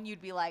clone,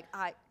 you'd be like,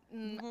 do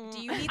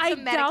you need I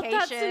some doubt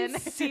that medication?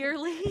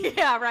 sincerely.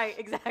 Yeah, right,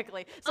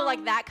 exactly. So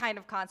like that kind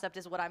of concept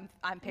is what I'm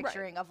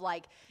picturing of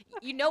like,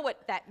 you know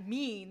what that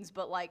means,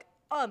 but like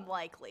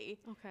unlikely.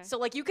 Okay. So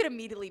like you could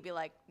immediately be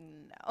like,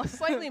 no.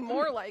 Slightly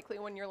more likely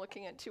when you're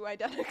looking at two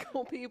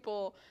identical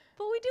people.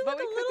 But we do But look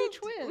we a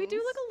could be little. We do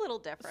twins. look a little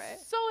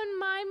different. So in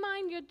my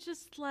mind, you're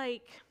just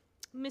like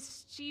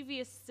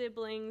mischievous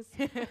siblings.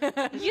 You say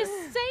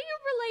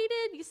you're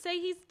related. You say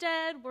he's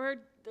dead.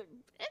 If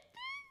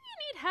you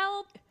need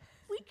help,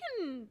 we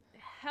can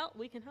help.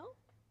 We can help.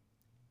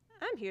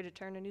 I'm here to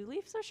turn a new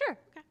leaf, so sure.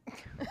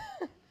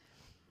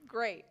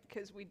 Great,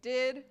 because we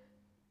did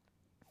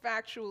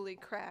factually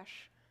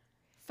crash.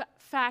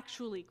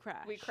 Factually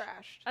crash. We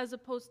crashed. As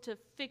opposed to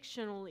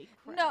fictionally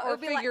crash. No, it Or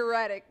would be like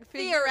theoretically,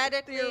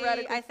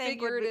 I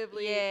think would be-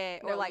 figuratively. yeah,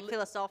 or no, like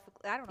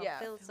philosophically. I don't know. yeah.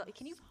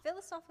 Can you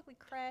philosophically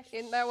crash?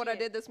 Isn't that what I shit?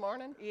 did this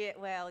morning? Yeah.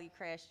 Well, you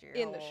crashed your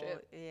In the whole-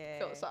 ship, Yeah.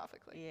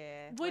 philosophically.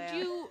 Yeah. Would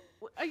well,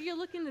 are you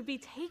looking to be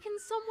taken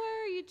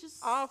somewhere? Or you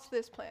just Off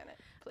this planet,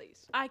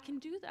 please. I can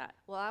do that.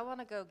 Well, I want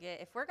to go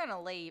get. If we're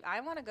gonna leave, I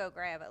want to go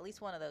grab at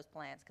least one of those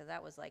plants because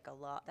that was like a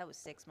lot. That was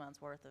 6 months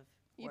worth of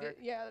You work.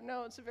 did, yeah,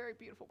 no, it's a very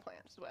beautiful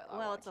plant as well. I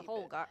Well, wanna it's a keep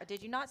whole it. garden.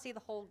 Did you not see the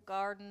whole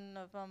garden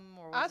of them?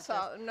 Or was I it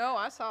saw, no,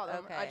 I saw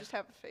them. I Okay. just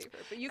have a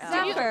favorite. But you Oh.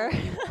 can Zephyr.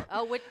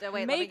 Oh, wait, wait. Let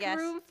me Make guess.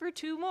 room for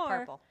two more.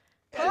 Purple.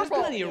 There's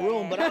plenty of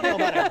room, but I don't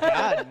know about a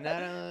garden.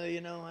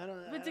 I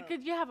don't. But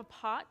could you have a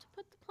pot to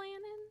put the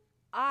plant in?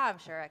 I'm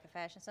sure I could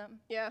fashion something.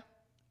 Yeah,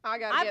 I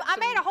got. I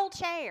made a whole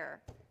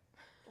chair.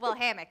 Well,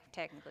 hammock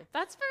technically.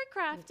 That's very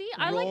crafty.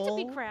 I like to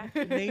be Roll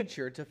crafty.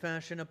 nature to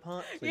fashion a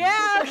pot, please.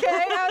 Yeah.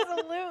 Okay.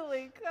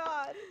 Absolutely.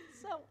 God.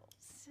 So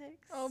 6.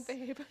 Oh,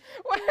 babe,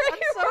 why are I'm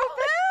you so rolling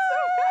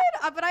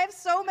bad. But I have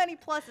so many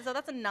pluses, so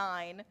that's a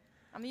 9.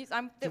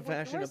 To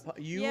fashion a where's-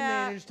 pot. You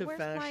yeah, managed to where's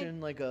my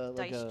fashion like a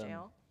dice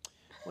jail.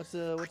 what's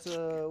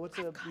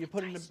you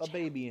put a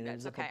baby in it?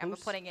 Is That's it okay. I'm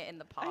papoose? putting it in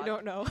the pot. I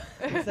don't know.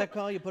 What's that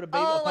called? You put a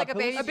baby. Oh, like a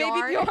papoose? baby A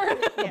baby Bjorn.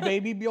 A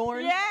baby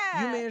Bjorn?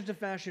 Yeah. You managed to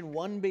fashion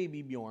one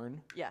baby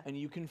Bjorn. Yeah. And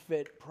you can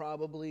fit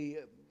probably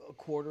a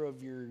quarter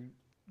of your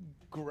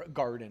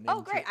garden. Oh,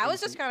 into- great. I was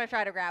into- just gonna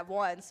try to grab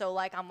one, so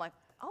like I'm like,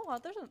 oh, well,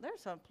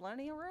 there's some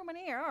plenty of room in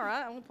here. All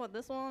right, I'm gonna put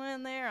this one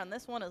in there, and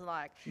this one is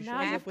like, She shows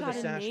Now up you've with a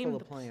gotta sash name full of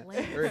the plants.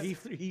 plants. Or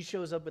he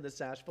shows up with a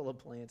sash full of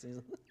plants. And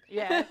he's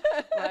yeah,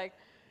 like,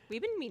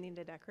 We've been meaning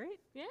to decorate.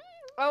 Yeah.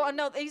 oh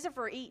no, these are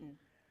for eating.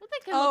 Well, they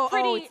can Oh, look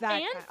pretty it's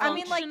that and kind. I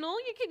mean, like- functional.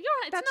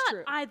 It's That's not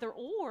true. either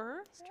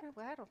or. It's true.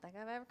 Well, I don't think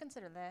I've ever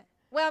considered that.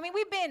 Well, I mean,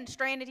 we've been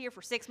stranded here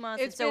for 6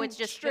 months, and It's so been it's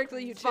just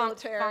strictly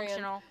utilitarian.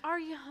 functional. Are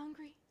you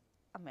hungry?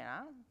 I mean, I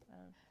don't.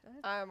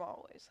 I'm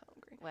always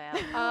hungry.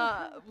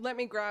 Well, Let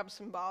me grab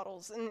some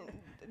bottles, and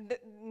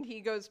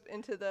he goes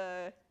into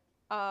the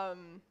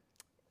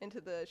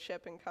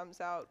ship and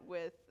comes out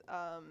with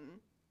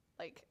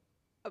like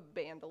a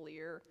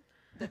bandolier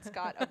that's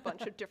got a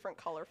bunch of different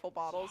colorful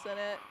bottles in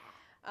it,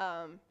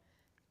 and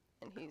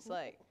he's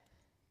like,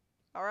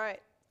 "All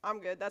right, I'm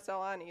good. That's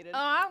all I needed."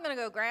 oh, I'm gonna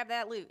go grab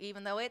that loot,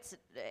 even though it's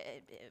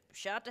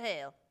shot to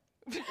hell.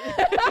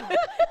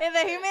 And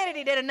the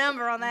humidity did a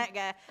number on that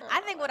guy.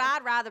 I think what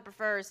I'd rather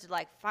prefer is to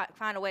like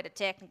find a way to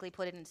technically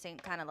put it in some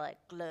kind of like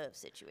glove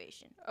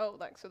situation. Oh,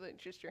 like so that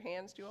just your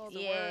hands do all the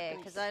work. Yeah, and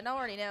because I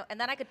already know, and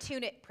then I could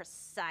tune it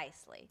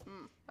precisely.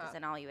 Because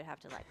then all you would have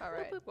to like. all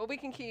right. Well, we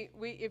can keep.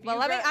 If Well,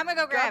 you I'm gonna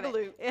go grab the it.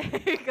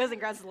 loot. He goes and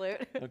grabs the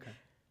loot. Okay.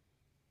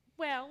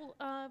 Well,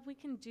 we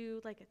can do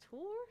like a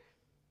tour.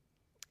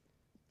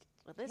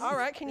 Well, this All is-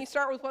 right. Can you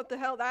start with what the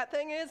hell that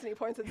thing is? And he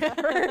points at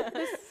Zephyr.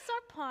 This is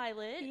our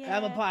pilot.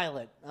 I'm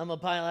a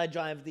pilot. I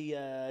drive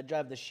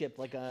the ship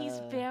like a. He's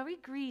very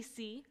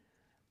greasy.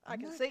 I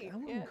can see. I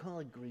wouldn't Yeah. call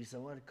it grease. I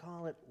would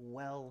call it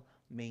well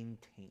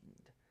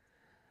maintained.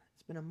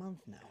 It's been a month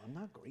now. I'm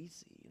not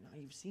greasy. You know,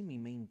 you've seen me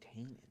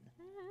maintaining.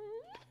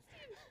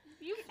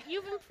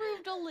 You've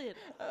improved a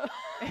little.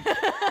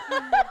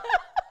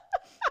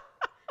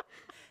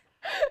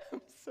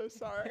 I'm so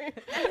sorry.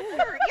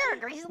 you're a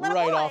greasy little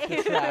Right boy. off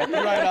the track.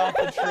 Right off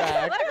the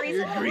track. What a greasy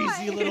You're little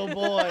greasy boy. little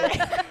boy.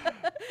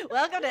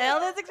 Welcome to Hell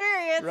This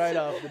Experience. Right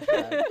off the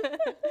track.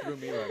 Threw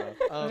me right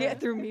off. Yeah,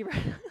 through me right.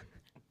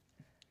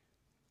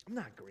 I'm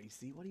not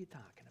greasy. What are you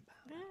talking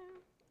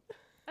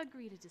about?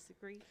 Agree to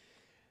disagree.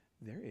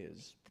 There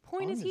is. The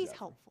point on is the he's Zephyr-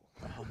 helpful.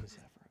 On the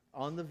Zephyr.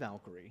 On the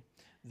Valkyrie,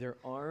 there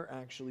are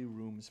actually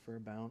rooms for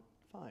about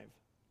 5.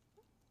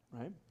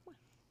 Right?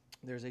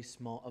 There's a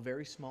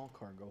very small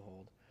cargo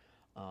hold.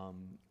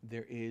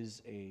 There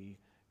is a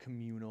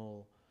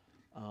communal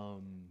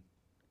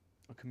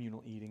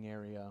eating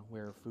area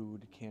where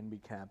food can be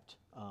kept,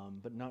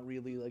 but not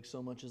really like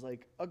so much as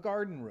like a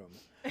garden room.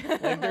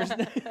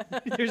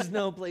 Like there's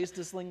no place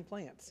to sling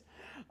plants.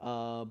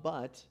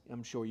 But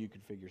I'm sure you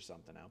could figure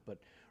something out. But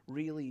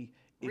really,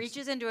 it's,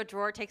 Reaches into a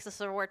drawer, takes a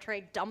silverware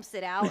tray, dumps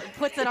it out, and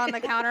puts it on the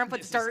counter and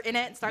puts dirt in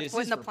it and starts this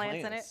putting is the for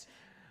plants in it.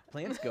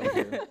 Plants go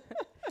here.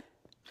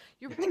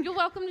 You're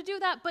welcome to do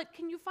that, but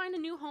can you find a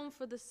new home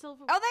for the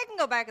silver? Oh, they can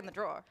go back in the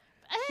drawer.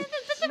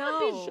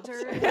 No.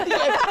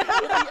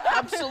 The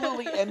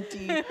absolutely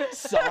empty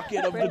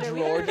socket of the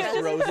drawer just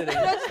throws it in.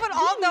 Let's put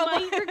all You no,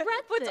 might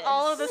regret puts this.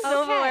 all of the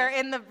silverware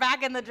in the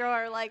back in the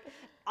drawer. Like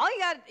all you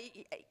got,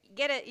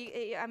 get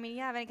it. I mean,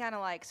 you have any kind of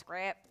like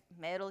scrap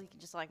metal, you can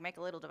just like make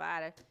a little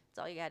divider. That's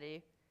all you got to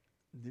do.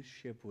 This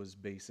ship was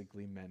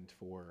basically meant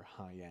for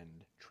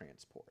high-end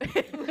transport.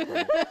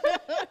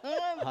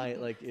 High,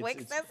 like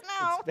Fix this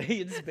now.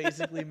 It's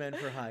basically meant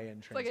for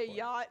high-end Like transport. a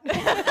yacht.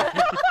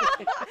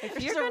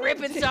 Just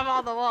ripping stuff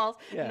off the walls.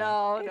 Yeah.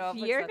 No,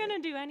 If you're gonna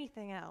do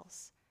anything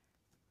else,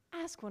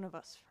 ask one of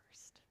us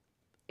first.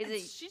 Is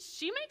it?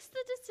 She makes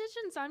the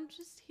decisions. I'm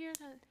just here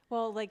to.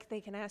 Well, like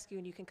they can ask you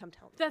and you can come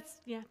tell them. That's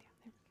yeah.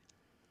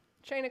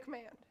 Chain of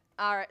command.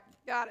 All right.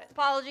 Got it.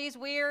 Apologies,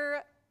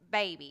 we're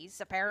babies,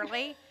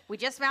 apparently. We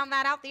just found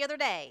that out the other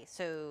day,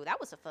 so that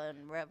was a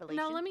fun revelation.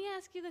 Now let me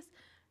ask you this: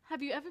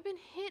 have you ever been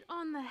hit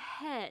on the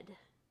head?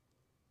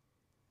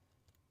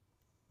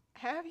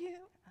 Have you?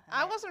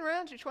 I wasn't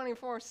around you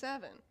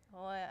 24/7.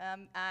 Well,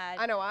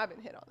 I know I've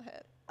been hit on the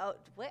head. oh,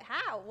 what?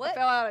 How? I What?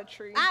 fell out of a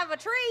tree. Out of a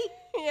tree?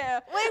 Yeah.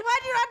 Wait, why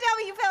did you not tell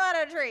me you fell out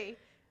of a tree?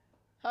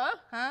 Huh?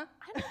 Huh?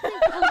 I don't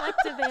think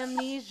collective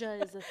amnesia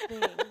is a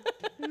thing.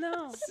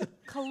 No,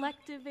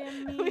 collective We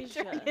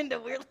amnesia. turned into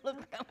weird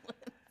little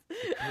gremlins.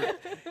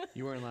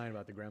 You weren't lying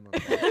about the gremlin.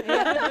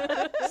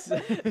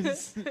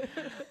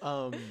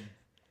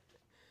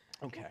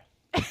 Okay.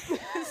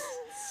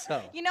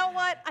 So You know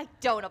what? I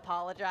don't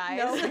apologize.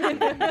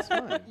 it's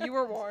fine. You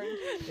were warned.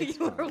 It's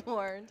You were fine.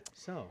 warned.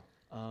 So,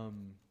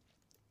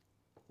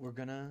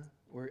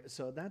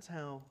 so that's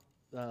how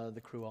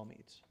the crew all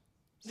meets.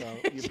 So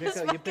you pick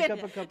fucking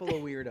up a couple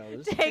of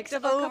weirdos. Takes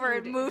over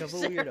and moves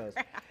couple of shit weirdos.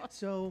 around.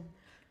 So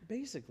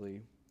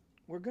basically,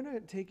 we're gonna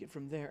take it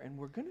from there, and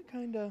we're gonna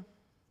kind of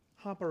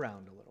hop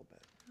around a little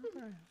bit.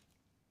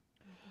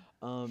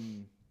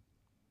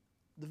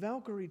 The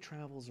Valkyrie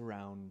travels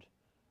around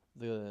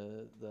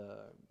the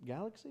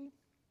galaxy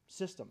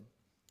system,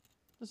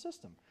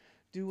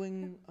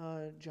 doing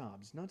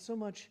jobs. Not so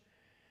much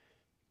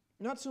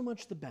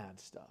the bad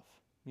stuff,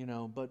 you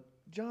know, but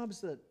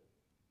jobs that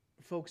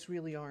folks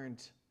really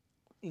aren't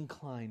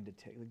inclined to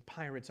take. Like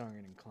pirates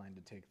aren't inclined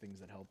to take things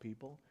that help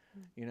people.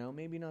 You know,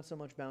 maybe not so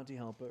much bounty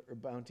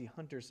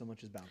hunters so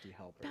much as bounty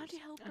helpers. Bounty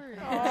helper.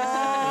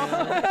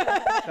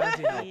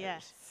 Bounty helpers.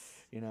 Yes.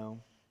 You know.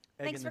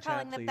 Egg Thanks in for the chat,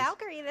 calling the please.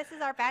 Valkyrie. This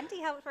is our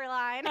bounty helper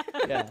line.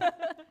 Yeah.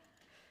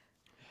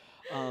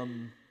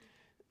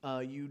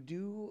 you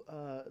do.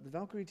 The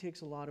Valkyrie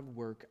takes a lot of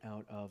work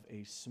out of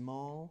a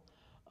small,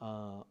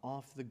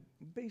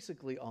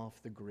 basically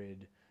off the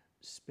grid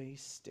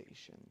space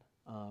station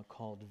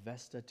called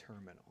Vesta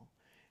Terminal.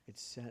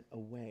 It's set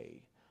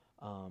away.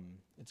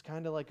 It's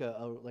kind of like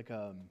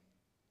a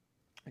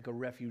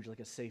refuge, like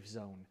a safe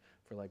zone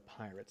for like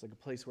pirates, like a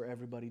place where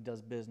everybody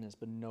does business,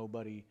 but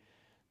nobody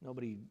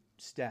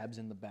stabs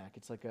in the back.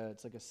 It's like a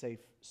safe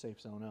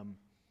zone.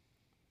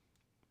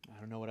 I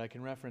don't know what I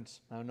can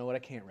reference. I don't know what I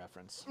can't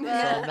reference. So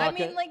I'm I not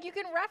mean, gonna- like, you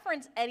can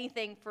reference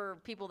anything for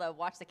people that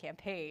watch the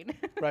campaign.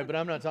 right, but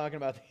I'm not talking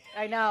about.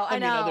 I know, I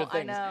mean other know, I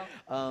things. know.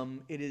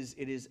 It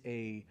is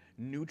a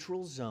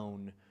neutral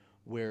zone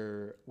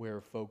where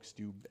folks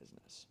do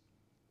business.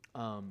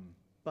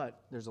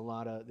 But there's a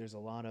lot of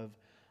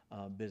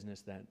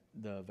business that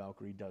the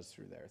Valkyrie does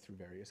through there through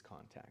various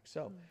contacts.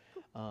 So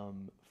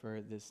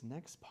for this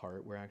next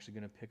part, we're actually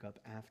going to pick up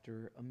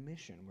after a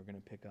mission. We're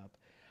going to pick up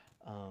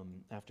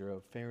after a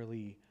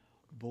fairly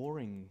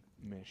boring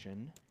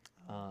mission,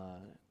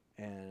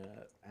 and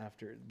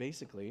after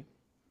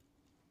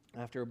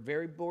a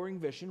very boring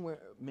mission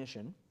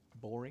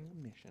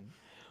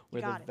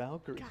where the got it.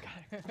 Valkyrie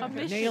A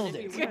mission, nailed if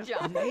it. you Good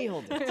job.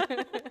 Nailed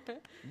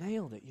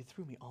it. You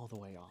threw me all the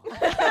way off.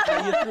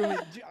 You threw me.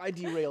 I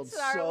derailed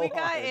Sorry, so we got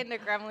hard. into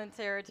gremlin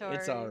territory.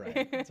 It's all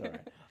right. It's all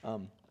right.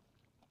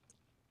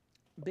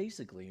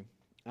 Basically,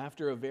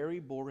 after a very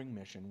boring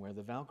mission where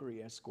the Valkyrie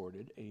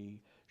escorted a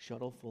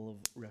shuttle full of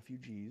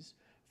refugees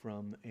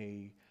from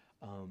a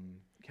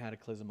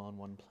cataclysm on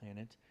one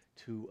planet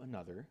to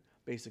another,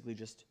 basically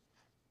just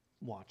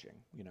watching,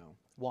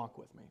 walk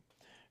with me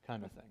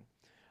kind of thing.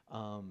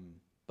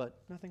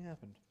 But nothing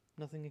happened.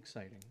 Nothing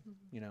exciting.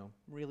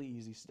 Really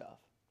easy stuff,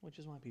 which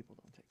is why people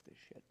don't take this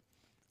shit.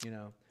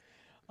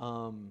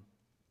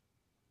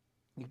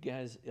 You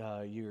guys,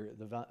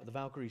 the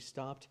Valkyrie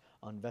stopped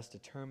on Vesta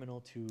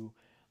Terminal to.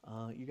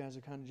 You guys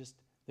are kind of just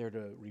there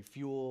to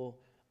refuel,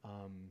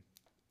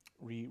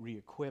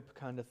 re-equip,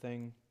 kind of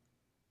thing.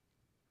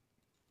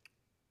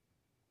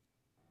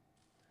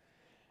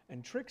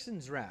 And Trix and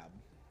Zrab.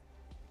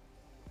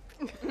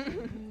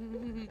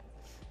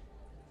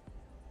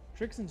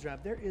 Trix and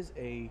Zrab, there is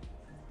a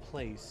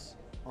place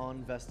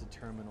on Vesta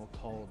Terminal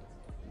called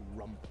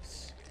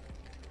Rumpus.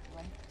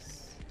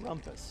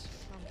 Rumpus.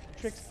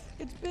 Trix,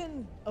 it's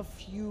been a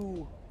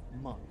few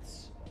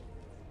months,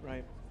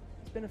 right?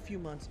 It's been a few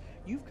months.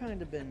 You've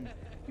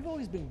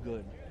always been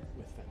good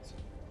with fencing.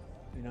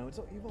 You've always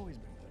been good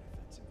at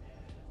fencing.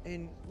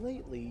 And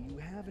lately, you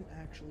haven't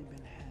actually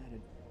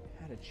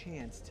had a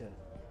chance to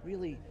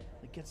really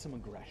get some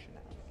aggression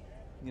out of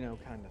you,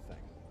 kind of thing.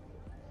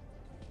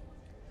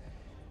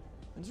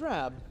 And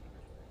Zrab,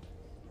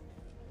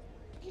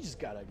 you just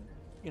gotta,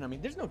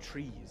 there's no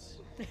trees.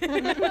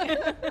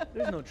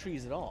 There's no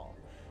trees at all.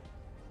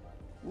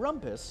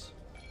 Rumpus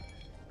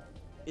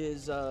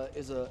is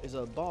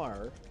a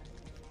bar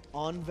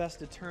on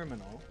Vesta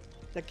Terminal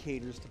that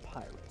caters to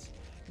pirates.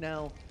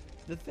 Now,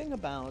 the thing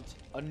about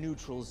a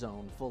neutral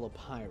zone full of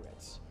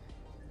pirates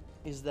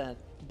is that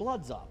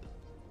blood's up.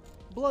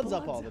 Blood's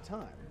up all the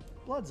time.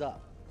 Blood's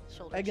up.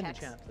 Shoulder Egg in the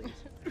checks. chat, please.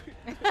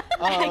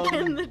 Egg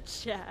in the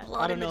chat.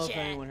 I don't know if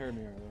anyone heard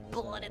me earlier.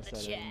 Blood in the I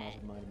said it,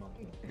 chat. might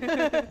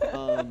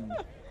have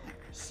mumbled.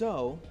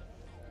 So,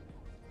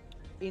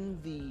 in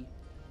the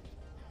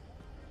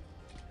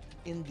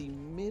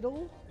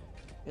middle,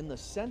 in the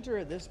center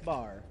of this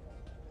bar,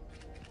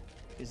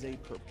 is a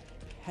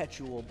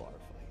perpetual bar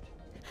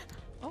fight.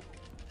 Oh.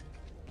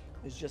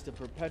 It's just a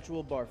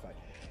perpetual bar fight.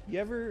 You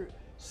ever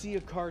see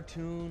a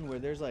cartoon where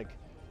there's like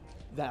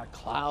that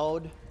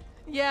cloud?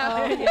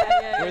 Yeah.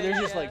 Where there's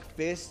just like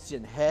fists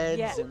and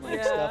heads and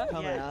like stuff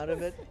coming out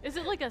of it? Is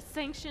it like a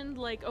sanctioned,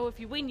 like, oh, if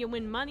you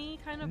win money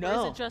kind of? Or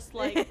No. is it just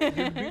like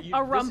You-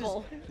 a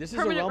rumble? This is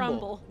Permanent a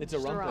rumble. rumble. It's a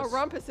Just a rumpus. A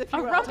rumpus, if A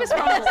you will. rumpus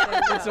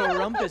rumble. It's a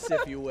rumpus,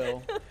 if you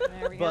will.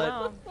 There we But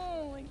go.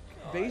 Oh my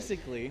god.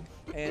 basically,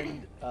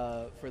 and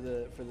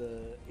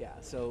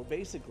so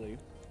basically,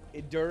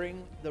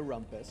 during the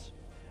rumpus,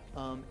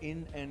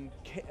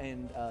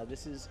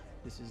 this is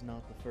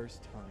not the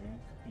first time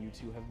you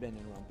two have been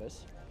in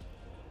rumpus.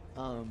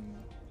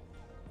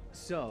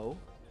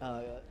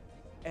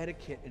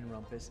 Etiquette in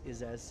rumpus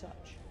is as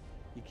such.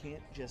 You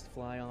can't just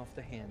fly off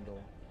the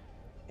handle,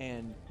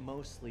 and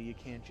mostly you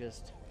can't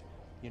just,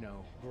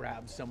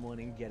 grab someone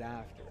and get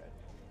after it.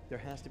 There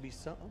has to be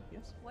some. Oh,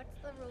 yes. What's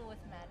the rule with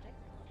magic?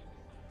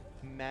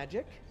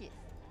 Magic? Yes.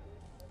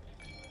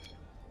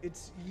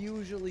 It's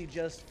usually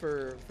just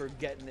for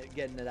getting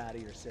it out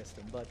of your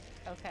system. But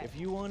Okay. if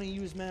you want to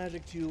use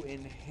magic to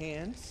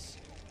enhance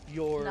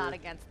your Not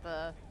against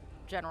the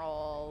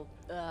general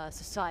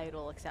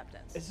societal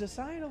acceptance. a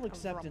societal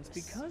acceptance,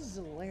 rumpus. because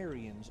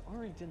Zolarians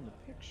aren't in the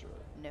picture.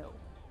 No.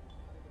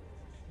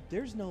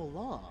 There's no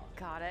law.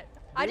 Got it.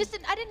 I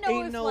didn't know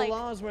Ain't if no like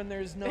laws when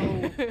there's no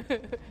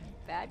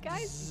bad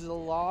guys.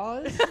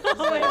 laws.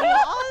 Wait,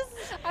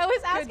 laws? I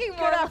was asking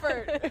more good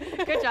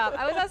effort. Good job.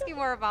 I was asking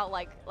more about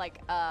like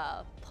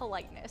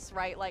politeness,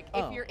 right? Like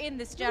Oh, if you're in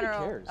this nobody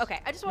general. cares. Okay,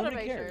 I just want to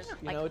Nobody make cares. sure.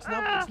 You Like, know,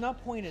 it's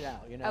not pointed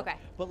out. You know. Okay.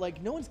 But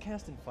like, no one's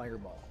casting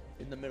fireball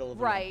in the middle of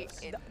the Right.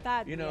 rumpus.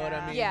 That You know what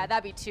I mean? Yeah,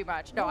 that'd be too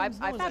much. No, one's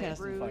I've had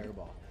casting rude.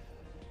 fireball.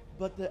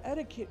 But the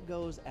etiquette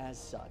goes as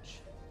such.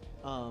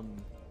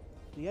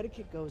 The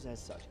etiquette goes as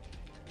such.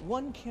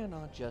 One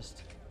cannot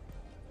just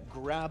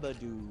grab a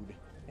dude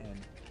and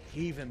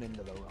heave him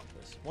into the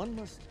rumpus. One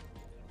must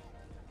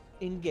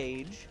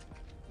engage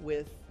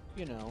with,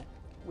 you know,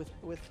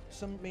 with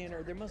some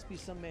manner. There must be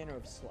some manner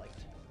of slight.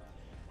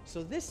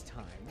 So this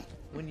time,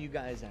 when you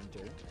guys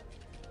enter,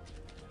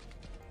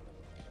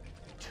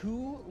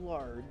 two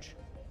large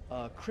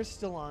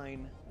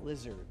crystalline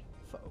lizard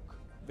folk,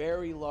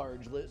 very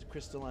large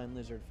crystalline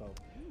lizard folk,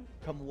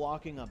 come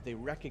walking up. They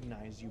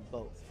recognize you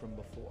both from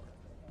before.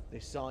 They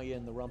saw you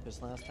in the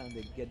rumpus last time.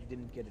 They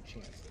didn't get a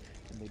chance.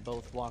 And they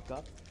both walk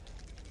up,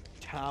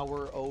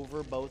 tower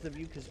over both of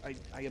you, because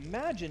I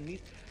imagine these.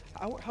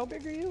 How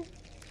big are you?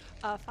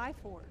 5'4".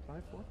 5'4".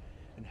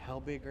 And how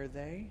big are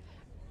they?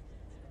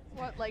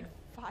 What, like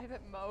 5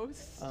 at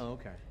most? Oh,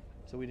 okay.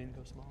 So we didn't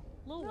go small.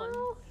 Little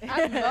one.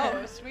 At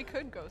most, we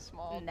could go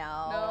small. No,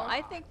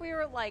 I think we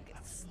were like.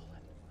 I'm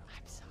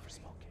so for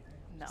smoking.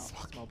 No.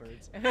 Small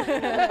birds. No.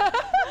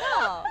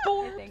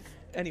 I think.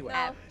 Anyway,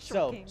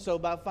 No. so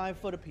about 5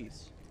 foot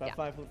apiece. About Yeah.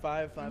 5 foot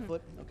 5, 5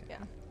 foot. Okay. Yeah.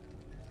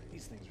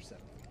 These things are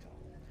 7 feet tall,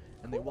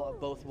 and they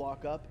both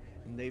walk up,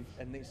 and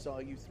they saw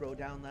you throw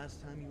down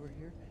last time you were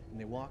here, and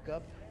they walk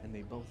up, and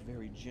they both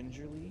very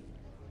gingerly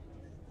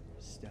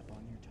step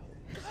on your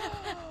toes,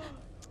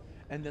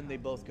 and then they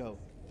both go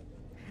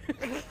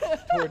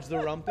towards the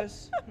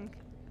rumpus.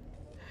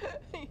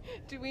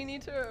 Do we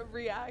need to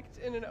react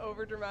in an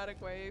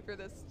overdramatic way for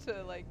this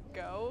to like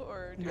go,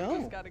 or do we No,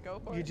 just gotta go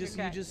for you it? just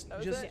Okay. you just That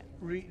was just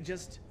it?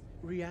 just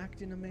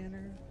react in a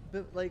manner,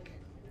 but like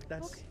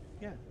that's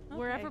yeah.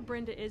 Wherever Okay.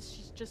 Brenda is,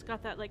 she's just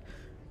got that like,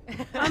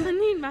 I'm gonna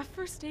need my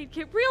first aid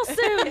kit real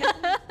soon.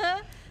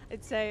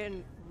 I'd say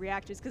and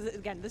react just because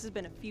again, this has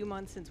been a few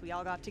months since we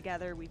all got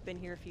together. We've been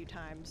here a few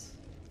times,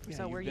 Yeah,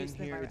 so you've we're been used to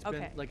the here. environment. It's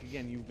Okay. been like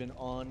again, you've been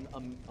on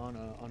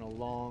a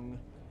long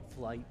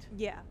flight.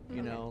 Yeah.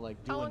 You know,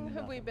 like doing How long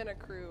have we nothing. been a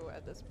crew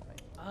at this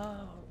point?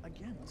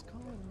 Again, let's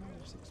call it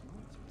another 6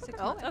 months. 6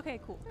 Okay. months.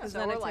 Okay, cool. Because So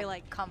then we're I'd say like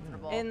like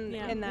comfortable. in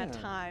Yeah. that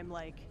Yeah. time,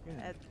 like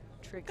Yeah.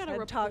 Trix Got a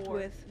had talked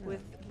rapport.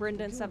 with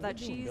Brenda and stuff we're that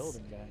doing she's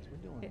building, guys.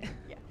 We're doing.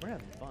 Yeah. We're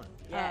having fun.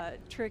 Yeah.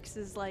 Trix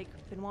has like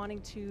been wanting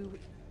to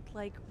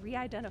like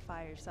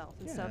re-identify herself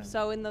and Yeah. stuff.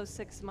 So in those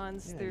 6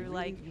 months Yeah, through you've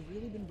like really, you've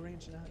really been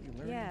branching out. You're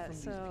learning Yeah, from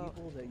so- these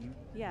people that you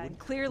yeah, would,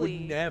 clearly-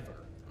 would never.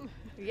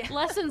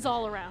 Lessons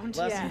all around.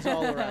 Lessons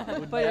all around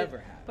would but, never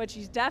happen. but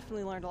she's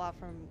definitely learned a lot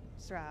from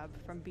Strab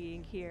from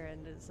being here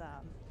and is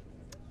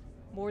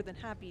more than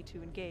happy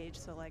to engage.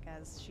 So like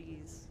as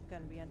she's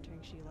gonna be entering,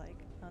 she like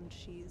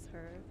unsheathes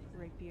her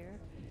rapier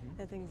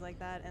and things like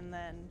that, and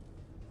then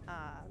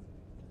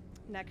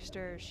next to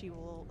her she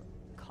will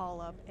call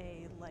up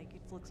a like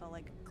it looks all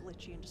like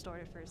glitchy and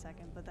distorted for a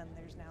second, but then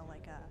there's now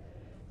like a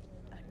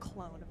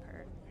clone of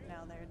her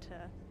now there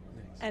to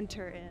Nice.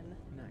 enter in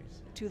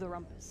Nice. to the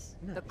rumpus.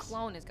 Nice. The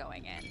clone is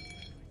going in.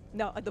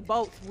 No, the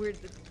both. We're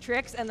the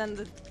Trix and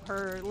then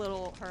her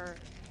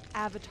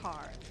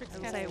avatar. Trix I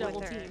would cast say double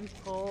with her. team.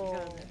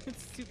 Oh.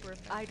 It's super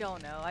effective. I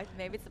don't know.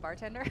 Maybe it's the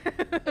bartender.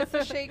 It's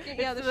the shaking,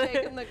 yeah, the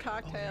shaking the Oh,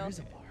 cocktail. there's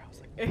a bar. I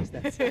was like, what is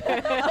that?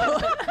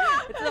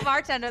 It's the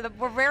bartender.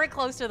 We're very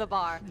close to the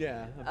bar.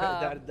 Yeah,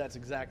 I bet that's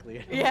exactly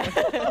it. Yeah.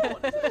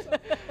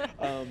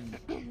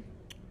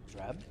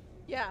 Drab?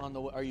 Yeah.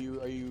 Are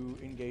you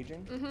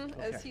engaging? Mm-hmm.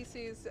 Okay. As he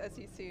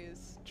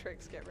sees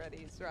Trix get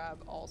ready, Zrab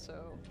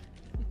also.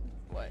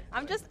 What?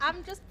 I'm just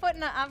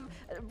putting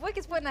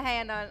Wicked's putting a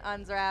hand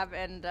on Zrab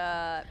and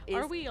Are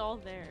is we all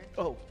there?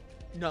 Oh,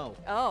 no.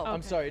 Oh. I'm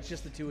Okay. sorry. It's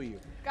just the two of you.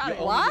 Got You- it.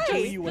 only Why? The two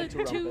of you went to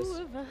The two Rumpus.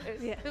 of us.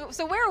 Yeah.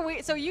 So where are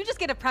we? So you just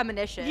get a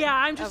premonition. Yeah,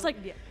 I'm just of- like,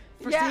 Yeah.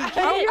 Are we-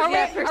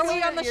 Yeah, are we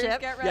your on the ears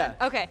ship? Get ready.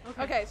 Yeah. Okay.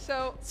 Okay,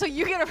 so So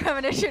you get a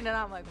premonition and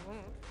I'm like,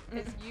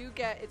 as you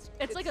get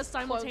it's like a close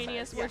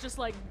simultaneous. sense. We're just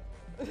like,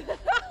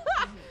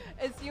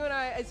 As you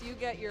unsheath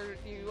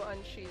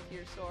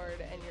your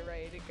sword and you're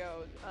ready to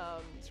go,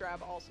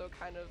 Zrab also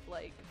kind of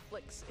like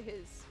flicks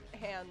his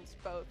hands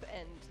both,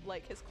 and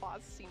like his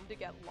claws seem to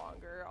get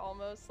longer,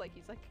 almost like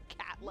he's like a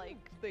cat. Like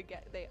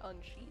they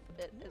unsheath a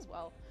bit as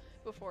well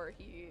before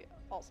he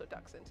also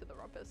ducks into the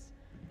rumpus.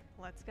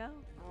 Let's go.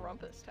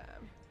 Rumpus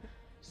time.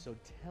 So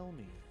tell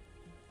me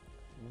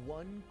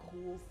one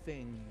cool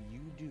thing you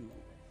do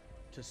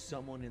to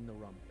someone in the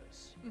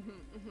Rumpus.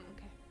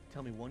 Okay.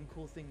 Tell me one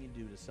cool thing you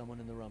do to someone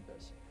in the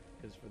Rumpus,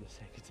 because for the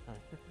sake of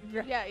time,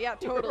 Yeah,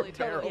 totally,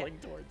 totally.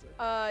 barreling towards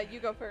it. You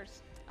go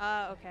first.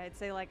 Okay, I'd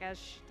say like as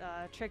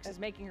Trix is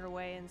making her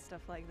way and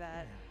stuff like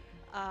that.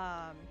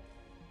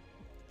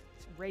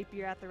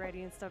 Rapier at the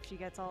ready and stuff. She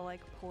gets all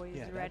like poised,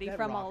 Yeah, ready that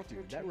from rock all of her.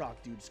 dude, that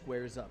rock dude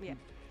squares up. Yeah.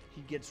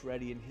 He gets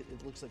ready, and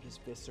it looks like his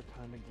fists are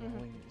kind of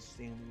glowing. He's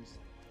standing. He's,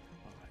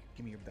 all right,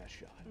 give me your best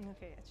shot.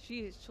 Okay,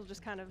 she'll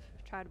just kind of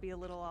try to be a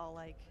little all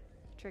like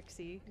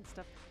tricksy and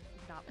stuff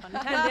not pun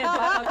intended,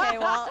 but okay,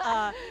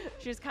 well,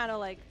 she just kind of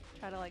like,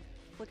 try to like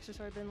flicks her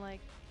sword, then like,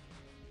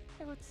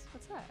 hey, what's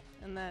that?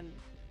 And then,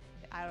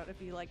 I don't know if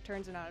he like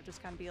turns or not, it'll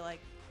just kind of be like,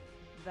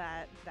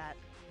 that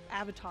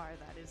avatar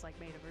that is like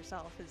made of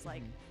herself is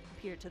like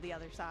appeared to the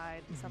other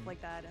side and stuff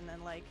like that, and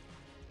then like,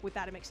 with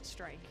that it makes a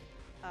strike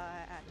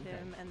at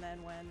him, and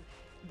then when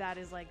that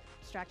is like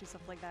distracted,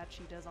 stuff like that,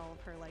 she does all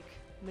of her like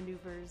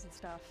maneuvers and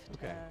stuff.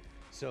 Okay.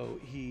 So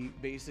he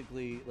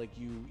basically like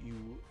you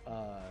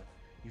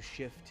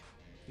shift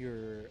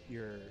your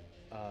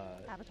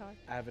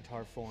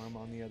avatar form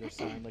on the other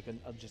side, like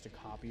just a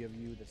copy of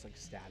you that's like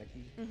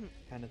staticky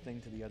kind of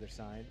thing to the other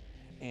side,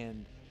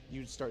 and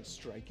you start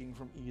striking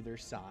from either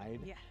side.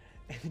 Yeah.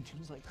 And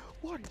Jim's like,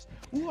 what is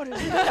what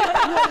is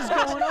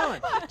going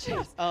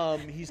on?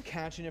 He's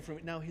catching it from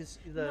now.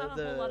 Not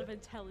a whole lot of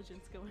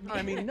intelligence going on.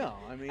 I mean, no.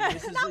 I mean,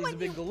 he's a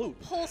big galoot.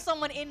 Pull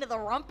someone into the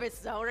rumpus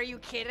zone. Are you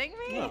kidding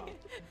me?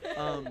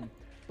 No.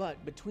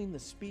 But between the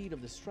speed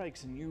of the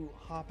strikes and you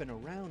hopping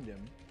around him,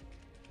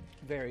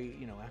 very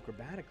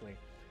acrobatically,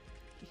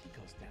 he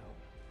goes down.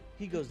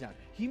 He goes down.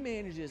 He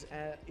manages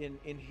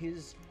in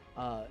his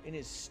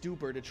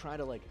stupor to try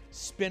to like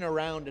spin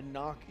around and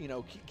knock,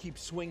 keep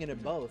swinging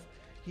at both.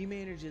 He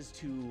manages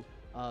to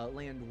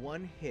land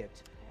one hit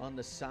on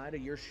the side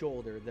of your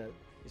shoulder that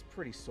is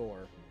pretty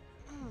sore.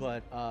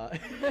 But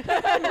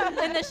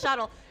In the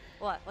shuttle.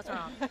 What's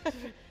wrong?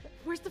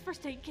 Where's the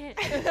first aid kit?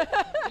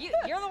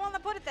 You're the one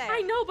that put it there.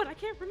 I know, but I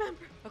can't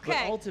remember.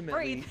 Okay. But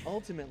breathe.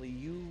 ultimately,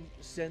 you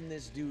send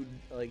this dude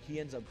like he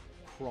ends up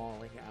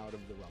crawling out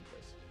of the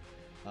rumpus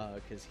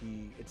because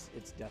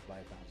it's death by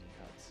 1,000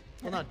 cuts.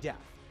 Well, not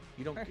death.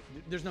 You don't.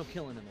 There's no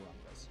killing in the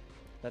rumpus.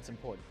 That's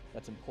important.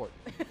 That's important.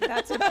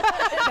 That's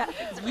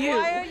you.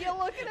 Why are you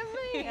looking at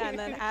me? And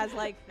then as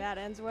like that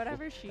ends or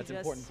whatever, she That's just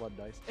important blood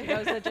dice. she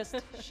goes to just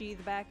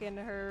sheath back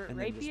into her And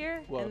then just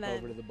rapier, walk and then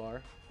over to the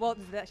bar. well,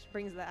 that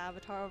brings the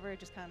avatar over. It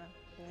just kind of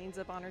leans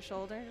up on her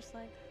shoulder, just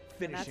like.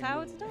 And that's Finishing how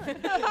move. it's done.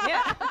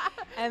 Yeah.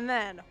 And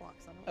then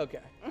walks on away. Okay.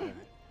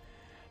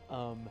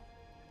 All right.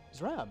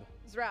 Zrab.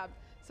 Zrab.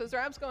 So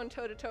Zrab's going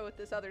toe to toe with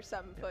this other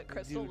 7-foot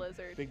crystal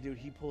lizard. Big dude.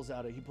 He pulls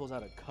out a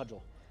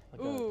cudgel.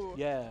 Like Ooh.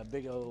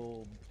 Big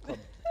old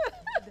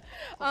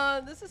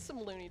club. This is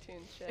some Looney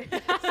Tunes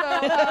shit.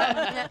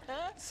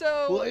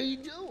 So What are you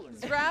doing?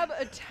 Zrab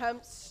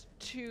attempts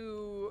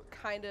to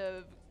kind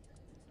of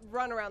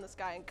run around this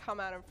guy and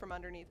come at him from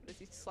underneath, but as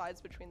he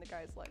slides between the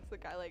guy's legs, the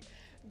guy like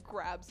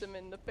grabs him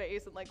in the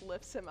face and like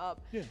lifts him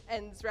up. Yeah.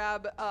 And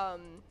Zrab,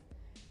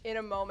 in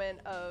a moment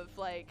of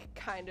like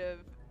kind of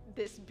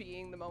this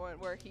being the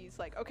moment where he's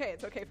like, okay,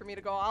 it's okay for me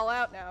to go all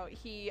out now,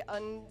 he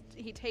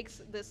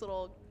takes this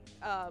little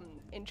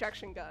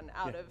injection gun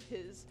out of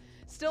his,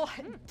 still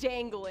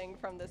dangling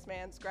from this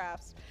man's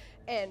grasp,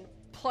 and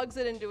plugs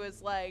it into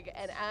his leg,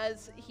 and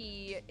as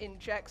he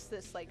injects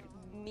this like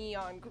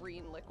neon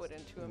green liquid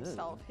into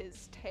himself,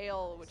 his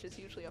tail, which is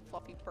usually a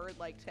fluffy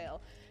bird-like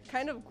tail,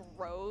 kind of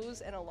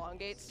grows and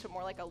elongates to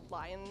more like a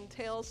lion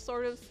tail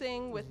sort of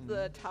thing with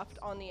the tuft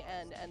on the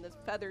end, and the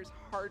feathers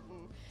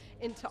harden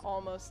into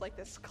almost like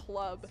this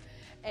club,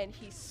 and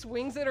he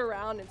swings it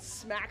around and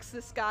smacks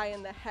this guy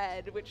in the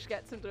head, which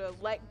gets him to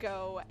let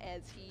go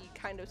as he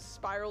kind of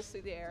spirals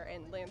through the air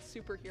and lands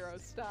superhero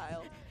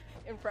style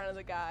in front of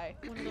the guy.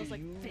 One of those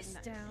like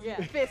fist down.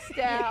 Yeah, fist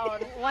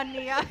down. One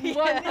knee on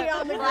One knee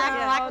on the Black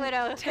ground.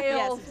 Widow. Tail,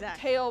 Yes,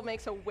 exactly. tail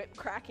makes a whip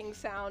cracking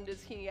sound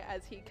as he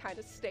kind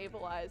of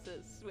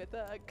stabilizes with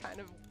a kind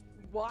of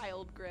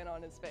wild grin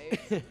on his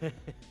face.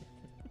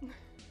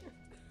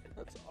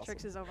 That's awesome.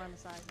 Trix is over on the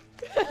side.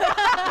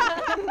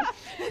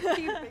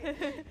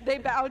 They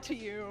bow to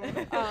you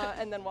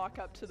and then walk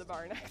up to the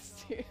bar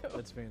next to you.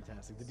 That's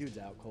fantastic. The dude's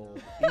out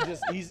cold.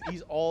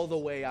 He's all the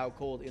way out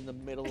cold in the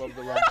middle of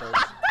the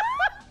rumpus.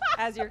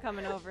 As you're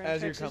coming over, and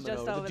As you're Trix is coming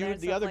just over, over the there dude,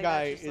 and the stuff other like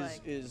guy that, just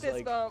like, is Fist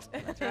like bump.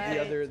 That's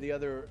right. the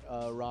other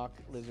rock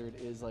lizard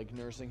is like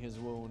nursing his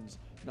wounds,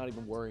 not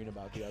even worrying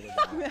about the other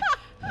guy.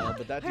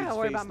 But that I gotta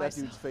worry dude's about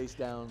dude's face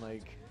down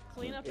like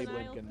Clean up in Abe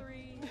aisle Lincoln.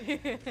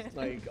 3.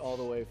 like all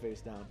the way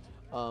face down.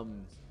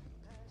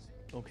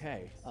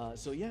 Okay,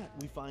 so yeah,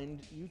 we find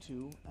you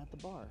two at the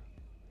bar.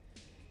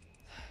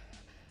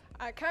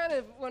 I kind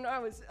of, when I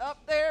was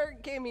up there,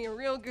 gave me a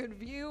real good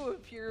view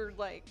of your,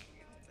 like,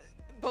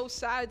 both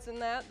sides in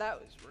that. That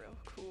was real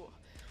cool.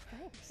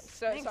 Thanks.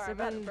 So Thanks. sorry, I've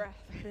I'm out of been,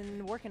 breath.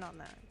 been working on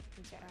that.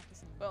 Been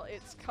practicing. Well,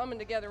 it's coming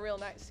together real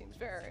nice. Seems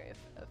very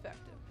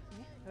effective.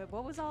 Yeah.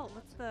 What's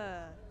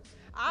the...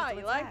 You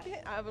what's liked that?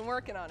 it? I've been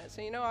working on it.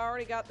 So, I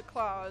already got the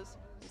claws,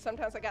 and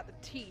sometimes I got the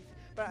teeth,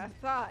 but I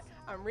thought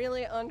I'm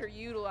really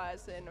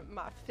underutilizing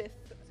my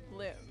fifth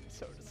limb,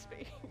 so to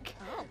speak.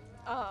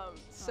 Oh.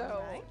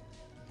 So, Alright.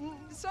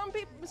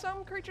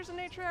 some creatures in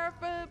nature have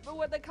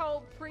what they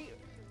call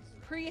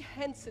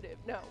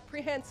prehensile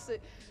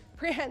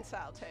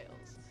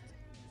tails.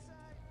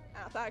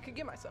 I thought I could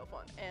get myself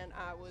one, and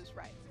I was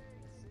right.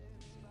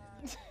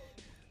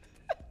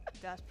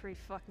 That's pretty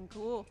fucking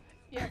cool.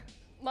 Yeah,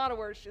 a lot of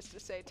words just to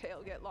say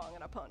tail get long,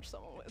 and I punch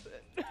someone with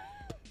it.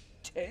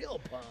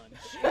 Tail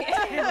punch.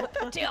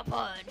 Tail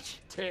punch.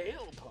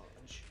 Tail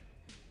punch.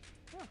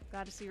 Oh,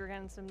 glad to see we're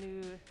getting some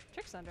new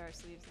tricks under our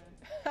sleeves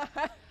then.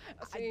 I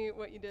see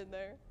what you did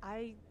there.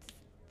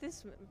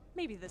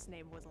 Maybe this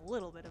name was a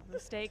little bit of a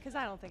mistake because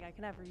I don't think I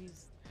can ever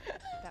use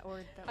that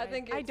word that I way.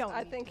 think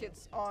I think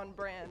it's on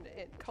brand.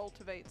 It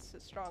cultivates a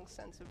strong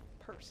sense of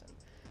person.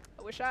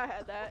 I wish I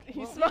had that.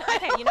 You smile.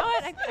 Okay, you know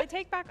what? I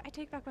take back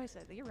what I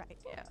said. You're right.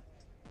 Yeah,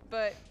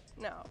 but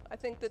no, I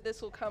think that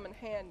this will come in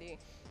handy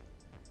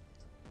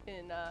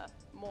in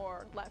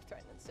more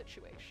life-threatening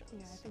situations.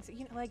 Yeah, I think so. You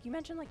know, like you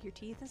mentioned, like your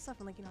teeth and stuff,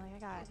 and like I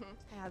got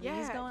Yeah,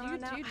 these going on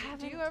now.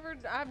 do you ever?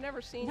 I've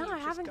never seen No, you I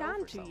just haven't go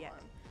gotten for to yet,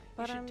 someone.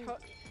 but you I'm- should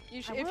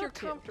you should, I if you're want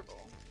to.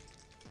 comfortable,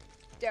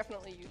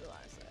 definitely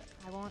utilize that.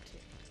 I want to.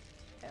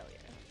 Hell yeah.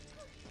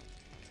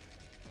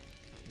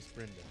 Miss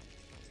Brenda,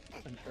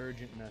 an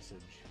urgent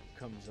message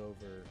comes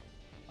over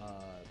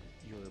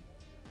your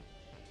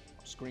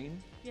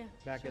screen. Yeah.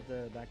 Back at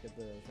the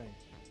thing,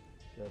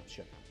 the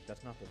ship.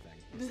 That's not the thing.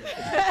 It's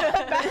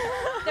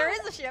the- There is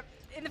a ship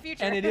in the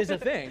future. and it is a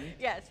thing.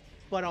 Yes.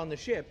 But on the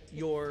ship,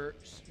 your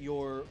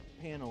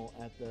panel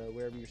at the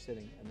wherever you're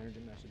sitting, an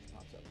urgent message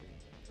pops up for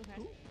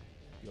you. Okay.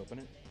 You open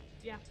it.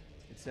 Yeah.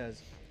 It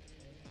says,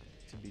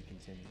 "To be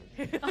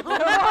continued." Oh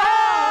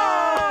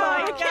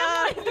my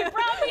god! You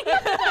brought me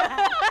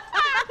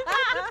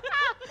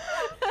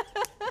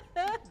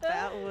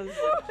That was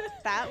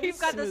You've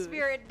got the smooth.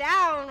 spirit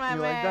down, my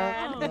You like man.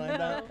 that? You like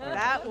that?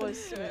 That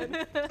was smooth.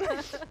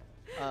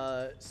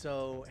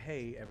 So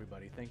hey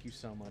everybody, thank you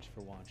so much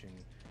for watching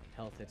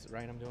Health Hits.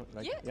 Right, I'm doing.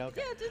 Like, Yeah,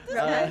 okay. yeah, just this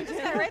guy, this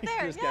guy right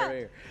there. This yeah. guy right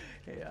here.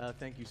 Hey,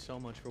 thank you so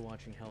much for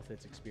watching Health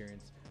Hits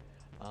Experience.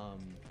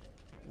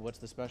 What's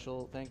the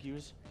special thank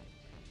yous?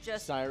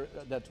 Just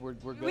That's we're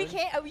good. we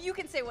can't. Oh, you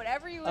can say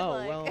whatever you would Oh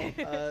like.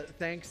 well,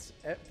 thanks.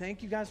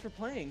 Thank you guys for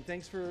playing.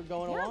 Thanks for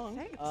going Yeah, along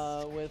thanks.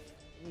 with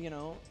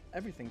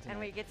everything tonight. And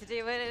we get to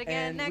do it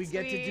again And next we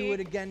get week. to do it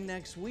again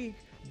next week.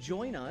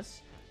 Join us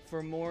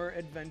for more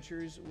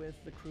adventures with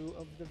the crew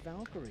of the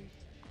Valkyrie.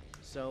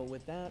 So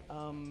with that,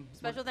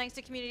 Special thanks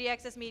to Community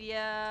Access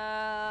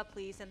Media,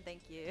 please and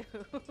thank you.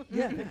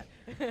 yeah,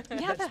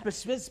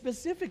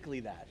 specifically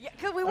that. Yeah,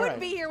 because we All wouldn't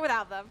right. be here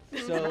without them.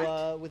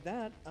 So with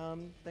that,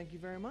 thank you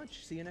very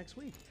much. See you next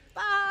week.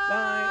 Bye.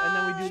 Bye. And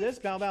then we do this.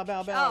 Bow, bow,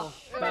 bow, bow.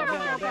 Oh. Bow,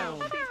 bow,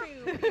 bow.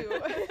 Pew,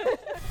 pew,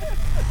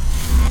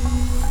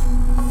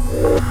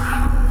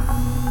 pew.